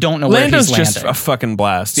him. You don't know where Lando's he's landing. just a fucking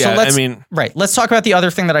blast. So let's talk about the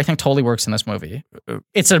other thing that I think totally works in this movie.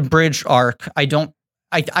 It's a bridge arc. I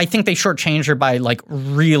think they shortchanged her by like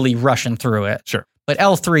really rushing through it. Sure. But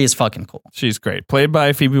L3 is fucking cool. She's great. Played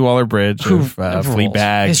by Phoebe Waller-Bridge of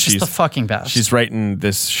Fleabag. It's just the fucking best. She's writing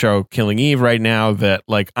this show, Killing Eve, right now that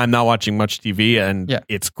like I'm not watching much TV and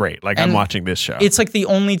it's great. Like I'm watching this show. It's like the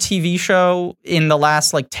only TV show in the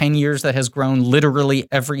last like 10 years that has grown literally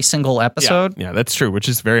every single episode. Yeah, that's true, which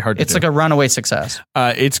is very hard to do. It's like a runaway success.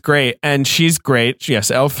 It's great. And she's great.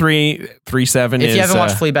 Yes, L337 If you haven't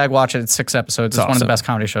watched Fleabag, watch it. It's 6 episodes. It's awesome. One of the best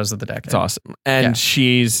comedy shows of the decade. It's awesome. And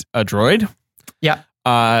she's a droid. Yeah.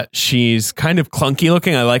 She's kind of clunky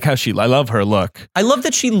looking. I love her look. I love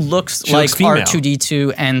that she looks like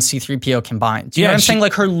R2D2 and C3PO combined. Do you know what I'm saying?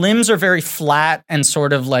 Like her limbs are very flat and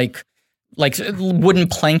sort of like wooden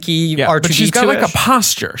planky R2D2. But she's got like a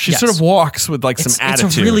posture. She sort of walks with like some attitude.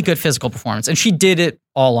 It's a really good physical performance. And she did it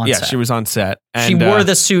all on set. Yeah, she was on set. And, she wore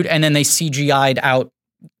the suit and then they CGI'd out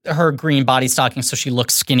her green body stocking so she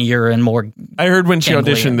looks skinnier and more. I heard when she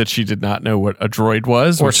auditioned that she did not know what a droid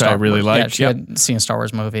was, which I really liked. Yeah, she had seen a Star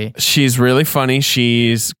Wars movie. She's really funny.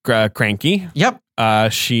 She's cranky. Yep.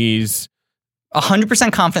 She's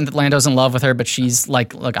 100% confident that Lando's in love with her, but she's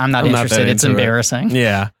like, look, I'm not interested. It's embarrassing.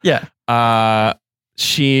 Yeah. Yeah.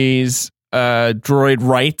 She's a droid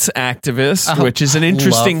rights activist, which is an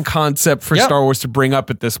interesting concept for Star Wars to bring up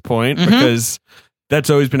at this point, because that's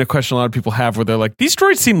always been a question a lot of people have, where they're like, these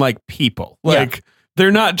droids seem like people. Like,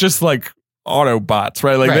 they're not just like Autobots,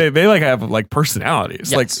 right? Like they like have like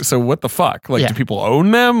personalities. Yes. Like, so what the fuck? Like, do people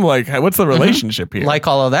own them? Like, what's the relationship here? Like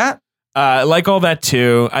all of that? Like all that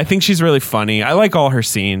too. I think she's really funny. I like all her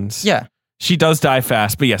scenes. Yeah. She does die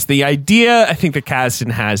fast, but yes, the idea I think that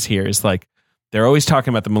Kasdan has here is like, they're always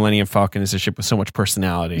talking about the Millennium Falcon as a ship with so much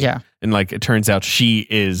personality. Yeah. And like, it turns out she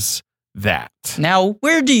is that. Now,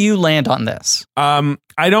 where do you land on this? I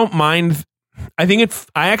don't mind. I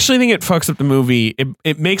actually think it fucks up the movie.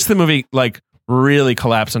 It makes the movie like really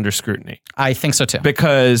collapse under scrutiny. I think so too.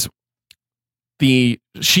 Because she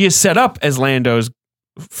is set up as Lando's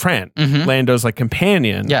friend, Lando's like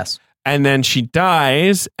companion. Yes. And then she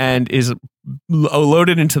dies and is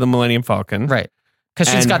loaded into the Millennium Falcon. Right.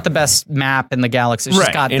 Because she's got the best map in the galaxy. She's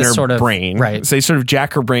got this sort of brain. Right. So they sort of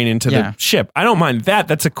jack her brain into the ship. I don't mind that.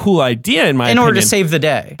 That's a cool idea in my opinion. In order to save the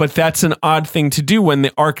day. But that's an odd thing to do when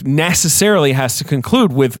the arc necessarily has to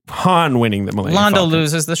conclude with Han winning the Millennium Falcon. Lando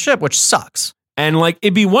loses the ship, which sucks. And like,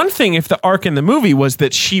 it'd be one thing if the arc in the movie was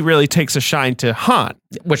that she really takes a shine to Han,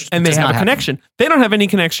 and they have a connection. They don't have any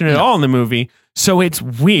connection at all in the movie, so it's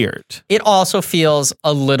weird. It also feels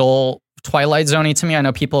a little Twilight Zone-y to me. I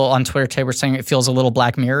know people on Twitter today were saying it feels a little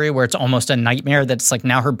Black Mirror, where it's almost a nightmare that's like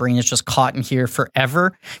now her brain is just caught in here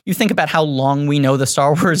forever. You think about how long we know the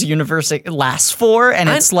Star Wars universe lasts for, and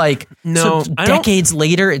it's like decades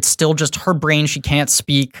later, it's still just her brain. She can't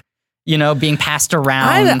speak. You know, being passed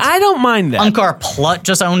around. I don't mind that. Unkar Plutt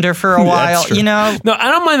just owned her for a while, you know? No, I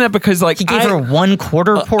don't mind that because, like, he gave her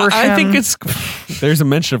 1/4 portion. I think there's a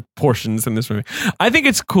mention of portions in this movie. I think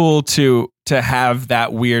it's cool to have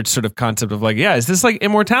that weird sort of concept of like, is this like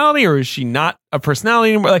immortality or is she not a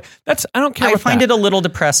personality anymore? Like, I don't care. I find it a little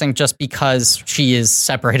depressing just because she is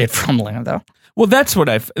separated from Lando. Well, that's what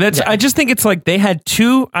I just think it's like they had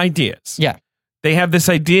two ideas. Yeah. They have this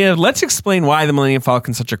idea, let's explain why the Millennium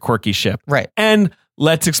Falcon's such a quirky ship. Right. And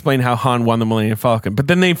let's explain how Han won the Millennium Falcon. But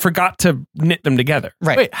then they forgot to knit them together.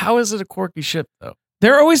 Right. Wait, how is it a quirky ship, though?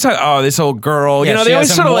 They're always talking, oh, this old girl. Yeah, you know, they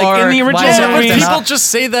always sort of like, in the original movie. People just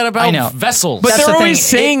say that about vessels. But they're always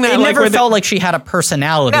saying that. It never felt like she had a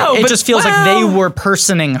personality. No, it just feels like they were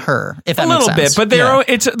personing her, if that makes sense. A little bit. But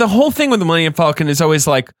it's the whole thing with the Millennium Falcon is always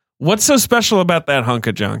like, what's so special about that hunk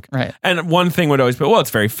of junk? Right. And one thing would always be, well,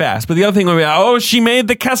 it's very fast. But the other thing would be, oh, she made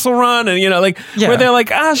the Kessel Run. And, you know, like, where they're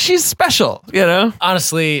like, she's special, you know?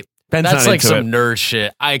 Honestly, that's like some nerd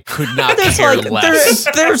shit. I could not care less.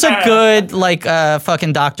 There's a good, like,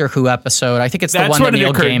 fucking Doctor Who episode. I think it's the one that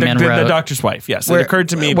Neil Gaiman wrote. The Doctor's Wife, yes. It occurred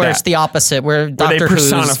to me where it's the opposite, where Doctor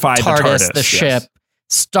Who's TARDIS, the ship,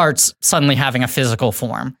 starts suddenly having a physical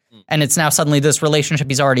form. And it's now suddenly this relationship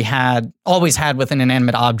he's always had with an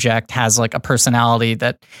inanimate object has like a personality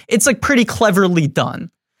that it's like pretty cleverly done.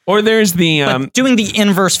 Or there's the... But doing the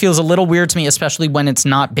inverse feels a little weird to me, especially when it's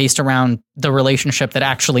not based around the relationship that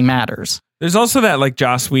actually matters. There's also that like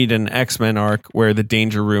Joss Whedon X-Men arc where the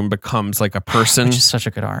Danger Room becomes like a person. Which is such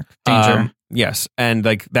a good arc. Danger. Yes. And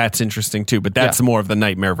like that's interesting too, but that's more of the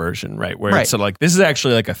nightmare version, right? Where it's like, this is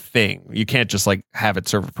actually like a thing. You can't just like have it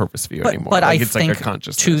serve a purpose for you anymore. But like, I it's think like a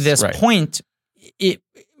consciousness. To this point, it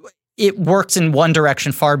works in one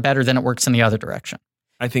direction far better than it works in the other direction.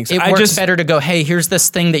 I think so. It works better to go, hey, here's this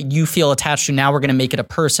thing that you feel attached to. Now we're going to make it a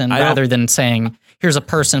person rather than saying, here's a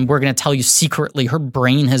person. We're going to tell you secretly her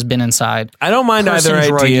brain has been inside. I don't mind either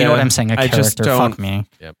idea. You know what I'm saying? A character. Just don't. Fuck me.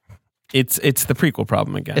 Yep. It's the prequel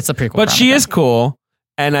problem again. It's the prequel But problem she again. is cool.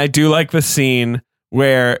 And I do like the scene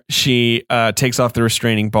where she takes off the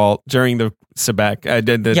restraining bolt during the Sabak,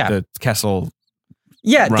 the Kessel.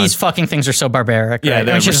 Yeah, run. These fucking things are so barbaric. Yeah, right?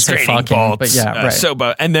 they're restraining bolts.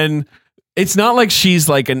 Right. And then it's not like she's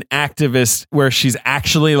like an activist where she's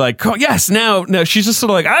actually like, oh, yes, no, she's just sort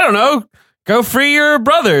of like, I don't know, go free your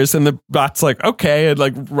brothers. And the bot's like, okay, and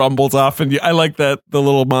like rumbles off. And I like the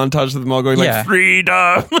little montage of them all going like, freedom.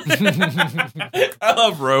 I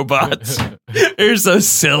love robots. They're so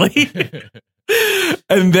silly.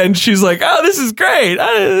 And then she's like, oh, this is great.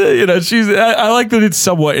 I like that it's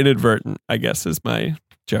somewhat inadvertent, I guess, is my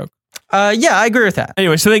joke. Yeah, I agree with that.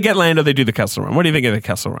 Anyway, so they get Lando, they do the Kessel Run. What do you think of the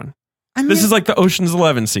Kessel Run? I mean, this is like the Ocean's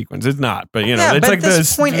 11 sequence. It's not, but it's but like at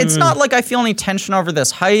this point, it's not like I feel any tension over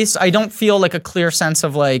this heist. I don't feel like a clear sense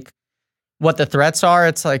of like what the threats are,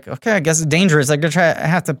 it's like, okay, I guess it's dangerous. Like, I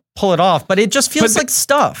have to pull it off. But it just feels like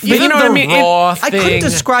stuff. You know what I mean? I couldn't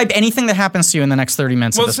describe anything that happens to you in the next 30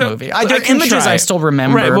 minutes of this movie. There are images I still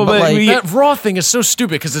remember. Right, well, but that raw thing is so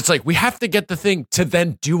stupid because it's like, we have to get the thing to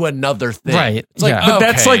then do another thing. Right. It's like, but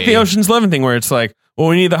that's like the Ocean's 11 thing where it's like, well,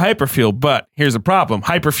 we need the hyperfuel, but here's the problem.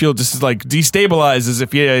 Hyperfuel just is like destabilizes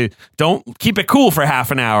if you don't keep it cool for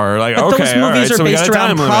half an hour. Like, but okay, those movies are based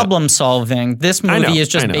around problem limit. solving. This movie is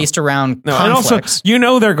just based around conflicts. And also, you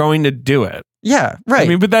know they're going to do it. Yeah, right. I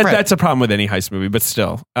mean, but that's a problem with any heist movie, but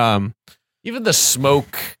still. Even the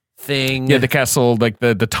smoke thing. Yeah, the castle, like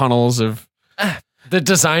the tunnels of... the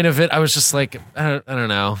design of it, I was just like, I don't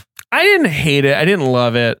know. I didn't hate it. I didn't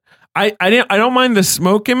love it. I don't mind the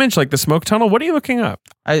smoke image, like the smoke tunnel. What are you looking up?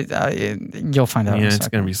 You'll find out. Yeah, it's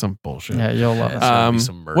gonna be some bullshit. Yeah, you'll love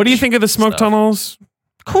it. What do you think of the smoke tunnels?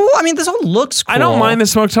 Cool. I mean, this all looks cool. I don't mind the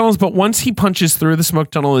smoke tunnels, but once he punches through the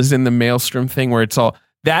smoke tunnel, is in the Maelstrom thing where it's all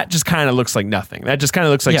that just kind of looks like nothing. That just kind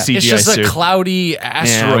of looks like CGI. It's just suit. a cloudy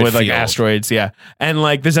asteroid with like field. asteroids. Yeah, and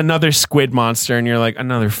like there's another squid monster, and you're like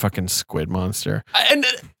another fucking squid monster. And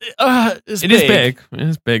it is big. It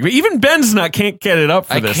is big. But even Ben's can't get it up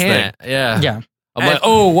for this thing. Yeah. I'm like,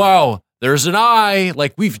 oh wow, there's an eye.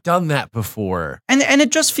 Like we've done that before. And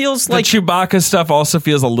it just feels the like Chewbacca stuff also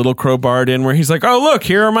feels a little crowbarred in, where he's like, oh look,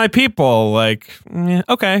 here are my people. Like,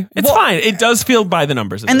 okay, it's fine. It does feel by the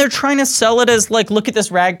numbers. And they're trying to sell it as like, look at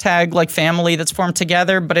this ragtag like family that's formed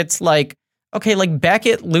together, but it's like, okay, like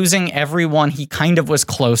Beckett losing everyone he kind of was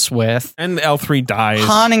close with. And L3 dies.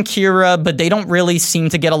 Han and Kira, but they don't really seem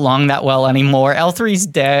to get along that well anymore. L3's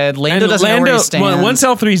dead. Lando doesn't know where he stands. Well, once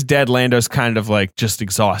L3's dead, Lando's kind of like just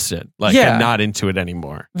exhausted. Like, and not into it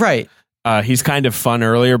anymore. Right. He's kind of fun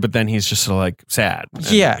earlier, but then he's just sort of like sad.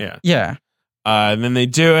 Yeah. And then they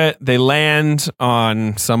do it. They land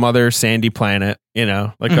on some other sandy planet,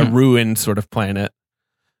 like a ruined sort of planet.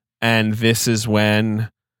 And this is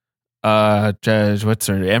when... what's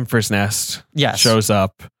her Empress Nest shows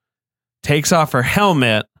up, takes off her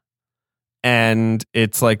helmet, and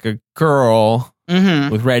it's like a girl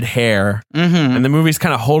with red hair, and the movie's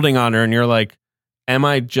kind of holding on her, and you're like, am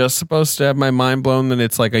I just supposed to have my mind blown that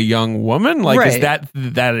it's like a young woman? Like, is that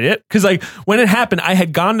it? Because like when it happened, I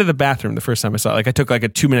had gone to the bathroom the first time I saw it. Like I took like a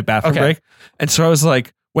 2-minute bathroom break, and so I was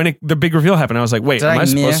like, when the big reveal happened, I was like, wait, am I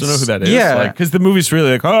supposed to know who that is? Yeah. Because the movie's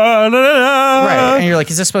really like, right. And you're like,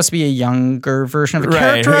 is this supposed to be a younger version of a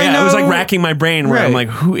character? Yeah, I was like racking my brain where I'm like,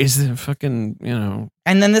 who is the fucking,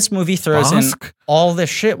 And then this movie throws in all this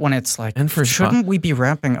shit when it's like, shouldn't we be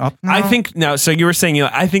wrapping up now? I think, so you were saying,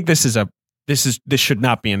 I think this should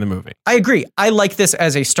not be in the movie. I agree. I like this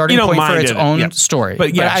as a starting point for its own story.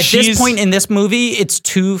 But at this point in this movie, it's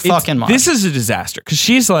too fucking much. This is a disaster because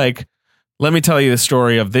she's like, let me tell you the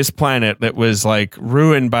story of this planet that was like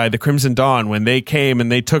ruined by the Crimson Dawn when they came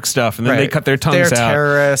and they took stuff and then they cut their tongues They're out.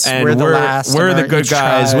 Terrorists. And we're the last. We're the good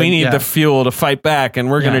guys. We need the fuel to fight back, and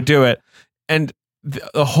we're going to do it. And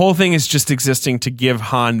the whole thing is just existing to give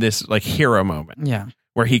Han this like hero moment. Yeah,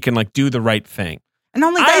 where he can like do the right thing. And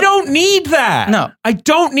only that, I don't need that. No, I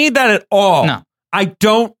don't need that at all. No, I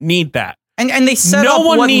don't need that. And they set up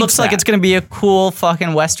what looks like it's going to be a cool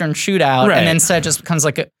fucking Western shootout, and then instead just becomes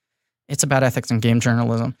like it's about ethics and game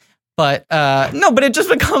journalism. But but it just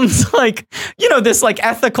becomes like, this like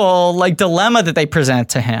ethical like dilemma that they present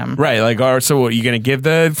to him. Right. Like, so what, are you going to give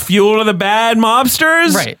the fuel to the bad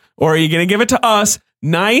mobsters? Right. Or are you going to give it to us?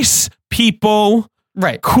 Nice people.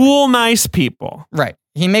 Right. Cool, nice people. Right.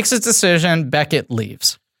 He makes his decision. Beckett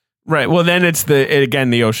leaves. Right. Well, then it's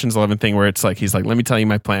the Ocean's 11 thing where it's like, he's like, let me tell you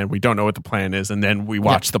my plan. We don't know what the plan is. And then we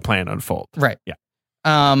watch the plan unfold. Right. Yeah.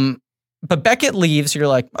 But Beckett leaves. You're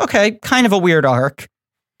like, okay, kind of a weird arc.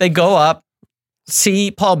 They go up,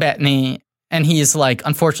 see Paul Bettany, and he's like,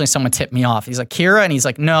 unfortunately, someone tipped me off. He's like, Kira? And he's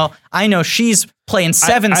like, no, I know she's playing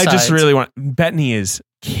seven sides. I just really want... Bettany is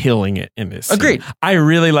killing it in this scene. Agreed. I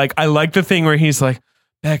like the thing where he's like,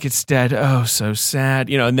 Beckett's dead. Oh, so sad.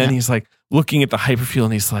 And then he's like looking at the hyperfuel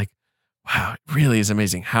and he's like, wow, it really is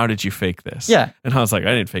amazing. How did you fake this? Yeah. And I was like,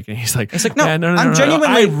 I didn't fake it. He's like, no, I'm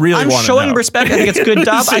genuinely, I'm showing respect. I think it's good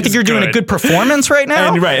job. I think you're doing a good performance right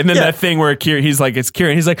now. And then that thing where Kira, he's like, it's Kira.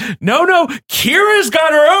 And he's like, no, Kira's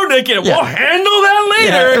got her own ticket. We'll handle that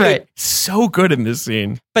later. Yeah, right. So good in this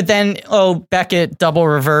scene. But then, Beckett, double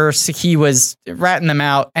reverse. He was ratting them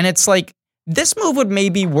out. And it's like, this move would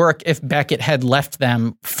maybe work if Beckett had left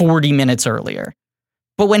them 40 minutes earlier.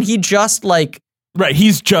 But when he just like, right,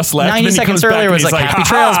 he's just left. 90 seconds earlier was like happy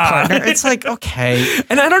trails, partner. It's like, okay.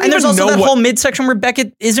 And I don't even know. And there's also that whole midsection where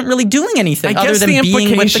Beckett isn't really doing anything other than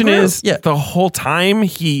being with the group. The whole time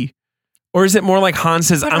he Or is it more like Han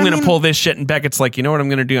says, I'm going to pull this shit, and Beckett's like, you know what I'm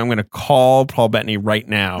going to do? I'm going to call Paul Bettany right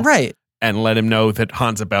now. Right. And let him know that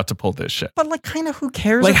Han's about to pull this shit. But like, kind of who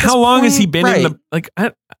cares? Like, how long has he been in the, like,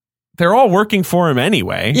 they're all working for him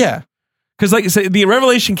anyway. Yeah. Because like say, the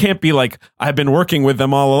revelation can't be like, I've been working with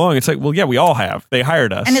them all along. It's like, well, yeah, we all have. They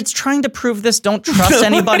hired us. And it's trying to prove this don't trust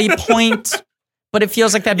anybody point. But it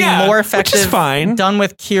feels like that'd be more effective. Which is fine. Done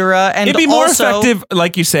with Kira. And it'd be more effective,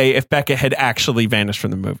 like you say, if Beckett had actually vanished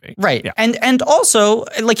from the movie. Right. Yeah. And also,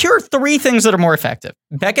 like, here are 3 things that are more effective.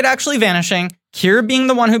 Beckett actually vanishing, Kira being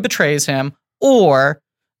the one who betrays him, or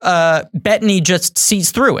Bettany just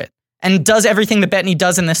sees through it and does everything that Bettany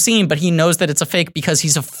does in the scene, but he knows that it's a fake because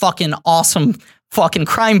he's a fucking awesome fucking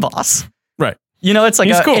crime boss. Right. You know, it's like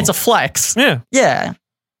cool. It's a flex. Yeah. Yeah.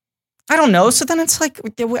 I don't know. So then it's like,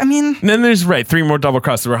 I mean... And then there's, 3 more double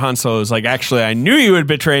crosses where Han Solo's like, actually, I knew you would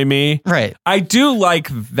betray me. Right. I do like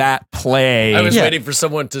that play. I was waiting for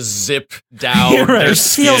someone to zip down their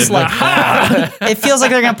skin. Feels like that. It feels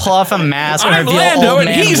like they're going to pull off a mask and reveal Lando old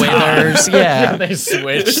man Withers. Yeah. They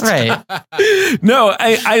switched. Right. No,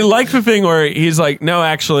 I like the thing where he's like, no,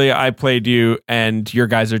 actually, I played you and your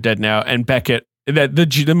guys are dead now. And Beckett... That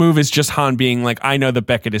the move is just Han being like, I know that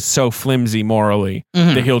Beckett is so flimsy morally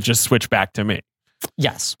that he'll just switch back to me.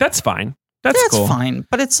 Yes. That's fine. That's cool. Fine.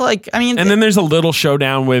 But it's like, I mean... And then there's a little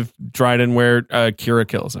showdown with Dryden where Kira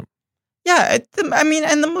kills him. Yeah. I mean,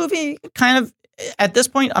 and the movie kind of, at this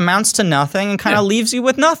point, amounts to nothing and kind of leaves you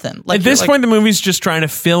with nothing. Like, at this point, the movie's just trying to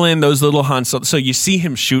fill in those little Han Solo. So you see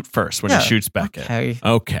him shoot first when he shoots Beckett.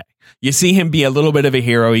 Okay. You see him be a little bit of a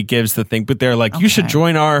hero. He gives the thing, but they're like, you should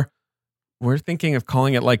join our... We're thinking of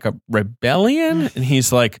calling it like a rebellion. And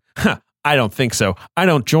he's like, I don't think so. I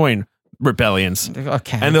don't join rebellions.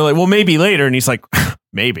 Okay. And they're like, well, maybe later. And he's like,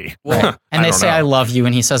 maybe. Right. And they say, I love you.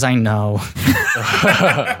 And he says, I know.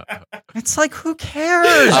 It's like, who cares?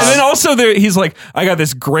 And then also he's like, I got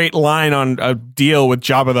this great line on a deal with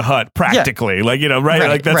Jabba the Hutt, practically. Yeah. Like, you know, right?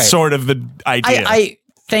 Like that's sort of the idea. I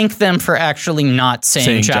thank them for actually not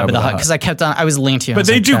saying Jabba the Hutt, because I was leaning to you. But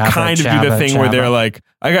they do kind of do the thing where they're like,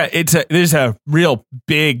 there's a real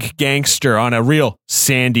big gangster on a real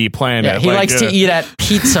sandy planet. Yeah, he likes to eat at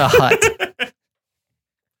Pizza Hut.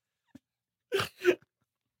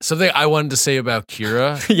 Something I wanted to say about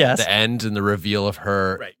Kira, yes. The end and the reveal of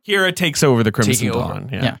her. Right. Kira takes over the Crimson Dawn.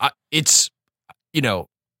 Yeah. It's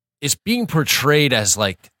being portrayed as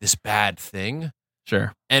like this bad thing.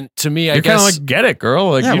 Sure. And to me, You're kind of like, get it,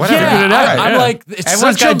 girl. Like, you figured it out. I'm like,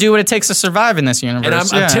 everyone's got to do what it takes to survive in this universe.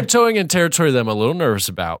 And I'm tiptoeing in territory that I'm a little nervous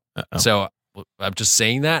about. Uh-oh. So I'm just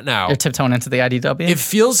saying that now. You're tiptoeing into the IDW? It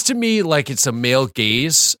feels to me like it's a male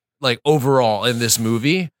gaze, like overall in this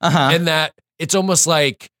movie. And that it's almost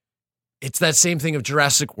like it's that same thing of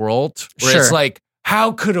Jurassic World, where it's like,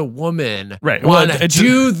 how could a woman want to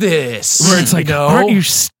do this? Where it's like, aren't you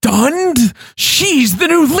stunned? She's the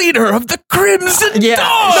new leader of the Crimson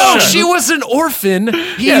Dawn. No, she was an orphan.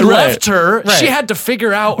 He left her. She had to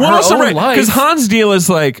figure out her own life. Because Han's deal is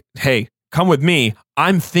like, hey, come with me.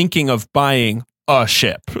 I'm thinking of buying a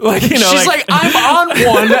ship. Like, you know, she's like I'm on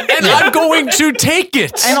one and I'm going to take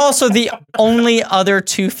it. And also the only other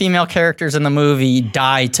 2 female characters in the movie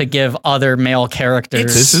die to give other male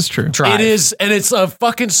characters. This is true. Drive. It is, and it's a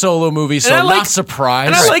fucking solo movie, so I'm not surprised.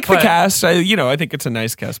 And I like the cast. I think it's a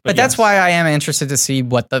nice cast. But that's why I am interested to see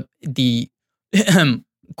what the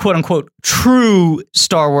quote unquote true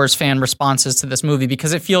Star Wars fan response is to this movie,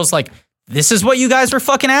 because it feels like this is what you guys were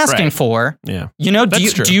fucking asking for. Yeah. You know,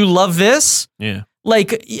 do you love this? Yeah.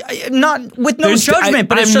 Like, not with no judgment,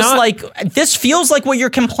 but it's just like, this feels like what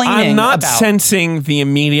you're complaining about. I'm not sensing the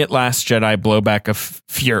immediate Last Jedi blowback of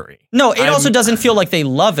fury. No, it also doesn't feel like they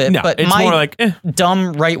love it, but it's my more like,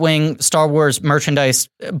 dumb right-wing Star Wars merchandise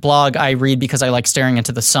blog I read because I like staring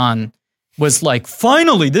into the sun was like,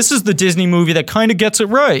 finally, this is the Disney movie that kind of gets it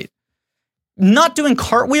right. Not doing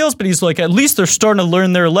cartwheels, but he's like, at least they're starting to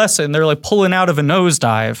learn their lesson. They're like pulling out of a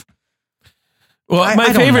nosedive. Well,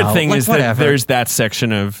 my favorite thing is that there's that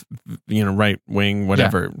section of, right wing,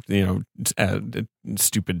 whatever,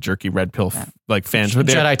 stupid jerky red pill like fans.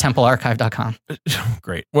 JediTempleArchive.com.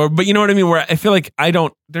 Great. Well, but you know what I mean? Where I feel like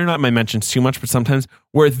they're not my mentions too much, but sometimes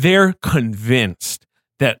where they're convinced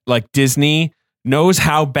that like Disney knows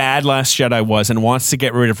how bad Last Jedi was and wants to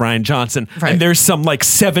get rid of Rian Johnson. Right. And there's some like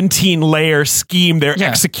 17-layer scheme they're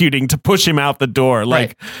executing to push him out the door.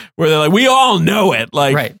 Like where they're like, we all know it.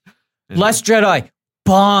 Like, right. Last Jedi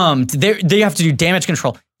bombed. They have to do damage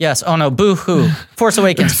control. Yes. Oh no. Boo hoo. Force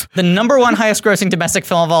Awakens, the #1 highest grossing domestic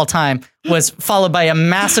film of all time, was followed by a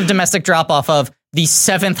massive domestic drop off of the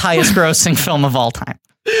 7th highest grossing film of all time.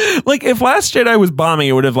 Like if Last Jedi was bombing,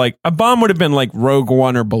 it would have like a bomb would have been like Rogue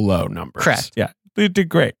One or below numbers. Correct. Yeah, it did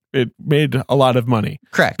great. It made a lot of money.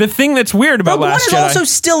 Correct. The thing that's weird about Rogue Last One Jedi is also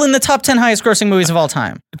still in the top 10 highest grossing movies of all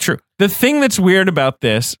time. True. The thing that's weird about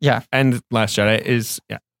this, yeah, and Last Jedi is,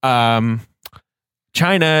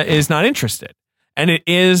 China is not interested. And it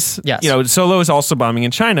is, Solo is also bombing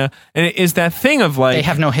in China. And it is that thing of like... They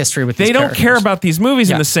have no history with these They don't characters. care about these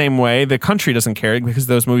movies in the same way. The country doesn't care because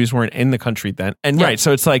those movies weren't in the country then. And right,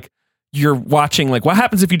 so it's like you're watching, like, what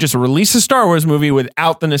happens if you just release a Star Wars movie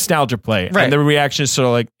without the nostalgia play? Right. And the reaction is sort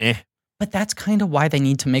of like, eh. But that's kind of why they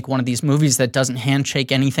need to make one of these movies that doesn't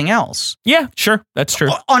handshake anything else. Yeah, sure. That's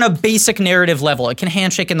true. On a basic narrative level. It can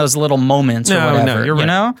handshake in those little moments or whatever. No, you're right. You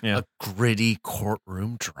know? Yeah. A gritty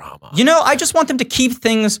courtroom drama. You know, I just want them to keep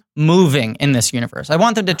things moving in this universe. I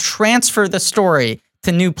want them to transfer the story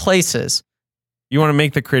to new places. You want to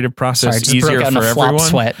make the creative process easier for everyone? Flop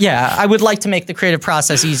sweat. Yeah, I would like to make the creative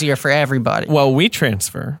process easier for everybody. Well,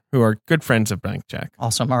 WeTransfer, who are good friends of Blank Check.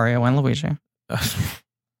 Also Mario and Luigi.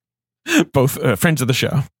 Both friends of the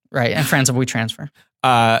show. Right, and friends of WeTransfer.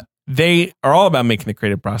 They are all about making the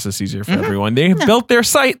creative process easier for everyone. They have built their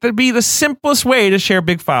site to be the simplest way to share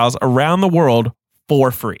big files around the world for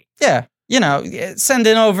free. Yeah, you know, send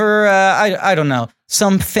in over, I don't know,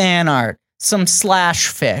 some fan art, some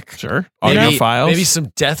slash fic. Sure. Audio files. Maybe some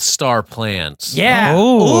Death Star plans. Yeah.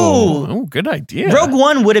 Oh, good idea. Rogue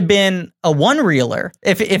One would have been a one-reeler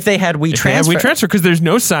if they had WeTransfer. WeTransfer, because there's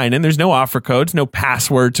no sign-in, there's no offer codes, no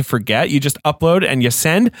password to forget. You just upload and you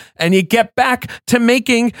send, and you get back to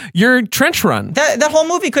making your trench run. That whole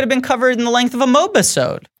movie could have been covered in the length of a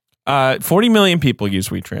Mobisode. 40 million people use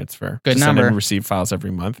WeTransfer. Good to number. Send and receive files every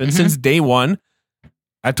month. And since day one,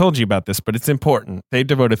 I told you about this, but it's important. They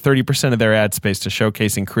devoted 30% of their ad space to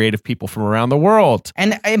showcasing creative people from around the world.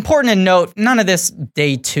 And important to note, none of this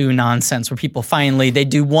day two nonsense where people they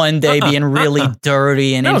do one day being really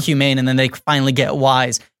dirty and inhumane, and then they finally get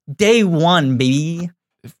wise. Day one, baby.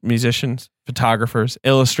 Musicians, photographers,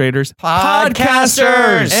 illustrators,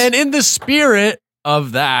 podcasters. And in the spirit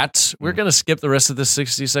of that, we're going to skip the rest of this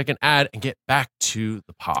 60-second ad and get back to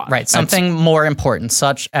the pod. Right, something more important,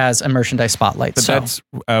 such as a merchandise spotlight. But that's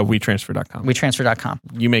WeTransfer.com. WeTransfer.com.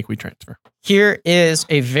 You make WeTransfer. Here is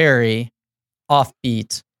a very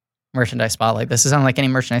offbeat merchandise spotlight. This is unlike any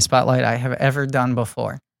merchandise spotlight I have ever done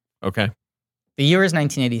before. Okay. The year is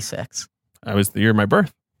 1986. That was the year of my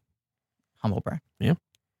birth. Humble brag. Yeah.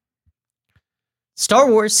 Star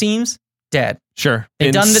Wars seems dead. Sure.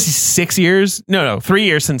 They've done this 6 years? No, 3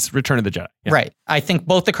 years since Return of the Jedi. Yeah. Right. I think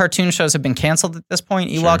both the cartoon shows have been canceled at this point,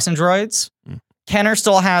 Ewoks and Droids. Kenner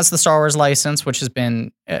still has the Star Wars license, which has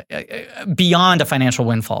been beyond a financial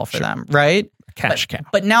windfall for them, right? Cash cow.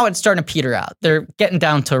 But now it's starting to peter out. They're getting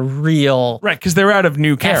down to real... Right, because they're out of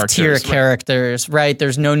new characters. F-tier characters, right?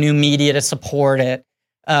 There's no new media to support it.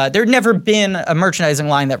 There'd never been a merchandising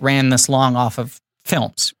line that ran this long off of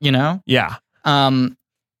films, you know? Yeah.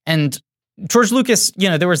 And George Lucas, you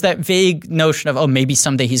know, there was that vague notion of, maybe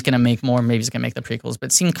someday he's going to make more, maybe he's going to make the prequels, but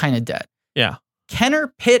it seemed kind of dead. Yeah.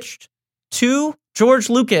 Kenner pitched to George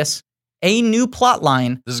Lucas a new plot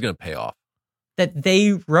line. This is going to pay off. That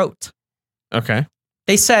they wrote. Okay.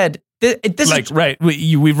 They said, this is... Right,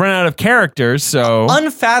 we've run out of characters, so...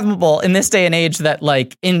 Unfathomable in this day and age that,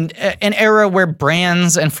 like, in an era where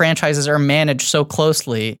brands and franchises are managed so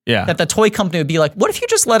closely, that the toy company would be like, what if you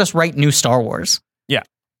just let us write new Star Wars? Yeah.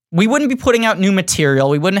 We wouldn't be putting out new material.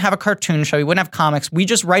 We wouldn't have a cartoon show. We wouldn't have comics. We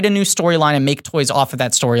just write a new storyline and make toys off of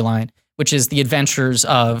that storyline, which is the adventures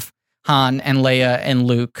of Han and Leia and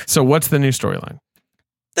Luke. So what's the new storyline?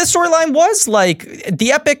 The storyline was like,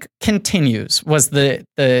 The Epic Continues was the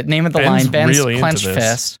name of the line. Ben's really clenched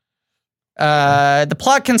fist. The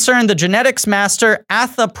plot concerned the genetics master,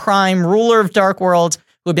 Atha Prime, ruler of Dark Worlds,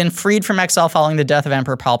 who had been freed from exile following the death of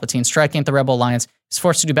Emperor Palpatine, striking at the Rebel Alliance. Is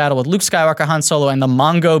forced to do battle with Luke Skywalker, Han Solo, and the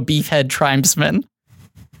Mongo Beefhead tribesmen.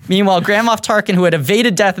 Meanwhile, Grand Moff Tarkin, who had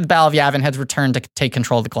evaded death at the Battle of Yavin, had returned to take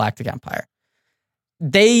control of the Galactic Empire.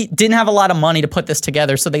 They didn't have a lot of money to put this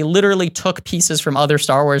together, so they literally took pieces from other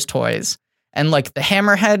Star Wars toys. And like the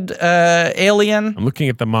Hammerhead alien. I'm looking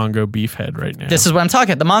at the Mongo Beefhead right now. This is what I'm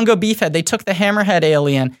talking about. The Mongo Beefhead, they took the Hammerhead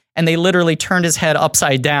alien and they literally turned his head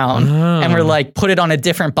upside down and were like, put it on a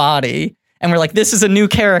different body. And we're like, this is a new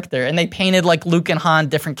character. And they painted like Luke and Han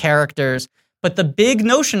different characters. But the big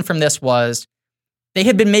notion from this was they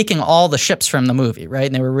had been making all the ships from the movie, right?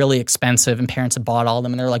 And they were really expensive and parents had bought all of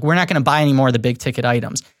them. And they're like, we're not going to buy any more of the big ticket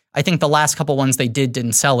items. I think the last couple ones they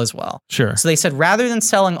didn't sell as well. Sure. So they said, rather than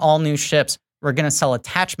selling all new ships, we're going to sell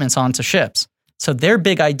attachments onto ships. So their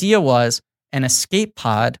big idea was an escape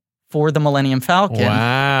pod for the Millennium Falcon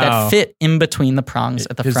that fit in between the prongs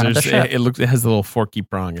at the front of the ship. It has the little forky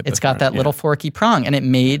prong. It's got that little forky prong, and it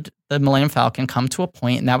made the Millennium Falcon come to a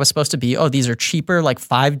point, and that was supposed to be, these are cheaper, like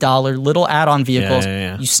 $5 little add-on vehicles.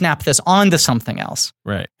 You snap this onto something else.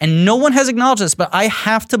 Right. And no one has acknowledged this, but I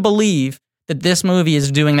have to believe that this movie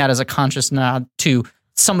is doing that as a conscious nod to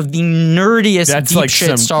some of the nerdiest deep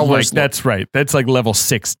shit Star Wars. That's right. That's like level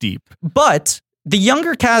 6 deep. But the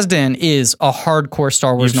younger Kasdan is a hardcore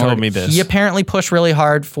Star Wars nerd. You told me this. He apparently pushed really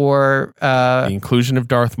hard for the inclusion of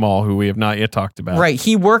Darth Maul, who we have not yet talked about. Right.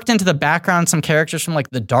 He worked into the background some characters from like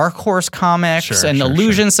the Dark Horse comics and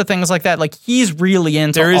allusions to things like that. Like he's really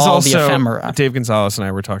into the ephemera. Dave Gonzalez and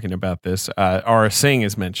I were talking about this. Aurra Sing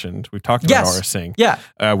is mentioned. We've talked about Aurra Sing. Yeah.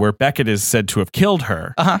 Where Beckett is said to have killed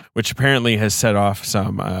her, which apparently has set off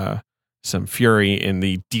some fury in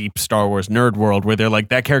the deep Star Wars nerd world where they're like,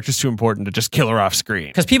 that character's too important to just kill her off screen.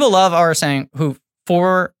 Because people love Aurra Sing, who,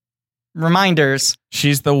 for reminders,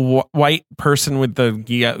 she's the white person with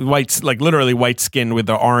the white, like literally white skin with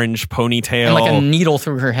the orange ponytail. And like a needle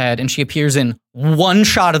through her head, and she appears in one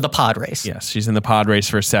shot of the pod race. Yes, she's in the pod race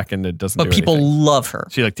for a second. It doesn't But people love her.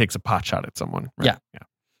 She like takes a pot shot at someone. Right?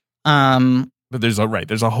 Yeah. But there's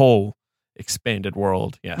a whole expanded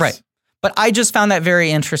world. Yes. Right. But I just found that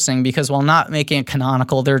very interesting because while not making it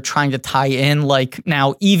canonical, they're trying to tie in like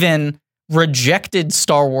now even rejected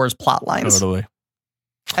Star Wars plot lines. Totally.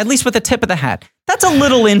 At least with the tip of the hat. That's a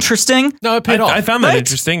little interesting. No, it paid off. I found that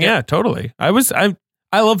interesting. Yeah, totally. I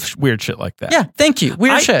love weird shit like that. Yeah, thank you.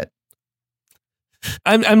 Weird shit.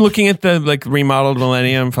 I'm looking at the like remodeled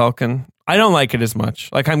Millennium Falcon. I don't like it as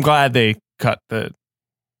much. Like I'm glad they cut the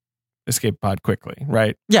escape pod quickly,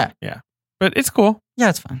 right? Yeah. Yeah. But it's cool. Yeah,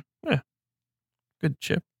 it's fine. Yeah. Good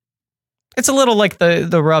chip. It's a little like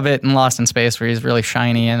the Rub-It in Lost in Space where he's really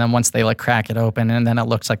shiny and then once they like crack it open and then it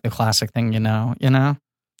looks like the classic thing, you know?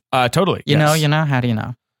 Totally. You know, how do you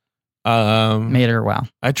know? Made her wow.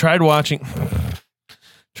 I tried watching the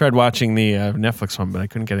Netflix one, but I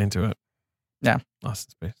couldn't get into it. Yeah.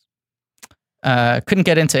 Lost in Space. Couldn't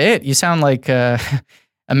get into it. You sound like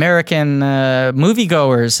American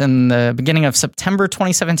moviegoers in the beginning of September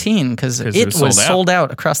 2017 because it was sold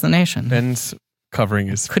out across the nation. Ben's covering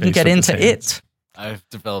his couldn't get into it. I've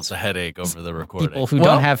developed a headache over the recording. People who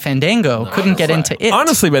don't have Fandango couldn't get into it.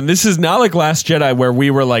 Honestly, Ben, this is not like Last Jedi where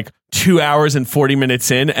we were like 2 hours and 40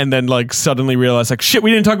 minutes in and then like suddenly realized like, shit,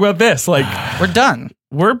 we didn't talk about this. Like we're done.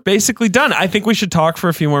 We're basically done. I think we should talk for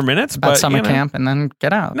a few more minutes. About summer camp and then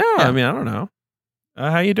get out. No, yeah. I mean, I don't know.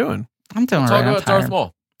 How you doing? I'm doing all right. Talk about Darth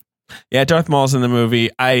Maul. Yeah, Darth Maul's in the movie.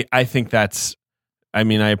 I think that's... I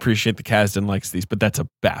mean, I appreciate the Kasdan likes these, but that's a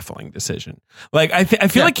baffling decision. Like, I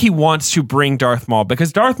feel like he wants to bring Darth Maul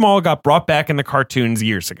because Darth Maul got brought back in the cartoons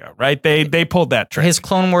years ago, right? They pulled that trick. His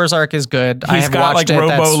Clone Wars arc is good. He's got like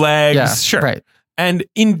robo legs. Yeah, sure. Right. And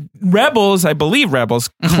in Rebels, I believe Rebels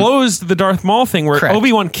closed the Darth Maul thing where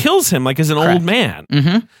Obi-Wan kills him like as an old man.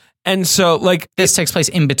 Mm-hmm. And so like... This takes place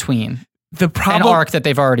in between. The problem, an arc that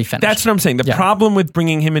they've already finished. That's what I'm saying. The problem with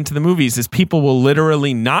bringing him into the movies is people will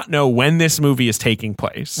literally not know when this movie is taking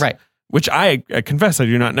place. Right. Which I confess I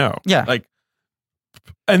do not know. Yeah. Like,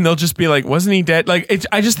 and they'll just be like, wasn't he dead? Like,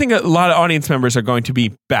 I just think a lot of audience members are going to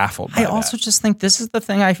be baffled by I also just think this is the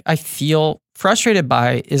thing I feel frustrated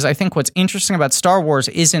by is I think what's interesting about Star Wars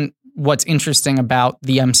isn't what's interesting about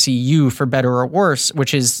the MCU for better or worse,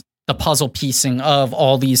 which is the puzzle piecing of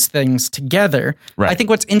all these things together. Right. I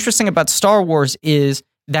think what's interesting about Star Wars is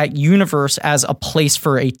that universe as a place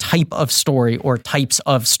for a type of story or types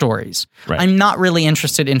of stories. Right. I'm not really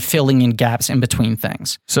interested in filling in gaps in between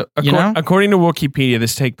things. So according to Wikipedia,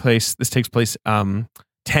 this takes place 10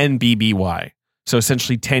 BBY. So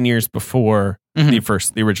essentially 10 years before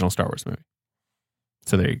the original Star Wars movie.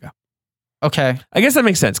 So there you go. Okay. I guess that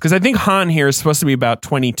makes sense because I think Han here is supposed to be about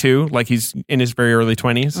 22, like he's in his very early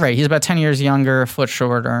 20s. Right. He's about 10 years younger, a foot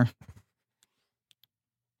shorter.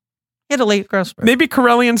 He had a late growth spurt. Maybe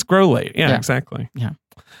Corellians grow late. Yeah, exactly. Yeah.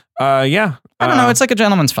 Yeah. I don't know. It's like a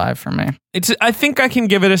gentleman's 5 for me. I think I can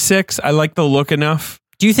give it a 6. I like the look enough.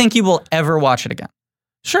 Do you think you will ever watch it again?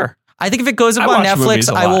 Sure. I think if it goes up on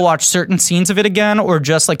Netflix, I will watch certain scenes of it again or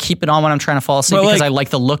just like keep it on when I'm trying to fall asleep because I like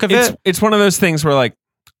the look of it. It's one of those things where like,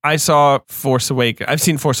 I saw Force Awakens. I've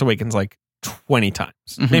seen Force Awakens like 20 times.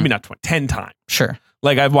 Maybe not 20, 10 times. Sure.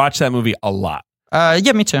 Like I've watched that movie a lot.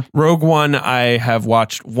 Yeah, me too. Rogue One I have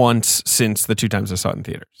watched once since the 2 times I saw it in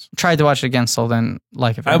theaters. Tried to watch it again, still didn't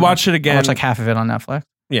like it. I watched it again. I watched like half of it on Netflix.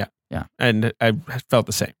 Yeah. Yeah. And I felt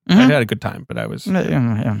the same. I had a good time, but I was...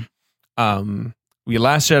 Yeah.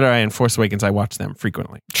 Last Jedi and Force Awakens, I watch them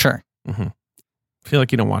frequently. Sure. I feel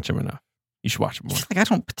like you don't watch them enough. You should watch them more. Like I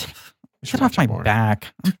don't... Get off my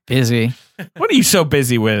back. I'm busy. What are you so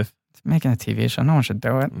busy with? Making a TV show. No one should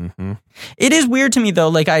do it. Mm-hmm. It is weird to me though.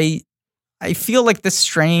 Like I feel like the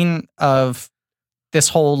strain of this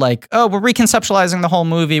whole like, oh, we're reconceptualizing the whole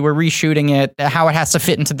movie. We're reshooting it. How it has to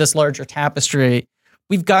fit into this larger tapestry.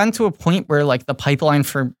 We've gotten to a point where like the pipeline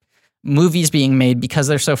for movies being made, because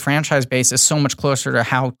they're so franchise based, is so much closer to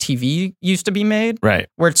how TV used to be made. Right.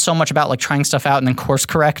 Where it's so much about like trying stuff out and then course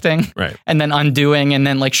correcting. Right. And then undoing and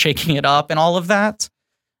then like shaking it up and all of that.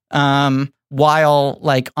 While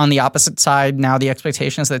like on the opposite side, now the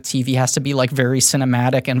expectation is that TV has to be like very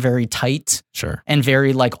cinematic and very tight. Sure. And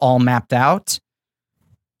very like all mapped out.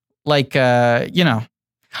 Like, you know,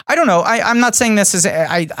 I don't know. I'm not saying this is,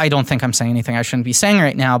 I don't think I'm saying anything I shouldn't be saying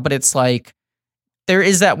right now, but it's like, there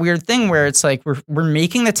is that weird thing where it's like, we're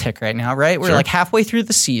making the tick right now, right? We're like halfway through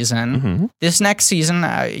the season. Mm-hmm. This next season,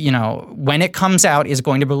 you know, when it comes out is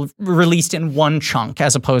going to be released in one chunk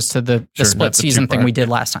as opposed to the split season thing we did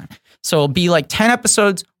last time. So it'll be like 10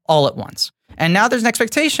 episodes all at once. And now there's an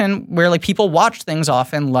expectation where like people watch things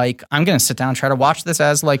often like, I'm going to sit down and try to watch this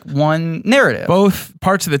as like one narrative. Both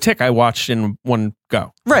parts of the tick I watched in one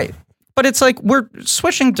go. Right. But it's like we're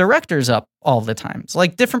switching directors up all the time. It's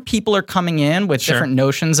like different people are coming in with different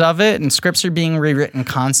notions of it and scripts are being rewritten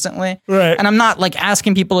constantly. Right. And I'm not like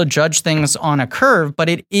asking people to judge things on a curve, but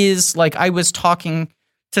it is like I was talking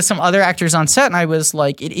to some other actors on set and I was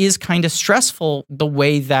like, it is kind of stressful the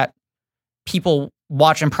way that people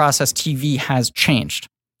watch and process TV has changed.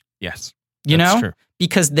 Yes. You know? True.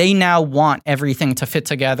 Because they now want everything to fit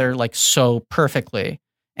together like so perfectly.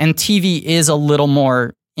 And TV is a little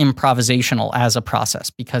more improvisational as a process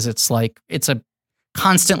because it's like, it's a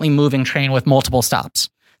constantly moving train with multiple stops,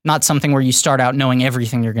 not something where you start out knowing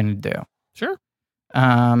everything you're going to do. Sure.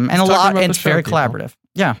 And it's very collaborative.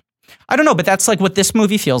 Yeah. I don't know, but that's like what this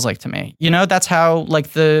movie feels like to me. You know, that's how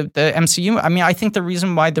like the MCU, I mean, I think the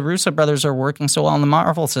reason why the Russo brothers are working so well in the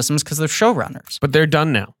Marvel system is because they're showrunners. But they're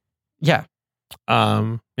done now. Yeah.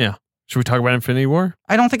 Yeah. Should we talk about Infinity War?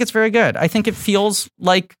 I don't think it's very good. I think it feels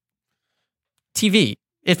like TV.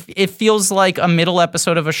 It feels like a middle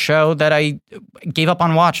episode of a show that I gave up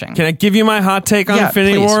on watching. Can I give you my hot take on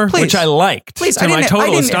Infinity War? Please. Which I liked. Please. To my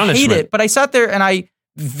total astonishment. Hate it, but I sat there and I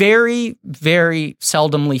very, very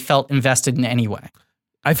seldomly felt invested in any way.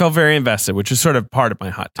 I felt very invested, which is sort of part of my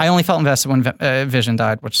hot take. I only felt invested when Vision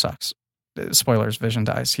died, which sucks. Spoilers, Vision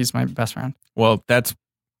dies. He's my best friend. Well, that's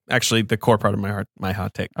actually the core part of my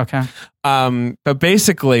hot take. Okay. But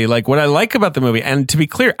basically, like what I like about the movie, and to be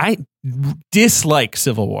clear, I dislike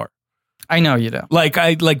Civil War. I know you do. Like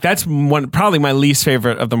that's probably my least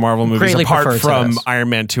favorite of the Marvel movies, greatly apart from Iron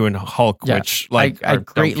Man 2 and Hulk, which like I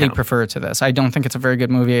greatly prefer to this. I don't think it's a very good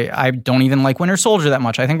movie. I don't even like Winter Soldier that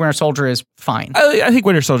much. I think Winter Soldier is fine. I think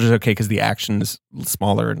Winter Soldier is okay because the action is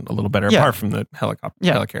smaller and a little better, apart from the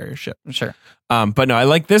helicarrier shit. Sure. But no, I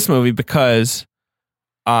like this movie because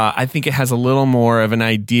I think it has a little more of an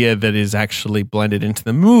idea that is actually blended into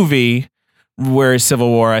the movie, whereas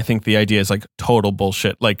Civil War, I think the idea is like total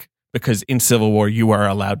bullshit. Like, because in Civil War, you are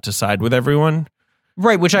allowed to side with everyone.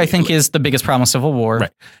 Right, which I think is the biggest problem of Civil War.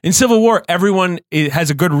 Right. In Civil War, everyone has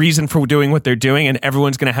a good reason for doing what they're doing, and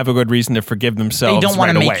everyone's going to have a good reason to forgive themselves. They don't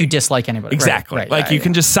want to make away. You dislike anybody. Exactly. Right, like you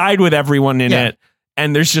can just side with everyone in it,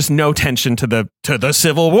 and there's just no tension to the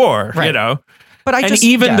Civil War, you know? But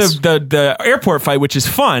the airport fight, which is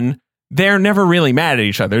fun, they're never really mad at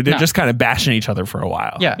each other. They're just kind of bashing each other for a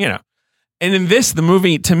while. Yeah. You know? And in the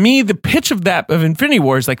movie, to me, the pitch of Infinity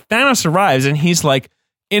War is like Thanos arrives and he's like,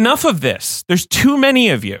 enough of this. There's too many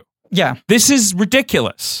of you. Yeah. This is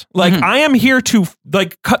ridiculous. Like, I am here to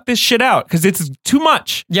like cut this shit out because it's too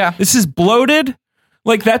much. Yeah. This is bloated.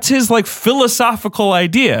 Like, that's his like philosophical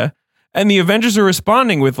idea. And the Avengers are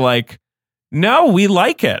responding with like, no, we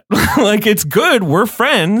like it. Like, it's good. We're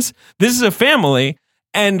friends. This is a family.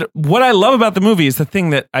 And what I love about the movie is the thing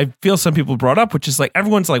that I feel some people brought up, which is like,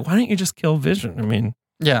 everyone's like, why don't you just kill Vision? I mean,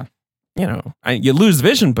 yeah, you know, you lose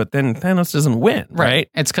Vision, but then Thanos doesn't win, right?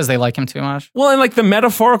 It's because they like him too much. Well, and like the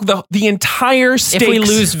metaphorical, the entire stakes. If we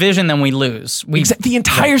lose Vision, then we lose. The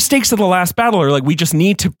entire stakes of the last battle are like, we just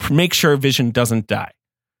need to make sure Vision doesn't die.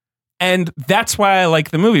 And that's why I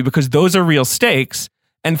like the movie, because those are real stakes.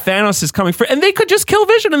 And Thanos is coming for, and they could just kill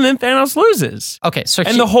Vision and then Thanos loses. Okay, so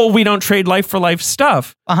the whole we don't trade life for life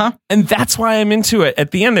stuff. And that's why I'm into it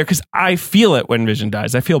at the end there, because I feel it when Vision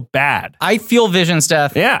dies. I feel bad. I feel Vision's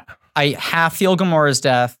death. Yeah. I half feel Gamora's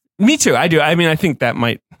death. Me too. I do. I mean, I think that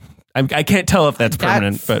might. I can't tell if that's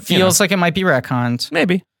permanent, but feels like it might be retconned.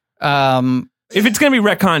 Maybe. If it's going to be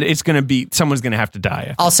retconned, it's going to be someone's going to have to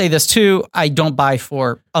die. I'll say this too: I don't buy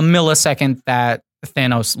for a millisecond that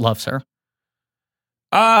Thanos loves her.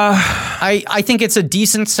 I think it's a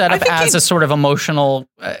decent setup as a sort of emotional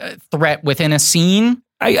threat within a scene.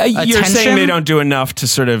 You're saying they don't do enough to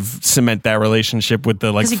sort of cement that relationship with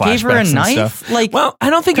the like flashbacks gave her a knife? And stuff. Like, well,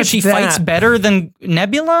 I don't think it's she fights better than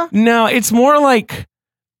Nebula. No, it's more like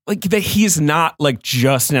that he's not like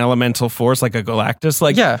just an elemental force like a Galactus.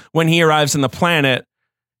 Like when he arrives on the planet,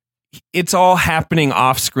 it's all happening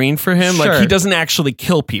off screen for him. Sure. Like he doesn't actually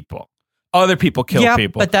kill people. Other people kill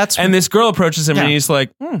people. But and this girl approaches him and he's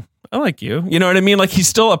like, I like you. You know what I mean? Like he's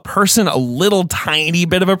still a person, a little tiny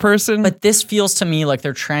bit of a person. But this feels to me like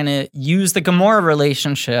they're trying to use the Gamora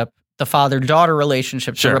relationship, the father-daughter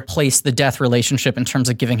relationship, to replace the Death relationship in terms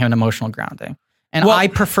of giving him an emotional grounding. And I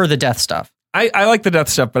prefer the Death stuff. I like the Death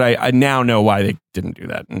stuff, but I now know why they didn't do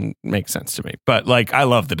that, and it makes sense to me. But like, I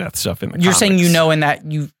love the Death stuff in the You're comics. saying in that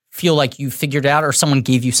you feel like you figured it out, or someone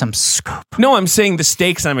gave you some scoop? No, I'm saying the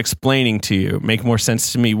stakes I'm explaining to you make more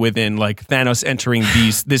sense to me within like Thanos entering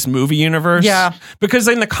this movie universe. Yeah. Because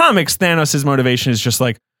in the comics, Thanos' motivation is just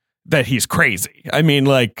like that he's crazy. I mean,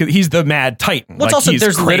 like he's the mad titan. Well, it's like, also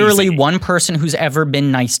there's crazy. literally one person who's ever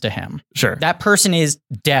been nice to him. Sure. That person is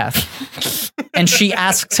Death. And she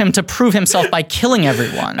asks him to prove himself by killing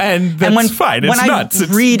everyone. And that's fine. It's nuts. When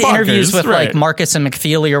I read interviews with like Marcus and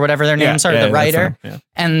McFeely or whatever their names are, the writer,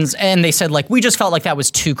 and they said like, we just felt like that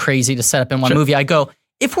was too crazy to set up in one movie. I go,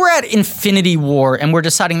 if we're at Infinity War and we're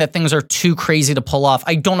deciding that things are too crazy to pull off,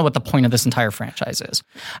 I don't know what the point of this entire franchise is.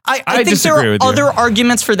 I think there are other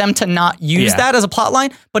arguments for them to not use that as a plot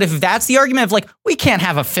line, but if that's the argument of like, we can't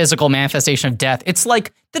have a physical manifestation of death, it's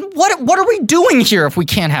like, then what are we doing here if we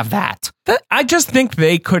can't have that? I just think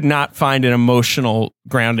they could not find an emotional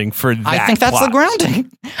grounding for that. I think that's the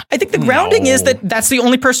grounding. I think the grounding is that that's the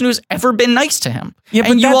only person who's ever been nice to him. Yeah,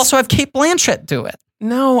 and you also have Cate Blanchett do it.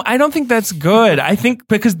 No, I don't think that's good. I think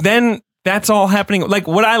because then that's all happening. Like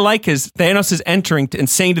what I like is Thanos is entering and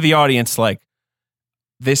saying to the audience, like,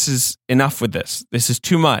 this is enough with this. This is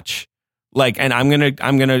too much. Like, and I'm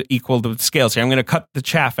gonna equal the scales here. I'm gonna cut the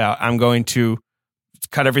chaff out. I'm going to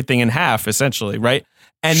cut everything in half, essentially, right?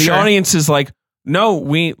 And the audience is like, no,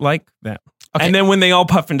 we like that. Okay. And then when they all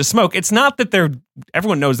puff into smoke, it's not that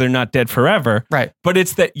everyone knows they're not dead forever. Right. But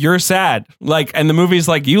it's that you're sad. Like, and the movie's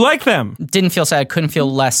like, you like them. Didn't feel sad. Couldn't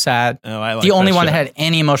feel less sad. Oh, I like the only one that had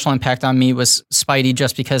any emotional impact on me was Spidey,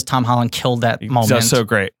 just because Tom Holland killed that moment. That's so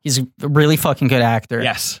great. He's a really fucking good actor.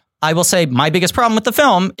 Yes. I will say my biggest problem with the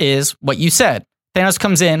film is what you said. Thanos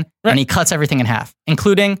comes in and he cuts everything in half,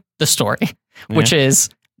 including the story, which is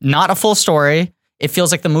not a full story. It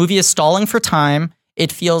feels like the movie is stalling for time.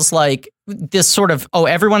 It feels like this sort of,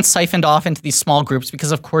 everyone's siphoned off into these small groups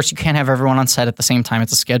because, of course, you can't have everyone on set at the same time.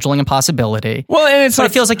 It's a scheduling impossibility. Well, and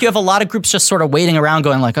it feels like you have a lot of groups just sort of waiting around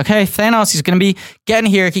going like, okay, Thanos, he's going to be getting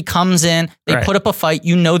here. He comes in. They put up a fight.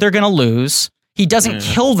 You know they're going to lose. He doesn't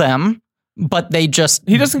kill them, but they just...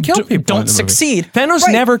 He doesn't kill people. Don't succeed. Thanos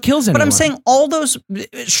never kills anyone. But I'm saying all those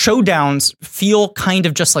showdowns feel kind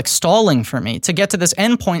of just like stalling for me to get to this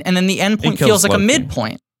end point, and then the end point feels like a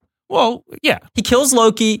midpoint. Well, yeah. He kills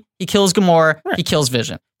Loki, he kills Gamora, he kills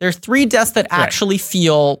Vision. There are 3 deaths that actually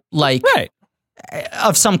feel like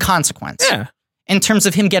of some consequence. Yeah. In terms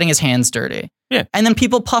of him getting his hands dirty. Yeah. And then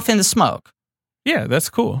people puff into smoke. Yeah, that's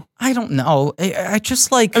cool. I don't know. I just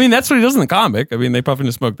like... I mean, that's what he does in the comic. I mean, they puff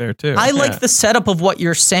into smoke there, too. I like the setup of what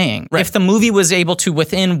you're saying. Right. If the movie was able to,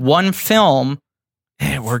 within one film...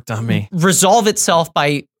 It worked on me. Resolve itself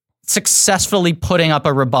by successfully putting up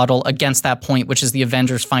a rebuttal against that point, which is the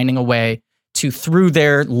Avengers finding a way to, through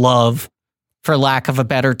their love, for lack of a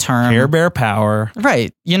better term, Care Bear power,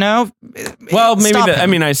 right? You know, well, maybe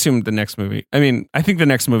I assume the next movie. I mean, I think the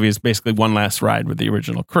next movie is basically one last ride with the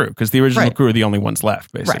original crew, because the original crew are the only ones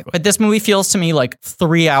left, basically. Right, but this movie feels to me like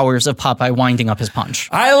 3 hours of Popeye winding up his punch.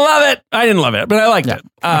 I love it. I didn't love it, but I liked it.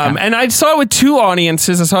 And I saw it with 2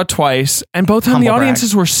 audiences. I saw it twice, and both times the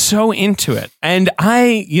audiences were so into it. And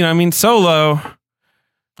Solo.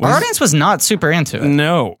 Our audience was not super into it.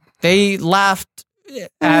 No, they laughed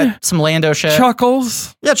at some Lando shit.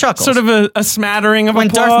 Chuckles. Yeah, chuckles. Sort of a smattering of when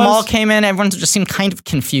applause. Darth Maul came in, everyone just seemed kind of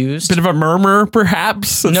confused. Bit of a murmur,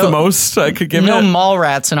 perhaps. That's the most I could give it. No mall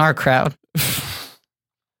rats in our crowd.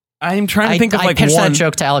 I'm trying to think of I pitched that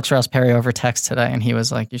joke to Alex Ross Perry over text today, and he was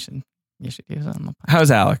like, you should use it on the podcast.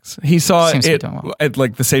 How's Alex? He saw it at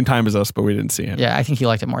like the same time as us, but we didn't see him. Yeah, I think he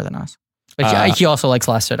liked it more than us. But he also likes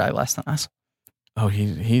Last Jedi less than us. Oh,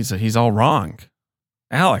 he's all wrong.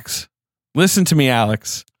 Alex. Listen to me,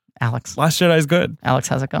 Alex. Last Jedi is good. Alex,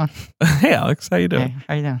 how's it going? Hey, Alex, how you doing? Hey,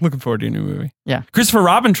 how you doing? Looking forward to your new movie. Yeah. Christopher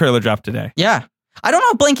Robin trailer dropped today. Yeah. I don't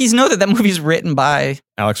know if Blankies know that movie's written by...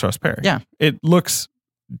 Alex Ross Perry. Yeah. It looks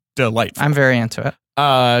delightful. I'm very into it.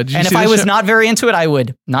 And if I was not very into it, I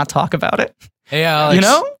would not talk about it. Hey, Alex. You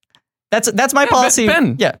know, that's my policy.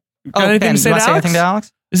 Ben. Yeah. Ben, you want to say anything to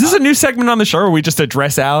Alex? Is this a new segment on the show where we just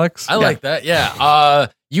address Alex? I like that. Yeah.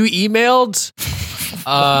 You emailed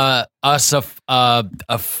us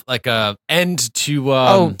a end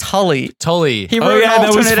to Tully. He wrote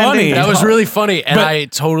that was funny. That was really funny, and I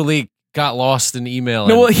totally got lost in email.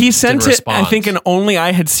 No, well, he sent it, I think, and only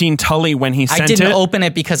I had seen Tully when he sent it. I didn't open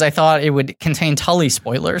it because I thought it would contain Tully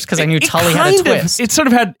spoilers because I knew Tully had a twist.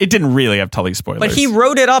 It didn't really have Tully spoilers. But he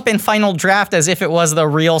wrote it up in final draft as if it was the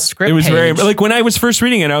real script. It was page. very, like when I was first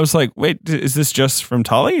reading it, I was like, wait, is this just from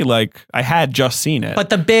Tully? Like, I had just seen it. But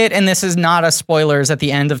the bit, and this is not a spoiler, is at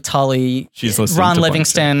the end of Tully, Ron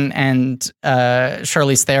Livingston and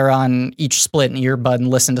Charlize Theron each split an earbud and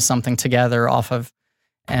listened to something together off of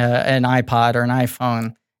an iPod or an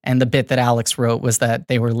iPhone, and the bit that Alex wrote was that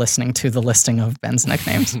they were listening to the listing of Ben's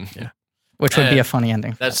nicknames, which would be a funny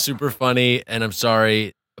ending. That's super funny, and I'm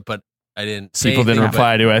sorry, but I didn't say People didn't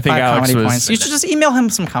reply to it. I think Alex was... Points. You should just email him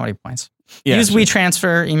some comedy points. Use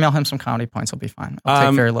WeTransfer, email him some comedy points, it'll be fine. It'll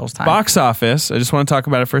take very little time. Box office, I just want to talk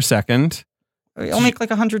about it for a second. It'll make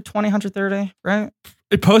like 120, 130, right?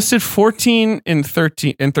 It posted 14 in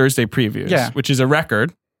Thursday previews, which is a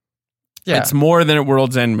record. Yeah. It's more than at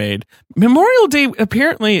World's End made. Memorial Day,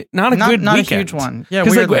 apparently, not a good weekend. Not a huge one. Yeah,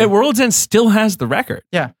 because like, World's End still has the record.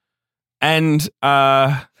 Yeah. And...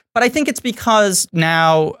 but I think it's because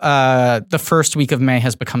now the first week of May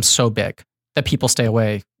has become so big that people stay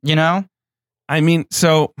away, you know? I mean,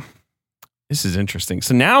 so... This is interesting.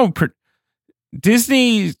 So now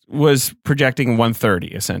Disney was projecting 130,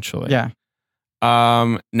 essentially. Yeah.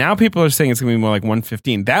 Now people are saying it's going to be more like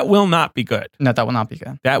 115. That will not be good. No, that will not be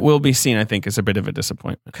good. That will be seen, I think, as a bit of a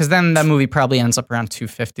disappointment. Because then that movie probably ends up around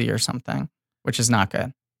 250 or something, which is not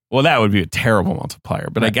good. Well, that would be a terrible multiplier,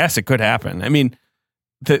 but I guess it could happen. I mean,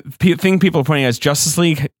 the thing people are pointing out is Justice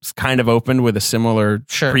League kind of opened with a similar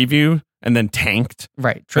preview and then tanked.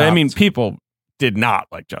 Right. But, I mean, people did not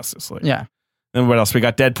like Justice League. Yeah. Then what else? We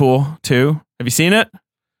got Deadpool 2. Have you seen it?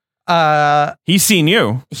 He's seen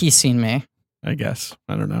you. He's seen me. I guess.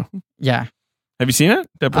 I don't know. Yeah. Have you seen it?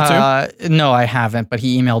 Deadpool 2? No, I haven't, but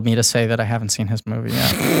he emailed me to say that I haven't seen his movie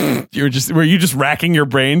yet. Were you just racking your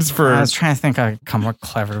brains for... I was trying to think I'd come with a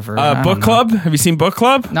clever version. Book Club? Have you seen Book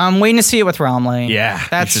Club? No, I'm waiting to see it with Romley. Yeah,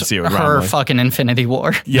 that's you should see it with her Romley. fucking Infinity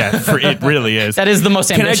War. Yeah, it really is. That is the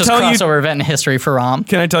most ambitious crossover event in history for Rom.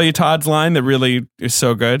 Can I tell you Todd's line that really is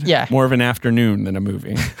so good? Yeah. More of an afternoon than a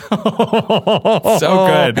movie. So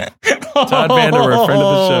good. Todd Vanderwerf, friend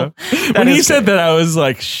of the show. When he said that, I was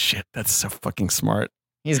like, shit, that's so fucking smart.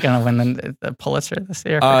 He's going to win the Pulitzer this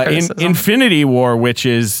year. Infinity War, which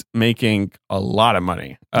is making a lot of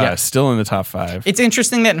money, still in the top 5. It's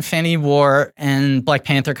interesting that Infinity War and Black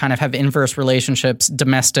Panther kind of have inverse relationships,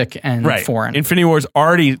 domestic and foreign. Infinity War is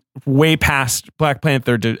already way past Black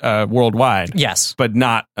Panther worldwide. Yes. But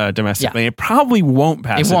not domestically. Yeah. It probably won't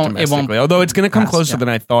pass it domestically, although it's going to come closer than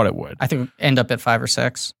I thought it would. I think it'll end up at 5 or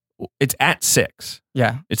 6. It's at 6.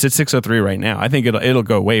 Yeah. It's at 603 right now. I think it'll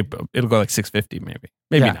go like 650 maybe.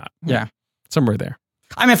 Maybe not. Yeah. Somewhere there.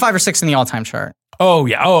 I'm at 5 or 6 in the all-time chart. Oh,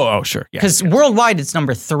 yeah. Oh, sure. Because worldwide, it's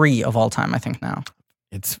number 3 of all time, I think now.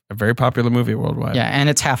 It's a very popular movie worldwide. Yeah, and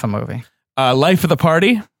it's half a movie. Life of the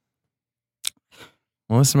Party.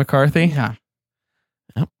 Melissa McCarthy. Yeah.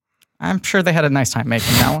 Yep. I'm sure they had a nice time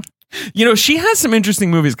making that one. You know, she has some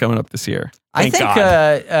interesting movies coming up this year. I think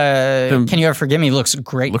Can You Ever Forgive Me looks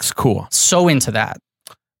great. Looks cool. So into that.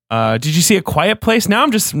 Did you see A Quiet Place? Now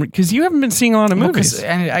I'm just... Because you haven't been seeing a lot of movies. I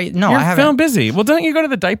haven't. You're film busy. Well, don't you go to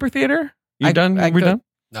the diaper theater? We're done?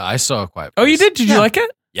 No, I saw A Quiet Place. Oh, you did? Did you like it?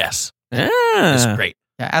 Yes. Yeah. It's great.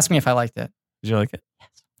 Yeah, ask me if I liked it. Did you like it? Yes.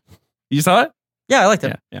 You saw it? Yeah, I liked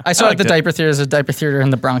it. Yeah. I saw it at the diaper theater. There's a diaper theater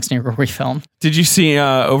in the Bronx near where we film. Did you see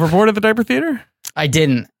Overboard at the diaper theater? I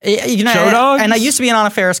didn't. You know, Show Dogs? And I used to be an Anna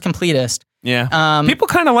Faris completist. Yeah. People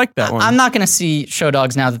kind of like that one. I'm not going to see Show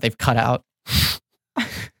Dogs now that they've cut out.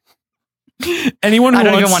 Anyone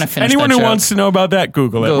who wants to know about that,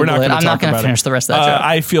 Google it. We're not going to talk about it. I'm not going to finish the rest of that joke.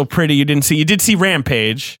 I feel pretty. You did see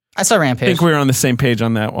Rampage. I saw Rampage. I think we were on the same page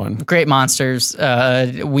on that one. Great monsters.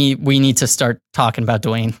 We need to start talking about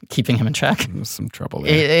Dwayne, keeping him in check. There's some trouble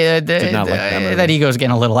there. Did not like that movie. That ego's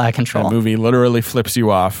getting a little out of control. That movie literally flips you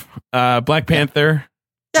off. Black Panther.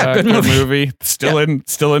 Yeah, good movie. Still in.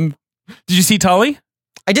 Did you see Tully?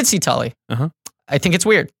 I did see Tully. Uh-huh. I think it's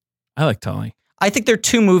weird. I like Tully. I think there are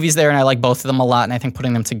 2 movies there, and I like both of them a lot, and I think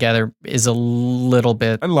putting them together is a little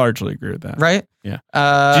bit... I largely agree with that. Right? Yeah.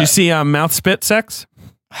 Did you see Mouth Spit Sex?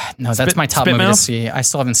 No, that's my top movie to see. I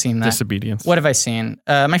still haven't seen that. Disobedience. What have I seen?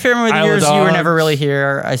 My favorite movie of the year is You Were Never Really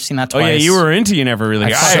Here. I've seen that twice. Oh yeah, You Were Into You Never Really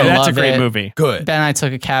Here. That's a great movie. Good. Ben and I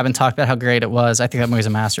took a cab and talked about how great it was. I think that movie's a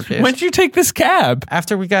masterpiece. When did you take this cab?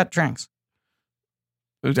 After we got drinks.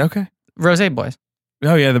 Okay. Rosé Boys.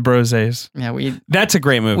 Oh yeah, the Brosés. Yeah, that's a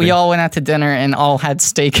great movie. We all went out to dinner and all had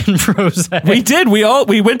steak and rosé. We did.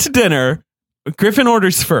 We went to dinner. Griffin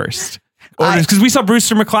orders first. Because we saw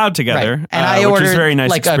Brewster McCloud together. Right. And I ordered very nice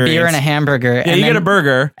like experience. A beer and a hamburger. Yeah, and you get a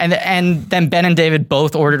burger. And then Ben and David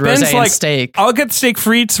both ordered rosé and steak. I'll get steak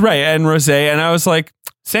frites, right, and rosé. And I was like,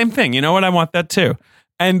 same thing. You know what? I want that too.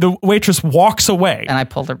 And the waitress walks away. And I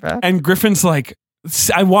pulled her back. And Griffin's like,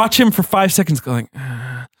 I watch him for 5 seconds going,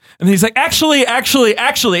 and he's like, actually,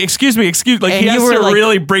 excuse me. Like, and he has to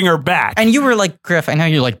really bring her back. And you were like, Griff, I know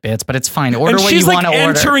you like bits, but it's fine. Order what you want to order.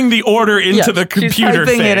 And she's entering the order into the computer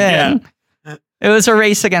thing. It in. Yeah. It was a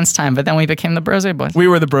race against time, but then we became the Brosé Boys. We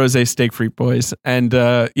were the Brosé Steak Freak Boys. And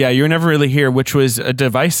You Were Never Really Here, which was a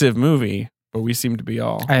divisive movie, but we seem to be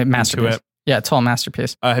all into it. Yeah, it's all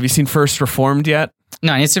masterpiece. Have you seen First Reformed yet?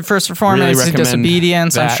 No, I need to see First Reformed. Really I need to see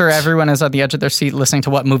Disobedience. I'm sure everyone is at the edge of their seat listening to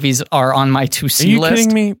what movies are on my to-see list. Are you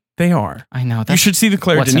kidding me? They are. I know. You should see the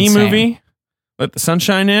Claire Denis movie. Let the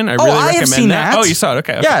Sunshine In. I really recommend have seen that. Oh, you saw it?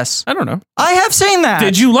 Okay. Yes. I don't know. I have seen that.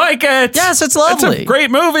 Did you like it? Yes, it's lovely. It's a great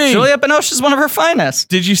movie. Juliette Binoche is one of her finest.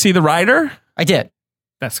 Did you see The Rider? I did.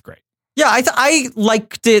 That's great. Yeah, I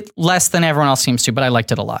liked it less than everyone else seems to, but I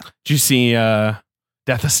liked it a lot. Did you see Death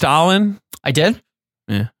of Stalin? I did.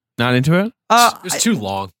 Yeah. Not into it? It was too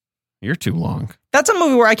long. You're too long. That's a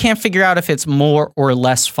movie where I can't figure out if it's more or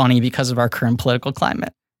less funny because of our current political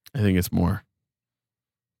climate. I think it's more.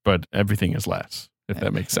 But everything is less, if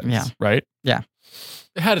that makes sense. Yeah. Right? Yeah.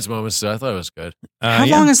 It had its moments, so I thought it was good. How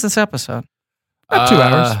long is this episode?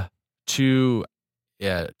 About 2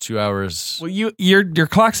 hours. 2 hours. Well, your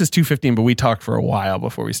clock says 2:15, but we talked for a while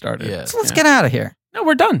before we started. Yeah. So let's get out of here. No,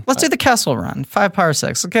 we're done. Let's do the Kessel Run. 5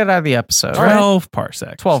 parsecs. Let's get out of the episode. 12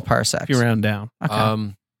 parsecs. 12 parsecs. If you round down.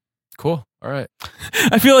 Okay. Cool. All right.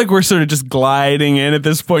 I feel like we're sort of just gliding in at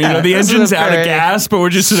this point. You know, the engine's out of gas, but we're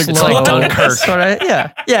just sort of it's like Dunkirk.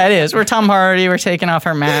 Yeah, it is. We're Tom Hardy. We're taking off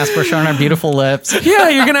our mask. We're showing our beautiful lips. Yeah,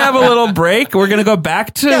 you're going to have a little break. We're going to go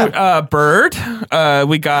back to Bird.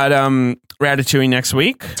 We got Ratatouille next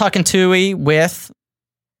week. Talking Tui with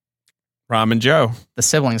Rom and Joe. The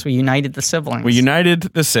siblings. We united the siblings.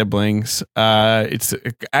 It's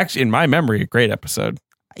actually, in my memory, a great episode.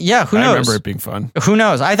 Yeah, who knows? I remember it being fun. Who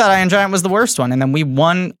knows? I thought Iron Giant was the worst one, and then we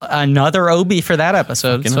won another Obie for that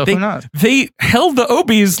episode. So who knows? They held the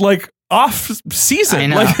Obies like off season. I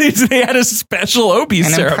know. Like they had a special Obie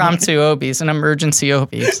ceremony. An impromptu Obies, an emergency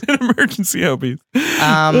Obies. An emergency Obies.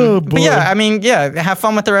 But yeah, I mean, have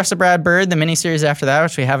fun with the rest of Brad Bird. The miniseries after that,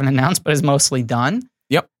 which we haven't announced, but is mostly done.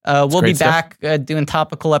 Yep. We'll be back doing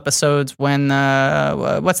topical episodes when,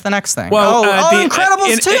 what's the next thing? Well,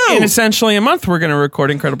 Incredibles 2. In essentially a month, we're going to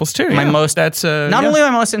record Incredibles 2. That's not only my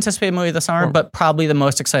most anticipated movie this summer, but probably the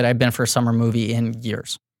most excited I've been for a summer movie in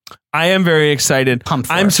years. I am very excited.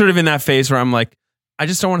 I'm it. sort of in that phase where I'm like, I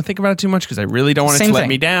just don't want to think about it too much because I really don't want it to let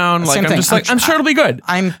me down. Like I'm sure it'll be good.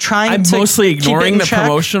 I'm mostly ignoring the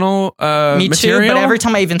promotional me material. Too, but every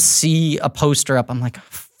time I even see a poster up, I'm like,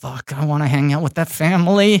 fuck, I want to hang out with that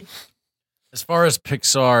family. As far as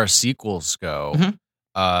Pixar sequels go,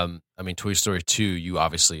 I mean, Toy Story 2, you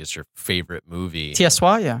obviously is your favorite movie.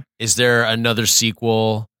 TSY, yeah. Is there another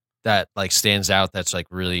sequel that like stands out that's like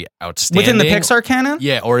really outstanding within the Pixar canon?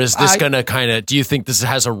 Yeah, or is this gonna kind of? Do you think this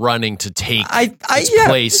has a running to take its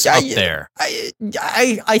place up there?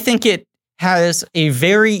 I think it has a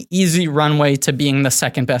very easy runway to being the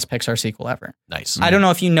second best Pixar sequel ever. Nice. I don't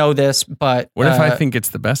know if you know this, but what if I think it's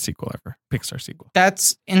the best sequel ever? Pixar sequel.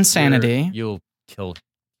 That's insanity. You'll kill.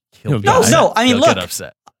 No. I mean, look. Get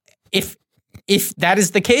upset. If that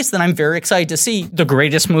is the case, then I'm very excited to see the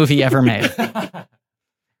greatest movie ever made.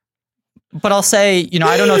 But I'll say,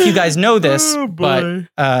 I don't know if you guys know this, but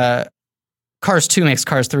Cars 2 makes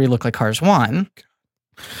Cars 3 look like Cars 1.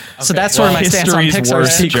 So that's sort of my stance on Pixar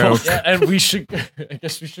sequels. Yeah, and I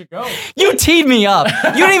guess we should go. You teed me up.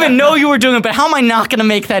 You didn't even know you were doing it, but how am I not going to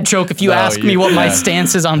make that joke if you ask me what my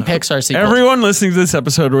stance is on Pixar sequels? Everyone listening to this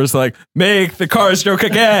episode was like, make the Cars joke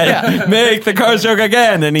again. Make the Cars joke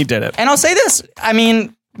again. And he did it. And I'll say this. I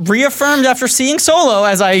mean, reaffirmed after seeing Solo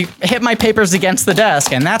as I hit my papers against the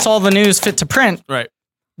desk, and that's all the news fit to print. Right.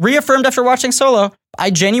 Reaffirmed after watching Solo, I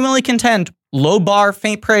genuinely contend, low bar,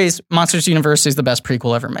 faint praise, Monsters University is the best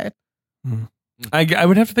prequel ever made. I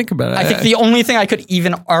would have to think about it. I think the only thing I could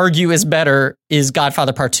even argue is better is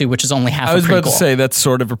Godfather Part 2, which is only half a prequel. I was about to say that's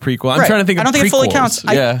sort of a prequel. I'm trying to think of prequels. I don't think it fully counts.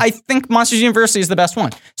 Yeah. I think Monsters University is the best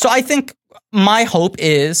one. So I think my hope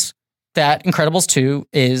is that Incredibles 2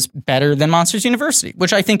 is better than Monsters University,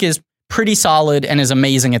 which I think is pretty solid and is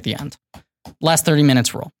amazing at the end. Last 30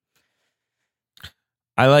 minutes rule.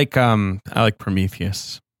 I like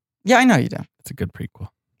Prometheus. Yeah, I know you do. It's a good prequel.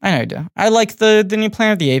 I know you do. I like the new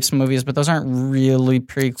Planet of the Apes movies, but those aren't really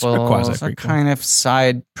prequels. They're kind of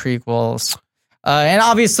side prequels. And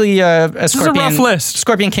obviously, this is a rough list.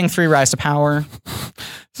 Scorpion King 3 Rise to Power.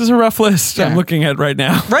 This is a rough list I'm looking at right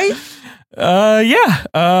now. Right?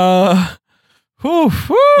 Yeah.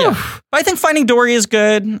 Yeah. But I think Finding Dory is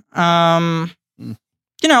good. I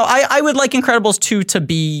would like Incredibles 2 to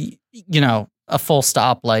be, a full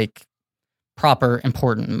stop, like proper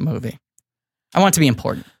important movie. I want it to be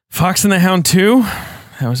important. Fox and the Hound 2?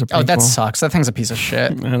 That was a prequel. Oh, that sucks. That thing's a piece of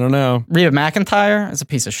shit. I don't know. Reba McEntire is a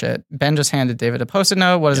piece of shit. Ben just handed David a Post-it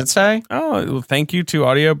note. What does it say? Oh, well, thank you to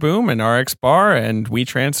Audio Boom and RX Bar and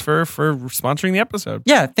WeTransfer for sponsoring the episode.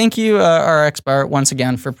 Yeah, thank you, RX Bar, once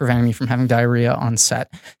again for preventing me from having diarrhea on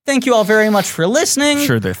set. Thank you all very much for listening. I'm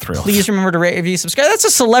sure they're thrilled. Please remember to rate, review, subscribe. That's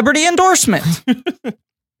a celebrity endorsement.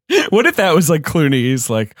 What if that was like Clooney? He's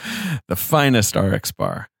like, the finest RX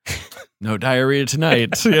Bar. No diarrhea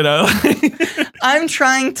tonight, I'm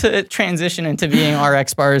trying to transition into being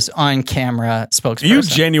RX Bar's on-camera spokesperson. You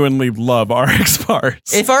genuinely love RX Bars.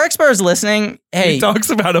 If RX Bar is listening, hey. He talks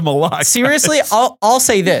about him a lot. Seriously, I'll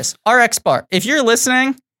say this. RX Bar, if you're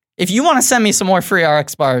listening, if you want to send me some more free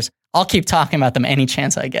RX Bars, I'll keep talking about them any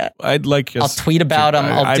chance I get. I'll tweet about them.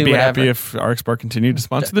 I'll do whatever. I'd be happy if RX Bar continued to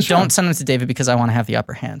sponsor the show. Don't send them to David because I want to have the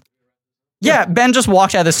upper hand. Yeah, Ben just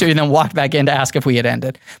walked out of the studio and then walked back in to ask if we had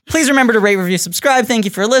ended. Please remember to rate, review, subscribe. Thank you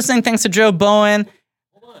for listening. Thanks to Joe Bowen.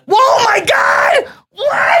 Whoa, my God!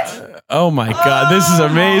 What? Oh, my God. This is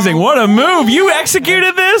amazing. What a move. You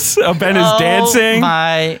executed this? Oh, Ben is dancing. Oh,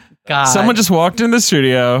 my God. Someone just walked in the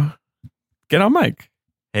studio. Get on mic.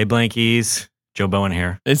 Hey, Blankies. Joe Bowen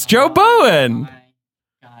here. It's Joe Bowen. Oh,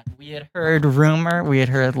 God. We had heard rumor. We had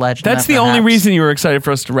heard legend. That's the only reason you were excited for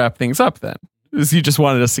us to wrap things up then. You just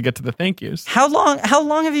wanted us to get to the thank yous. How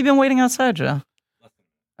long have you been waiting outside, Joe?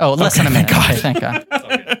 Oh, less than a minute. God. Okay, thank God.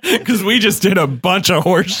 Because we just did a bunch of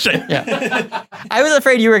horse shit. Yeah. I was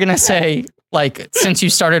afraid you were going to say, since you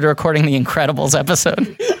started recording the Incredibles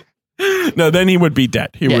episode. No, then he would be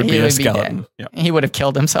dead. He would be a skeleton. Yep. He would have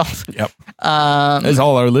killed himself. Yep. As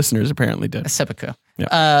all our listeners apparently did. Seppuku. Yep.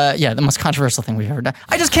 The most controversial thing we've ever done.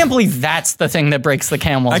 I just can't believe that's the thing that breaks the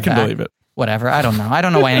camel's back. I can believe it. Whatever. I don't know. I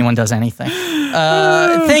don't know why anyone does anything.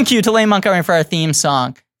 Thank you to Lane Montgomery for our theme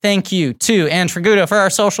song. Thank you to Anne Traguto for our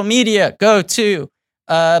social media. Go to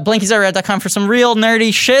blankiesatred.com for some real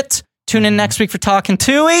nerdy shit. Tune in next week for Talking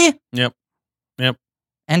Tooie. Yep.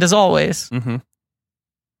 And as always,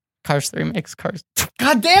 Cars 3 makes Cars.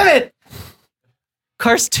 God damn it!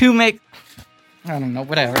 Cars 2 make. I don't know.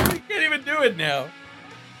 Whatever. I can't even do it now.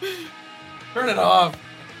 Turn it off.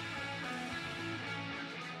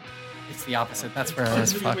 It's the opposite. That's where I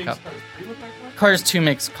always fuck up. Cars 2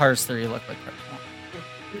 makes Cars 3 look like Cars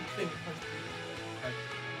 1.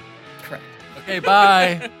 Correct. Okay,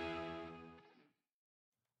 bye.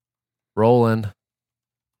 Rolling.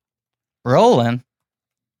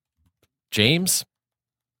 James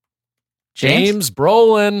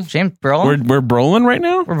Brolin. We're brolling right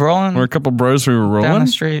now? We're rolling. We're a couple bros who are rolling down the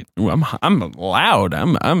street. Ooh, I'm loud.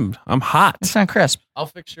 I'm hot. It's not crisp. I'll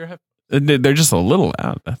fix your headphones. They're just a little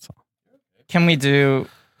loud. That's all. Can we do?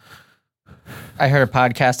 I heard a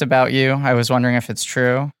podcast about you. I was wondering if it's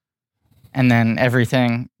true, and then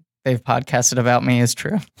everything they've podcasted about me is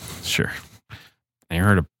true. Sure.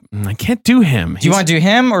 I can't do him. Do you want to do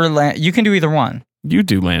him or you can do either one? You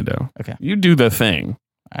do Lando. Okay. You do the thing.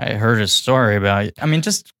 I heard a story about you. I mean,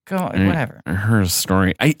 just go, whatever. I heard a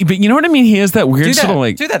story. But you know what I mean? He has that weird sort of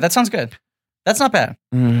like... Do that. That sounds good. That's not bad.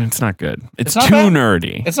 It's not good. It's not too bad.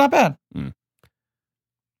 nerdy. It's not bad. Okay.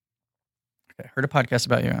 I heard a podcast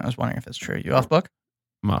about you. I was wondering if it's true. You off book?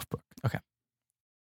 I'm off book. Okay.